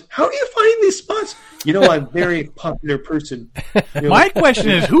 and he goes, how do you find these spots? I'm a very popular person. My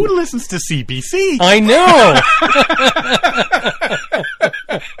question is, who listens to CBC? I know.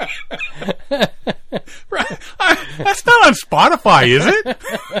 That's not on Spotify, is it?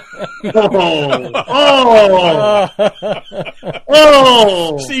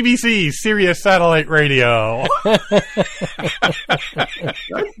 Oh! CBC, Sirius Satellite Radio. That's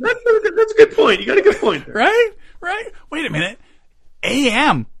a good point. You got a good point there. Right? Wait a minute.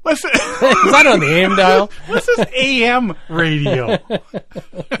 AM. What's Is that on the AM dial? What's this AM radio?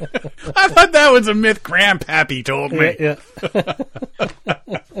 I thought that was a myth Grandpappy told me. Yeah.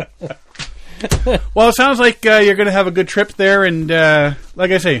 Well, it sounds like you're going to have a good trip there, and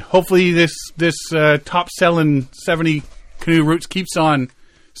like I say, hopefully this top selling 70 canoe routes keeps on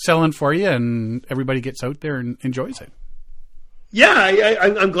selling for you, and everybody gets out there and enjoys it. Yeah,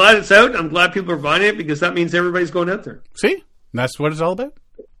 I'm glad it's out. I'm glad people are buying it because that means everybody's going out there. See, that's what it's all about.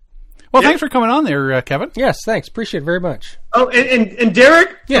 Well, thanks for coming on there, Kevin. Yes, thanks. Appreciate it very much. Oh, and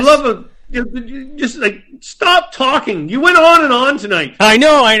Derek, yes. I love just like stop talking. You went on and on tonight. I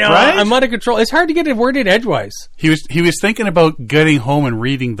know. Right? I'm out of control. It's hard to get it worded edgewise. He was thinking about getting home and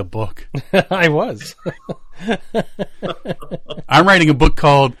reading the book. I was. I'm writing a book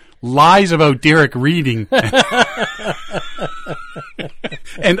called Lies About Derek Reading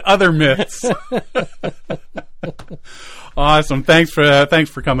and Other Myths. Awesome. Thanks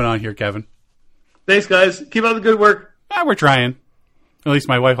for coming on here, Kevin. Thanks, guys. Keep up the good work. We're trying. At least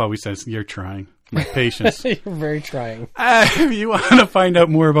my wife always says, you're trying. My patience. You're very trying. If you want to find out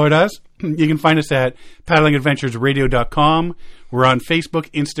more about us, you can find us at paddlingadventuresradio.com. We're on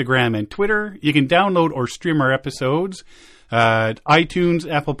Facebook, Instagram, and Twitter. You can download or stream our episodes at iTunes,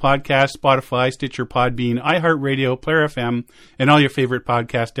 Apple Podcasts, Spotify, Stitcher, Podbean, iHeartRadio, Player FM, and all your favorite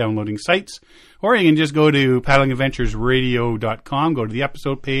podcast downloading sites. Or you can just go to paddlingadventuresradio.com, go to the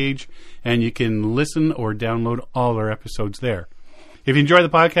episode page, and you can listen or download all our episodes there. If you enjoy the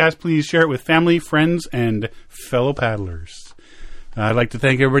podcast, please share it with family, friends, and fellow paddlers. I'd like to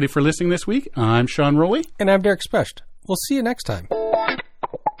thank everybody for listening this week. I'm Sean Rowley. And I'm Derek Specht. We'll see you next time.